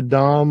know the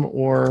DOM,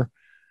 or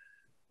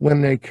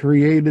when they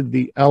created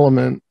the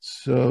element,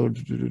 so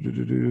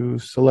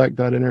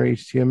select.inner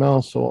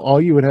HTML. So all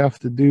you would have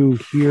to do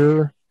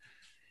here,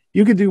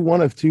 you could do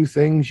one of two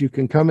things. You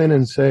can come in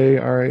and say,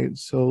 all right,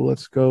 so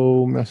let's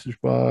go message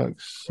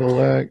box,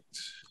 select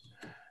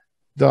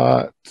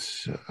dot,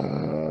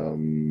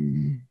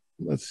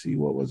 let's see,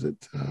 what was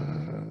it?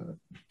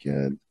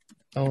 Get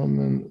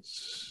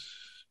elements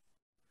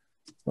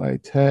by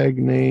tag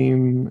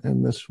name,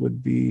 and this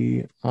would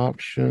be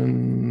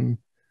option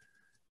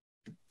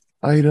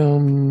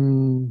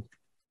item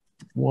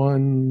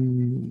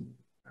 1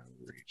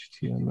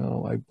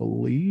 HTML, I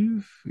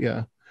believe.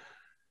 Yeah.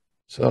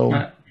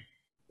 So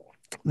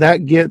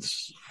that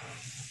gets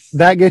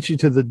you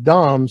to the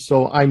DOM.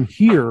 So I'm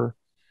here.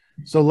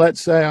 So let's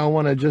say I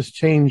want to just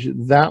change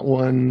that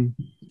one.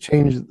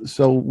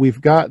 So we've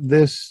got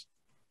this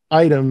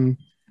item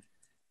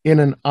in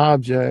an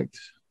object.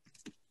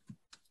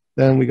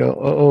 Then we go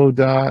OO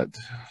dot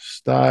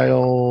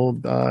style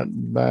dot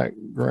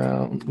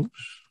background.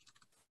 Oops.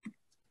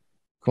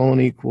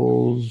 Colon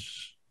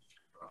equals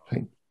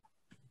pink.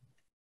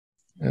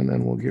 And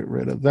then we'll get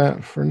rid of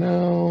that for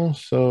now.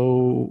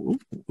 So,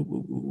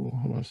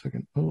 hold on a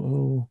second.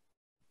 Oh,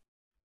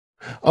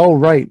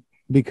 right.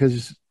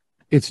 Because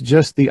it's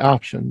just the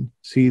option.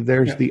 See,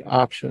 there's the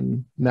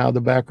option. Now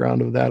the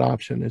background of that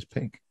option is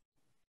pink.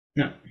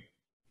 Yeah.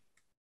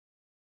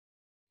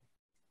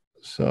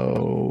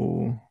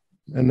 So,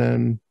 and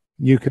then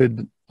you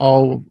could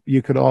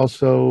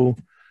also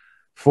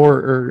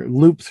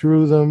loop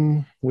through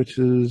them, which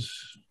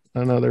is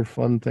another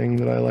fun thing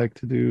that I like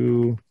to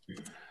do.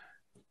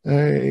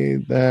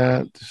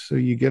 So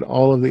you get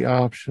all of the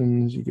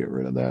options, you get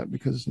rid of that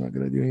because it's not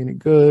going to do you any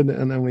good.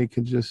 And then we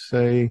could just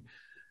say,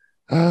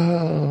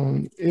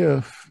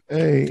 if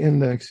a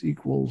index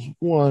equals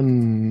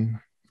 1,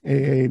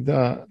 a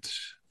dot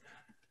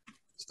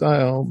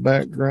style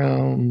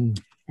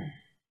background,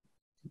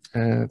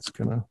 and it's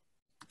gonna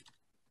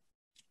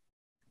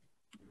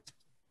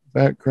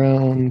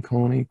background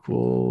colon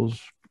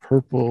equals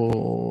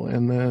purple,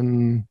 and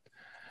then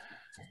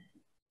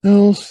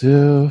else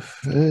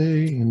if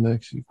a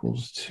index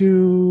equals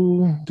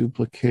 2,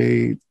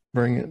 duplicate,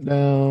 bring it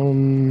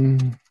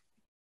down,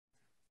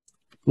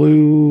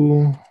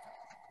 blue,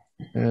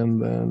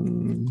 and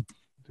then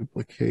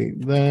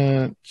duplicate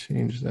that,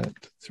 change that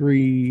to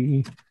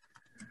 3,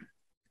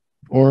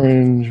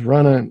 orange,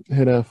 run it,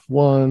 hit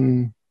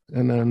F1,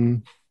 and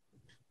then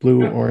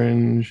blue,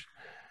 orange.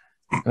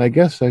 I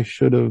guess I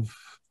should have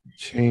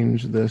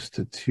changed this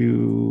to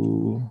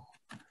 2,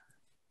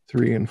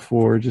 3, and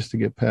 4 just to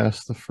get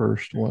past the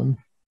first one.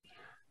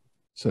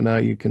 So now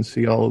you can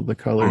see all of the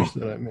colors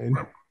that I made.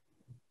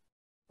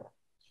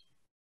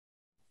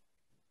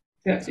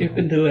 Yeah, you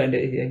can do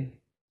anything.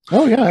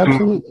 Oh, yeah,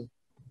 absolutely.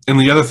 And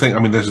the other thing, I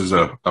mean, this is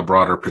a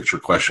broader picture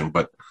question,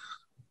 but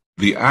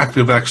the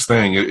ActiveX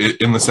thing,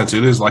 in the sense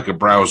it is like a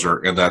browser,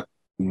 and that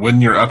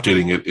when you're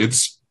updating it,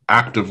 it's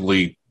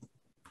actively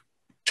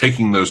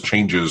taking those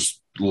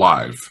changes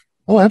live.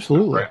 Oh,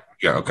 absolutely. Right?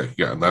 Yeah, okay,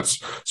 yeah, and that's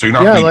so you're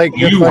not. Yeah, like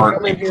if I aren't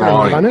come in here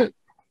drawing, and run it,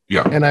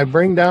 yeah, and I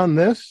bring down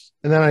this,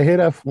 and then I hit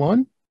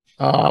F1,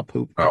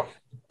 poop. Oh,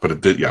 but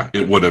it did, yeah,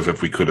 it would have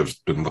if we could have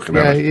been looking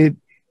at it. Yeah,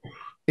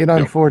 it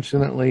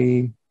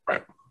unfortunately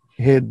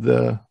hid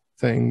the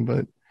thing,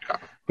 but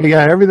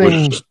yeah,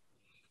 everything's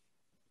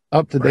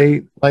up to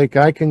date. Like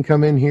I can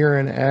come in here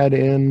and add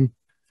in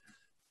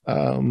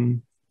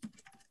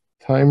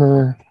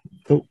timer.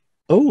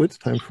 Oh, it's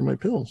time for my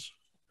pills.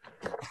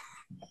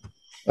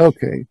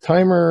 Okay,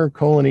 timer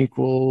colon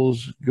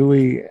equals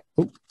GUI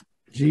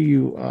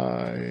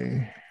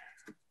GUI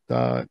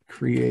dot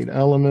create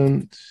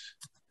element.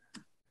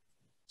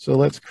 So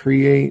let's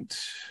create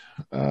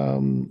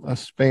a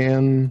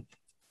span,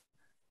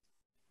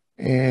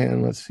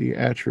 and let's see,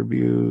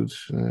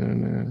 attributes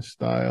and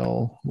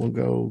style. We'll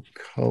go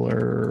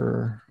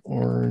color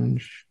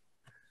orange.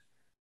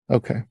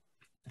 Okay.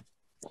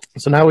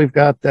 So now we've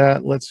got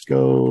that. Let's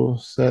go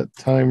set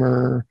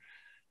timer.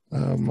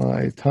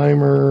 My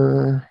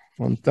timer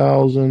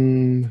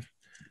 1000.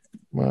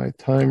 My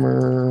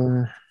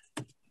timer.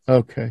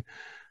 Okay.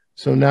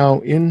 So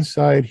now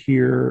inside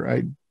here,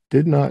 I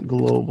did not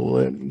global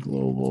it.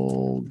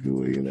 Global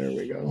GUI. There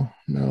we go.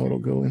 Now it'll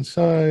go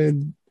inside.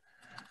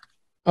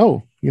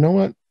 Oh, you know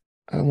what?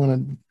 I want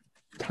a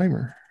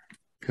timer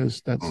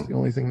because that's the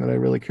only thing that I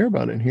really care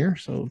about in here.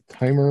 So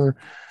timer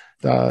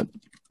dot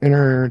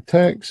inner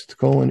text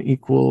colon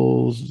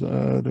equals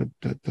a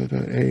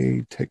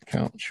tick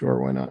count. Sure,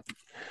 why not?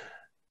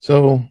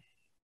 So,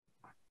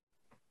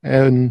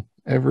 and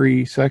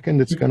every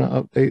second it's going to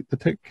update the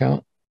tick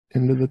count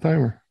into the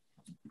timer.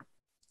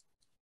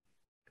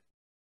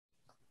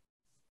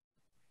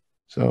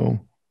 So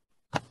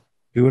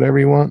do whatever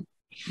you want,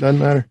 doesn't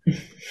matter.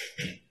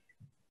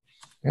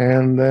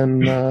 And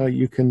then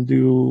you can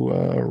do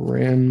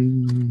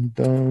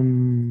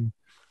random.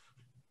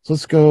 So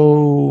let's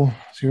go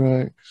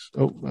 0x.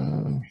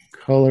 Oh,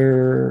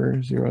 color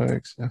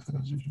 0x FF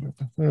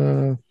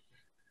 0x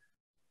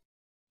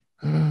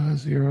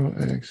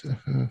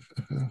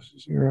FF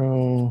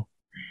 0.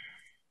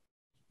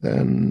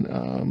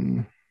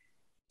 Then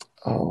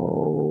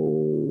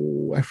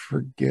oh, I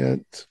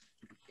forget.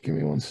 Give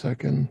me 1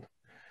 second.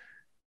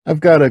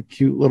 I've got a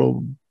cute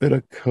little bit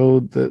of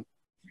code that.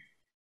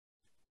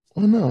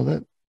 Oh no,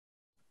 that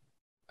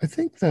I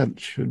think that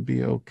should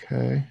be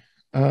okay.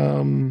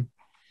 So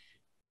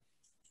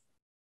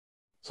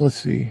let's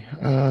see.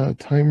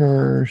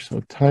 Timer.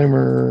 So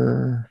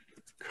timer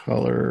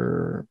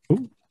color.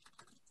 Ooh,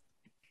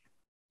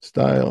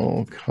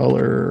 style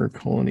color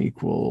colon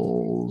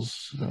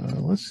equals.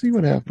 Let's see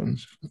what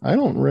happens. I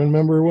don't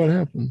remember what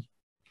happens.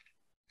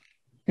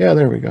 Yeah,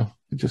 there we go.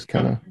 It just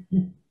kind of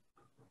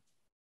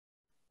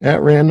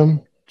at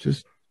random,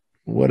 just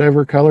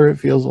whatever color it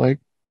feels like.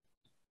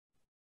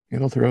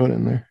 It'll throw it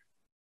in there.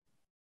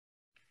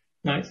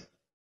 Nice.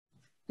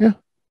 Yeah.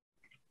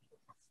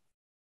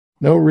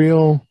 No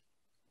real,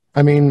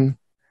 I mean,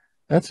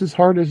 that's as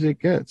hard as it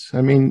gets.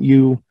 I mean,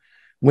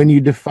 when you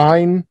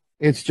define,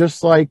 it's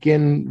just like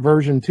in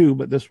version 2,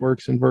 but this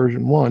works in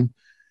version 1.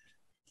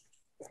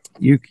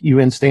 You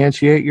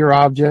instantiate your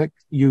object,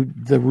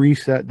 the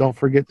reset, don't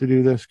forget to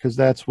do this because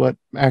that's what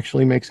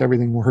actually makes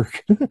everything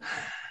work.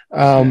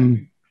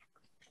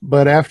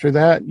 But after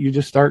that, you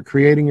just start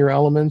creating your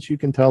elements. You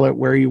can tell it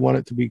where you want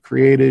it to be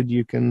created.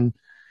 You can,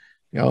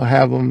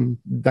 have them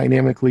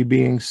dynamically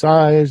being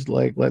sized.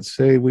 Like, let's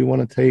say we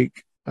want to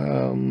take,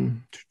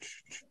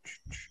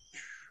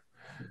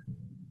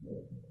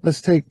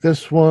 let's take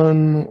this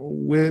one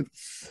with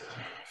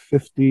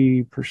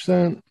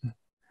 50%.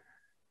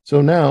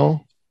 So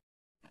now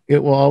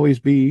it will always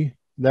be,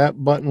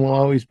 that button will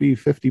always be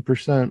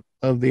 50%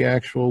 of the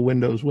actual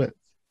Windows width.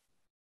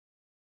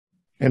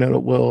 And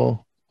it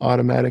will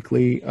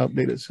automatically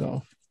update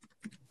itself.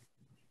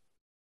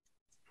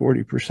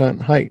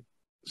 40% height.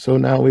 So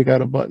now we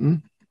got a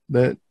button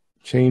that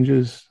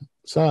changes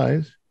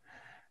size.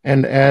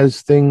 And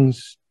as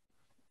things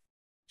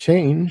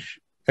change,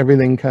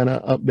 everything kind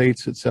of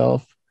updates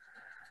itself.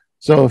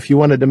 So if you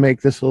wanted to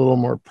make this a little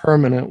more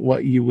permanent,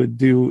 what you would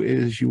do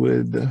is you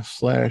would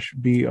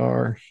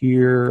 /BR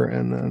here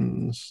and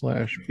then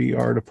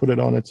 /BR to put it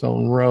on its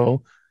own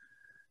row.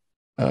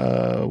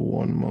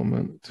 One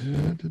moment.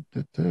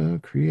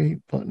 Create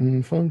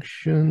button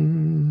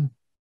function.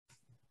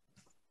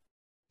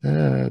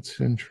 That's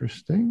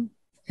interesting.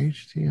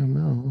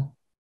 HTML.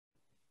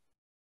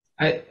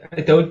 I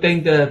don't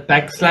think the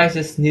backslash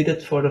is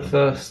needed for the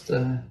first.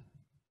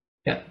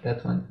 Yeah,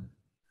 that one.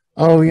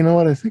 Oh, you know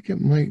what? I think it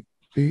might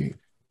be.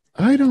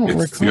 I don't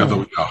recall. It's the other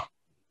way.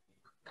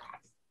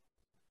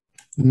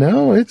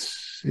 No, it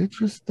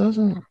just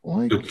doesn't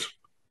like. It's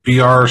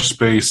BR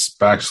space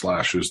 /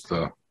 is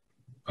the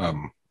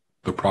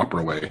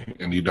proper way,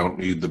 and you don't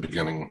need the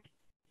beginning.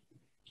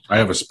 I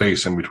have a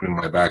space in between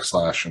my /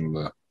 and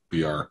the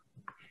BR.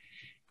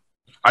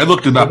 I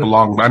looked it up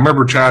I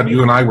remember, Chad,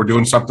 you and I were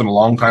doing something a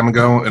long time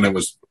ago, and it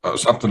was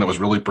something that was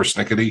really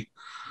persnickety.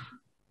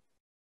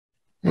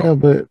 Yeah,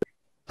 but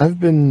I've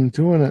been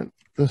doing it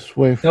this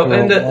way for No,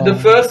 and the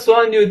first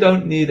one you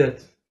don't need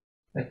it,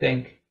 I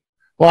think.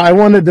 Well, I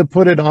wanted to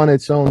put it on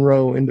its own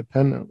row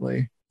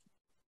independently.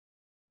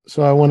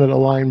 So I wanted a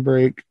line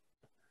break.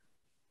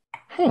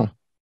 Huh.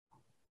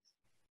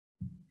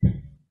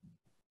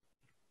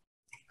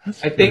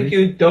 I think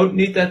you don't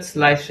need that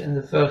slash in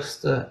the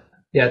first,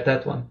 yeah,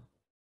 that one.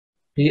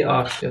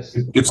 BR just.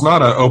 It's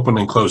not an open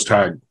and closed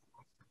tag,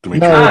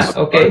 Dimitri. No,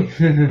 okay.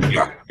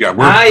 Yeah.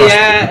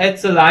 Yeah,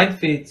 it's a line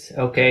feed.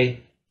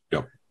 Okay.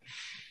 Yep.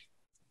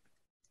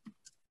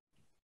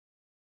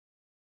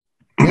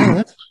 Yeah,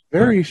 that's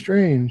very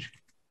strange.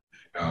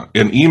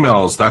 In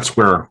emails, that's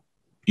where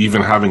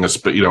even having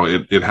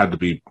it had to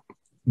be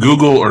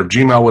Google or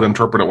Gmail would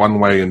interpret it one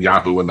way and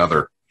Yahoo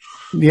another.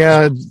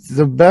 Yeah,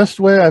 the best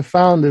way I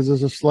found is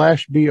as a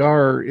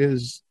 /BR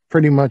is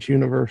pretty much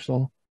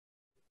universal.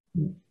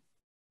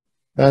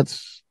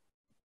 That's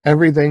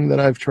everything that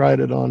I've tried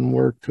it on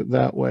worked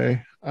that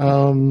way.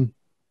 That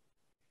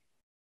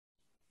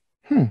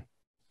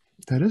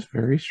is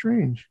very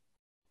strange.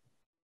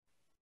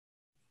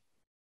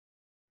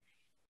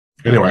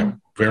 Anyway,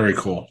 very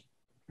cool.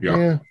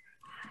 Yeah.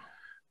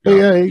 But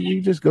yeah,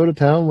 you just go to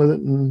town with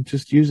it and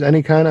just use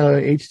any kind of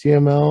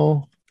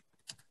HTML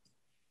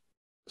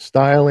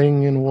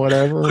styling and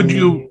whatever.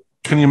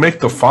 Can you make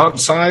the font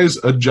size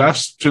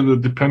adjust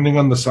depending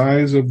on the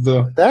size of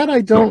the? That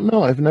I don't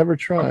know. I've never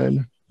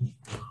tried.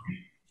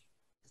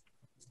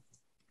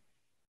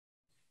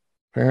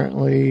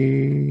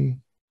 Apparently.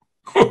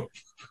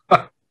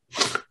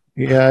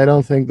 Yeah, I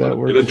don't think that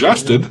works. It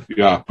adjusted,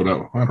 yeah, but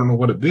I don't know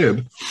what it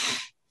did.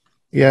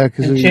 Yeah,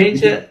 because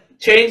change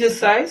the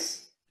size.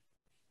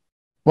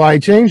 Well, I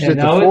changed it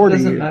to 40. It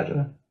doesn't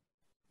matter.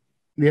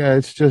 Yeah,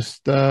 it's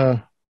just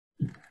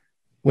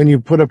when you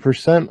put a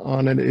 %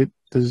 on it, it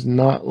does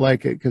not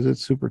like it because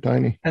it's super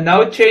tiny. And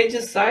now it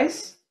changes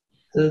size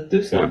to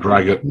do something.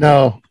 Drag it.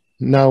 No,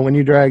 when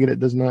you drag it, it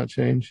does not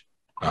change.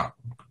 Oh.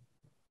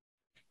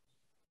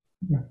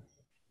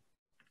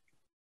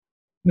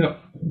 No.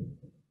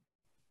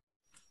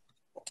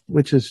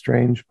 Which is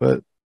strange,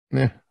 but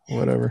yeah,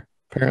 whatever.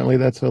 Apparently,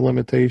 that's a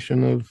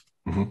limitation of.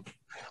 Mm-hmm.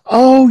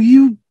 Oh,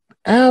 you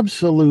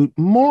absolute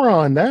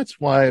moron! That's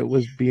why it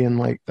was being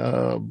like,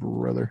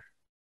 brother.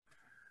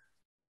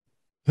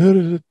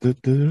 There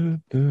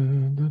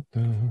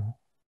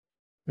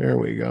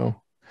we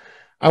go.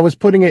 I was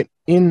putting it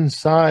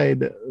inside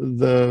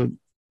the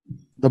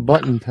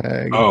button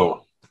tag.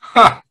 Oh,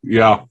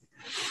 yeah.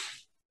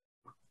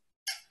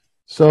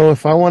 So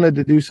if I wanted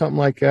to do something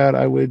like that,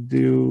 I would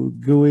do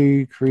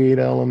GUI, create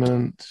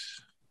element,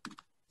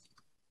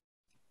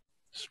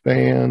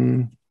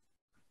 span,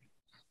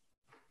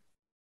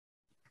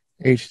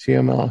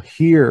 HTML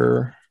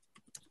here,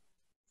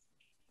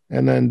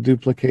 and then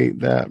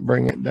duplicate that,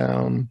 bring it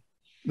down.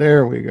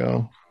 There we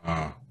go.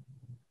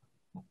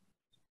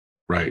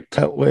 Right.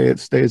 That way it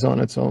stays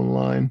on its own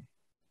line.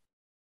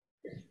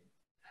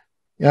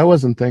 Yeah, I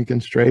wasn't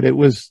thinking straight. I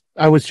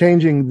was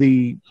changing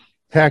the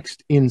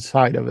text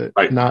inside of it,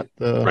 right. Not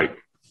the right.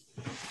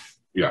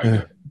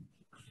 Yeah.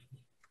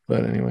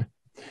 But anyway.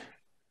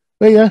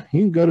 But yeah, you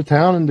can go to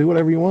town and do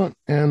whatever you want.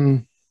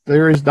 And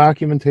there is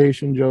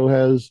documentation. Joe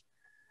has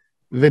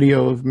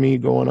video of me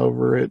going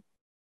over it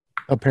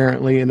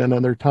apparently in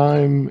another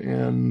time.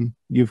 And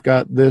you've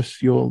got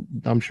this.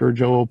 I'm sure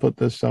Joe will put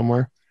this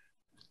somewhere.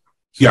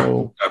 So,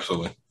 yeah,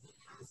 absolutely.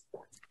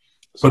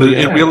 But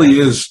it really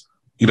is,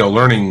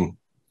 learning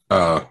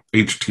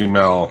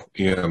HTML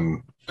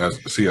and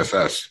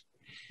CSS,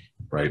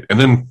 right? And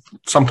then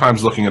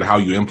sometimes looking at how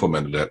you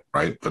implemented it,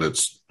 right? But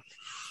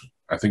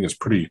I think it's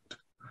pretty,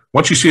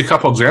 once you see a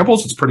couple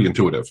examples, it's pretty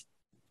intuitive.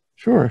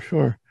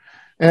 Sure.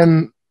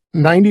 And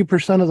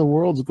 90% of the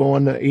world's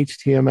going to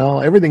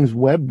HTML. Everything's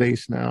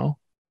web-based now.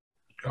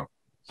 Yeah.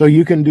 So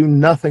you can do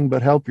nothing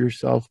but help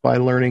yourself by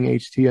learning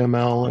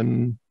HTML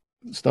and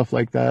stuff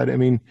like that. I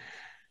mean,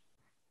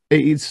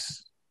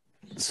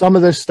 some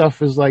of this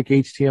stuff is like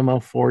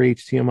HTML4,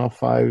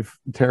 HTML5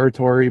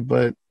 territory,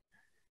 but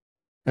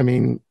I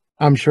mean,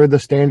 I'm sure the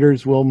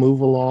standards will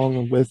move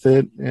along with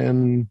it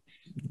and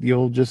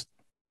you'll just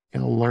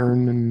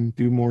learn and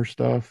do more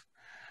stuff.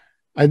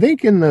 I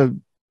think in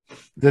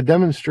the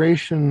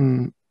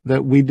demonstration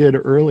that we did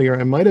earlier,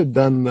 I might have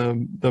done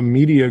the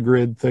media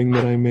grid thing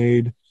that I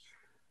made.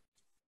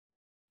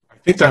 I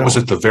think that was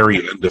at the very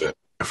end of it,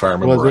 if I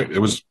remember right. It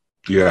was,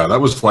 yeah, that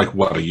was like,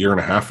 what, a year and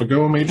a half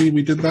ago, maybe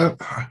we did that?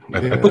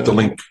 I put the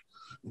link,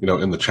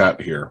 in the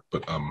chat here,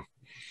 but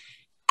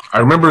I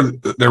remember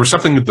there was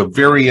something at the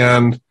very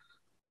end,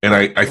 and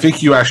I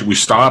think we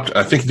stopped.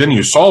 I think then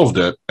you solved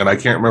it, and I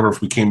can't remember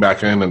if we came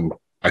back in, and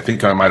I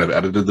think I might have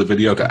edited the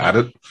video to add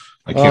it.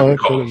 I can't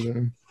recall.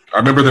 I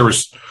remember there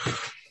was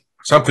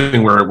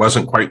something where it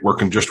wasn't quite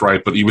working just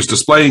right, but he was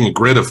displaying a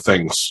grid of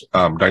things,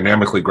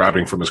 dynamically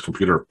grabbing from his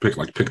computer,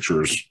 like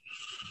pictures,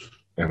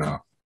 and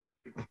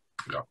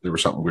there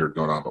was something weird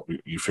going on, but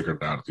you figured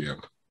it out at the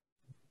end.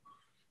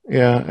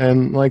 Yeah,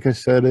 and like I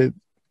said,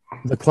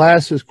 the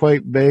class is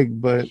quite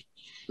big, but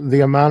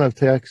the amount of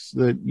text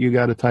that you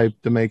got to type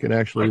to make it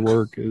actually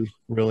work is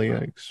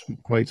really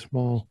quite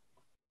small.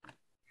 What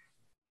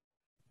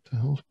the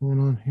hell's going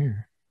on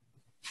here?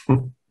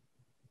 Well,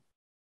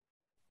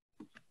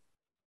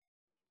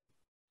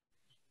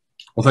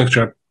 thanks,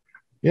 Chad.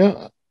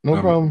 Yeah, no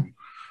problem.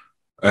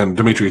 And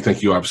Dimitri,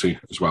 thank you, obviously,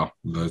 as well.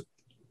 The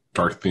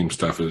dark theme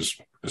stuff is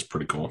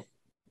pretty cool.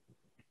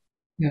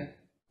 Yeah.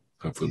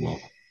 Hopefully we'll.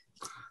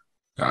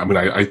 I mean,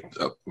 I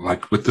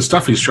like with the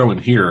stuff he's showing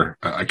here,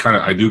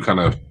 I do kind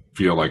of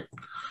feel like,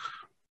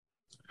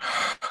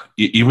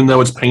 even though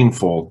it's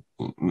painful,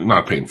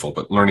 not painful,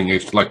 but learning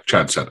like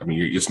Chad said, I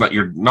mean, it's not,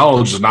 your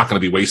knowledge is not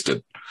going to be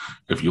wasted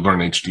if you learn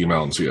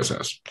HTML and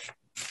CSS.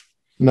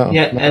 No.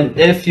 Yeah, and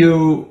if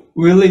you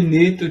really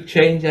need to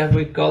change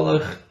every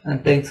color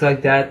and things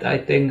like that, I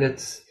think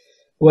it's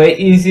way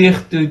easier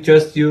to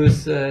just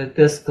use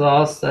this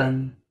class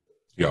and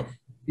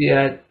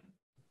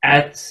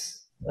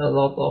adds a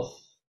lot of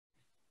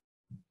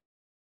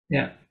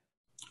Here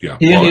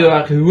you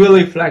are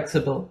really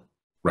flexible.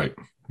 Right.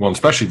 Well,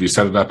 especially if you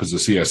set it up as a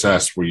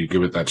CSS where you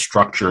give it that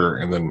structure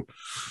and then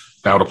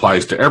now it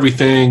applies to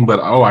everything, but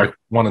I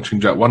want to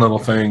change that one little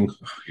thing.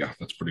 Yeah,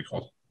 that's pretty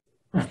cool.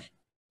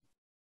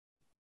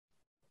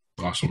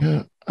 Awesome.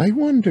 Yeah, I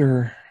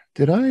wonder,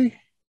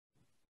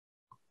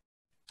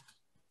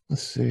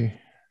 let's see,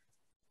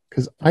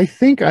 because I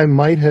think I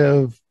might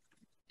have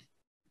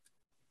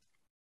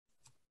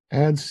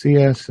add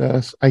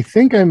CSS. I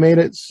think I made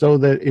it so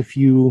that if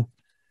you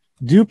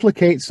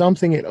duplicate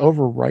something, it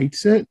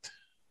overwrites it.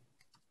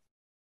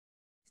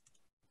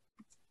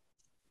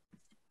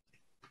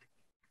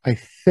 I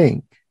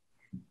think.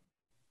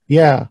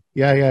 Yeah.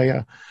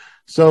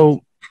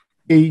 So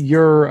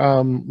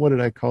your what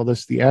did I call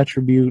this? The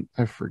attribute,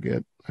 I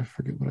forget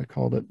what I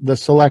called it. The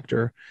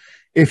selector.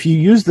 If you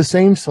use the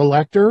same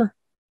selector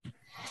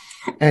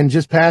and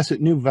just pass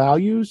it new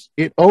values,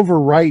 it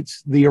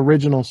overwrites the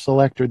original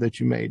selector that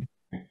you made.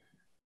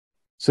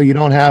 So you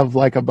don't have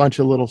like a bunch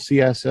of little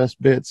CSS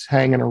bits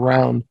hanging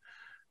around.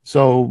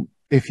 So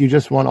if you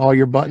just want all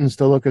your buttons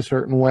to look a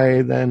certain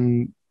way,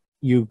 then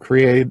you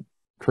create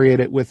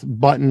it with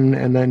button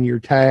and then your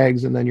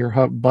tags and then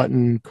your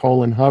button :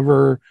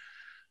 hover,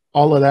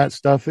 all of that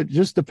stuff. It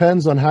just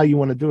depends on how you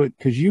want to do it,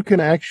 because you can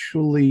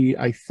actually,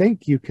 I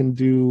think you can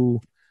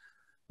do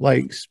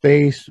like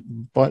space,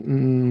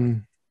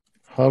 button,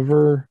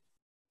 hover.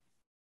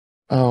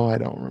 Oh, I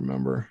don't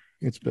remember.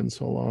 It's been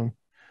so long.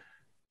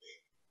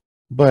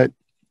 But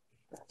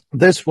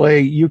this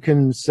way you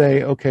can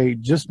say, okay,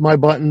 just my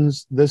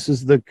buttons. This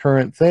is the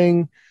current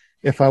thing.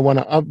 If I want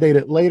to update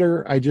it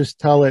later, I just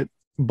tell it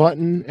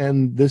button,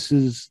 and this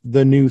is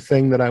the new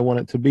thing that I want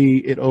it to be.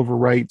 It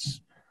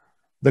overwrites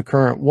the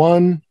current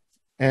one,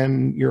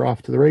 and you're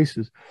off to the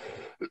races.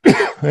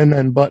 And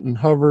then button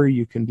hover,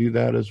 you can do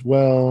that as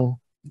well.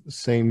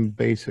 Same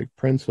basic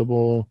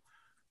principle.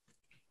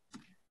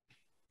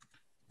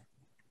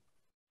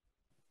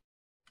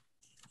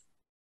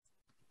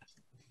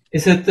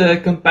 Is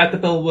it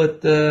compatible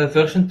with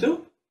version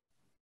 2?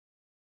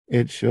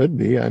 It should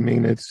be. I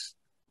mean, it's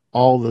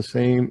all the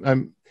same.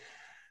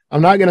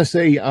 I'm not going to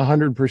say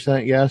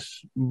 100% yes,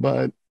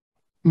 but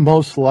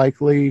most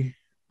likely.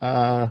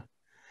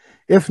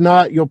 If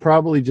not, you'll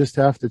probably just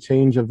have to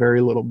change a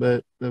very little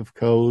bit of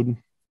code.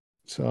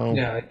 So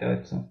Yeah, I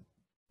thought so.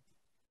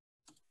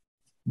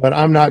 But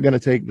I'm not going to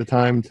take the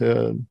time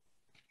to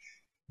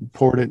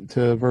port it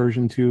to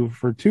version 2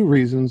 for 2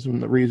 reasons.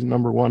 And the reason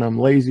number 1, I'm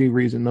lazy.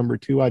 Reason number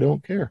 2, I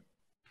don't care.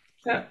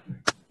 Yeah.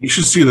 You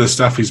should see the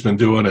stuff he's been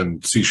doing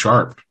in C#.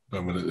 I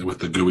mean, with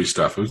the GUI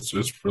stuff, it's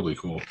really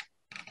cool.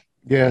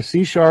 Yeah,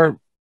 C#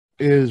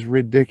 is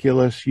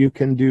ridiculous. You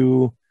can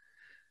do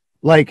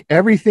like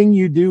everything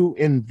you do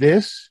in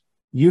this,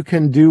 you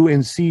can do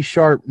in C#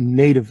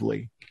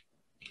 natively.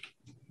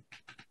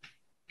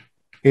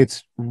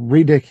 It's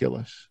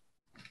ridiculous.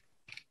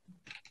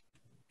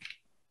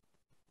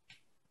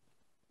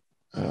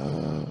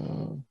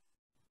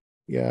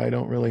 Yeah, I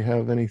don't really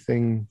have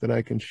anything that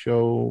I can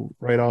show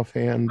right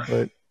offhand,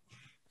 but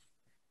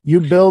you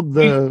build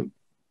the...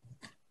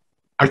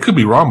 I could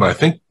be wrong, but I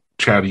think,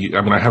 Chad, I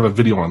mean, I have a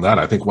video on that.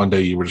 I think one day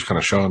you were just kind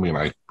of showing me, and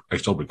I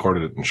still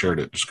recorded it and shared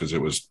it just because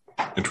it was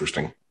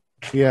interesting.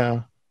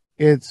 Yeah,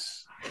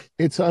 it's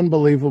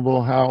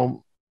unbelievable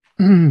how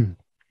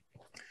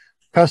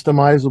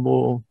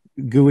customizable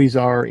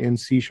GUIs are in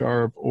C#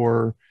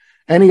 or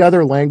any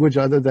other language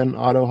other than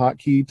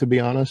AutoHotkey, to be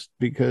honest,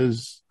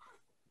 because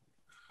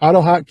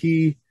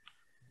AutoHotkey,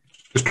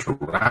 Just a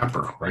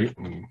wrapper, right?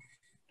 I mean,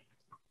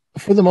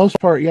 for the most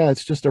part, yeah,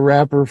 it's just a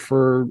wrapper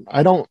for,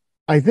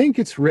 I think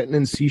it's written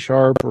in C#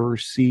 or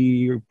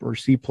C or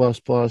C++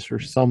 or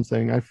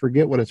something. I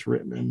forget what it's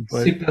written in.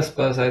 But C++,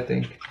 I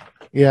think.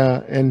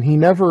 yeah, and he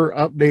never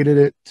updated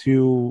it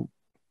to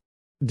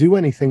do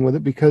anything with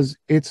it because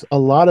it's a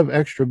lot of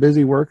extra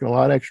busy work and a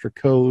lot of extra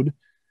code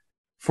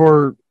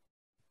for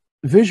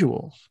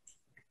visuals.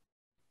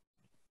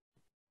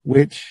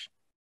 Which,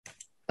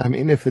 I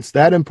mean, if it's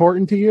that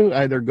important to you,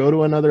 either go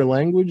to another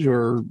language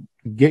or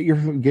get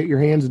your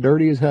hands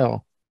dirty as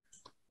hell.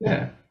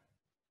 Yeah.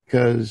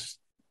 Because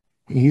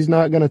he's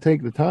not going to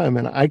take the time,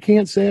 and I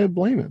can't say I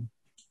blame him.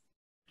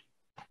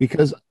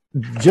 Because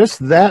just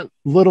that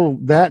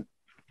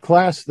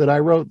class that I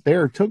wrote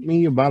there took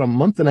me about a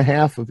month and a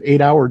half of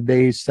 8-hour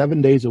days,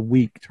 7 days a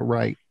week to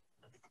write.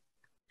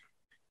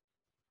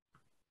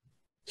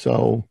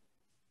 So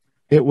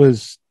it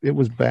was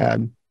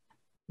bad.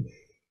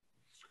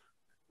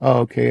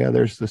 Oh, okay, yeah,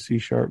 there's the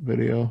C#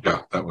 video.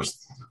 yeah, that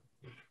was.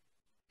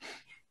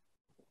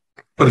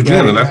 But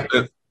again, and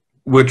that's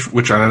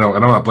which I don't know,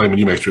 and I'm not blaming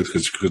you, Maestro,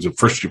 because at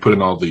first you put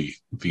in all the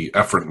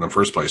effort in the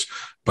first place.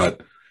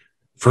 But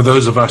for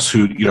those of us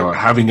who,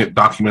 having it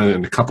documented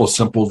in a couple of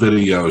simple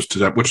videos to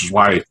that, which is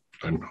why,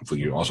 and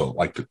hopefully you also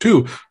liked it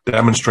too,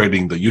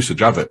 demonstrating the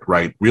usage of it,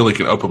 right, really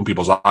can open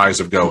people's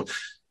eyes of go,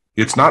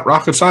 it's not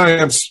rocket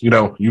science,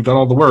 you've done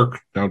all the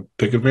work, now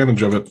take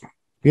advantage of it.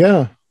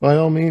 Yeah, by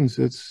all means,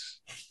 it's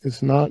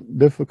not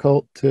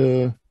difficult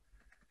to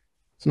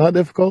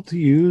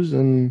use,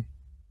 and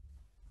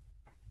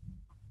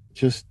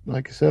just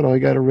like I said, all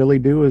you got to really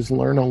do is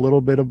learn a little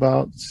bit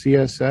about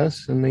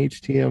CSS and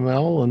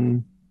HTML,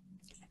 and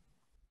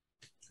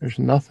there's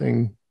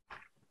nothing.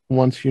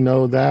 Once you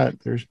know that,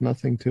 there's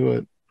nothing to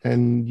it,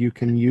 and you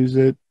can use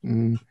it.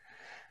 And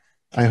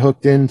I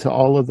hooked into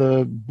all of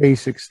the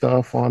basic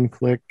stuff,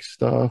 on-click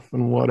stuff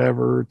and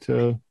whatever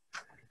to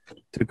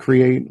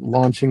create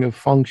launching of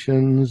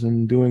functions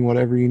and doing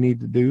whatever you need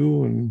to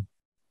do. And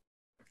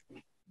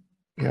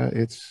yeah,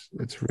 it's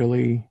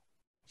really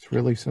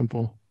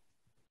simple.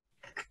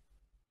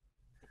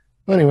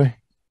 Anyway,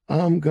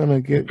 I'm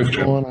gonna get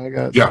going. I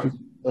got stuff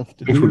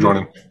to do. Thanks for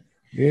joining.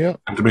 Yeah.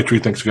 And Dimitri,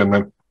 thanks again,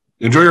 man.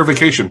 Enjoy your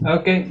vacation.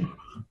 Okay.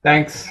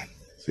 Thanks.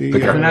 See you.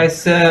 Have a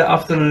nice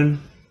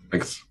afternoon.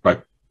 Thanks.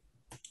 Bye.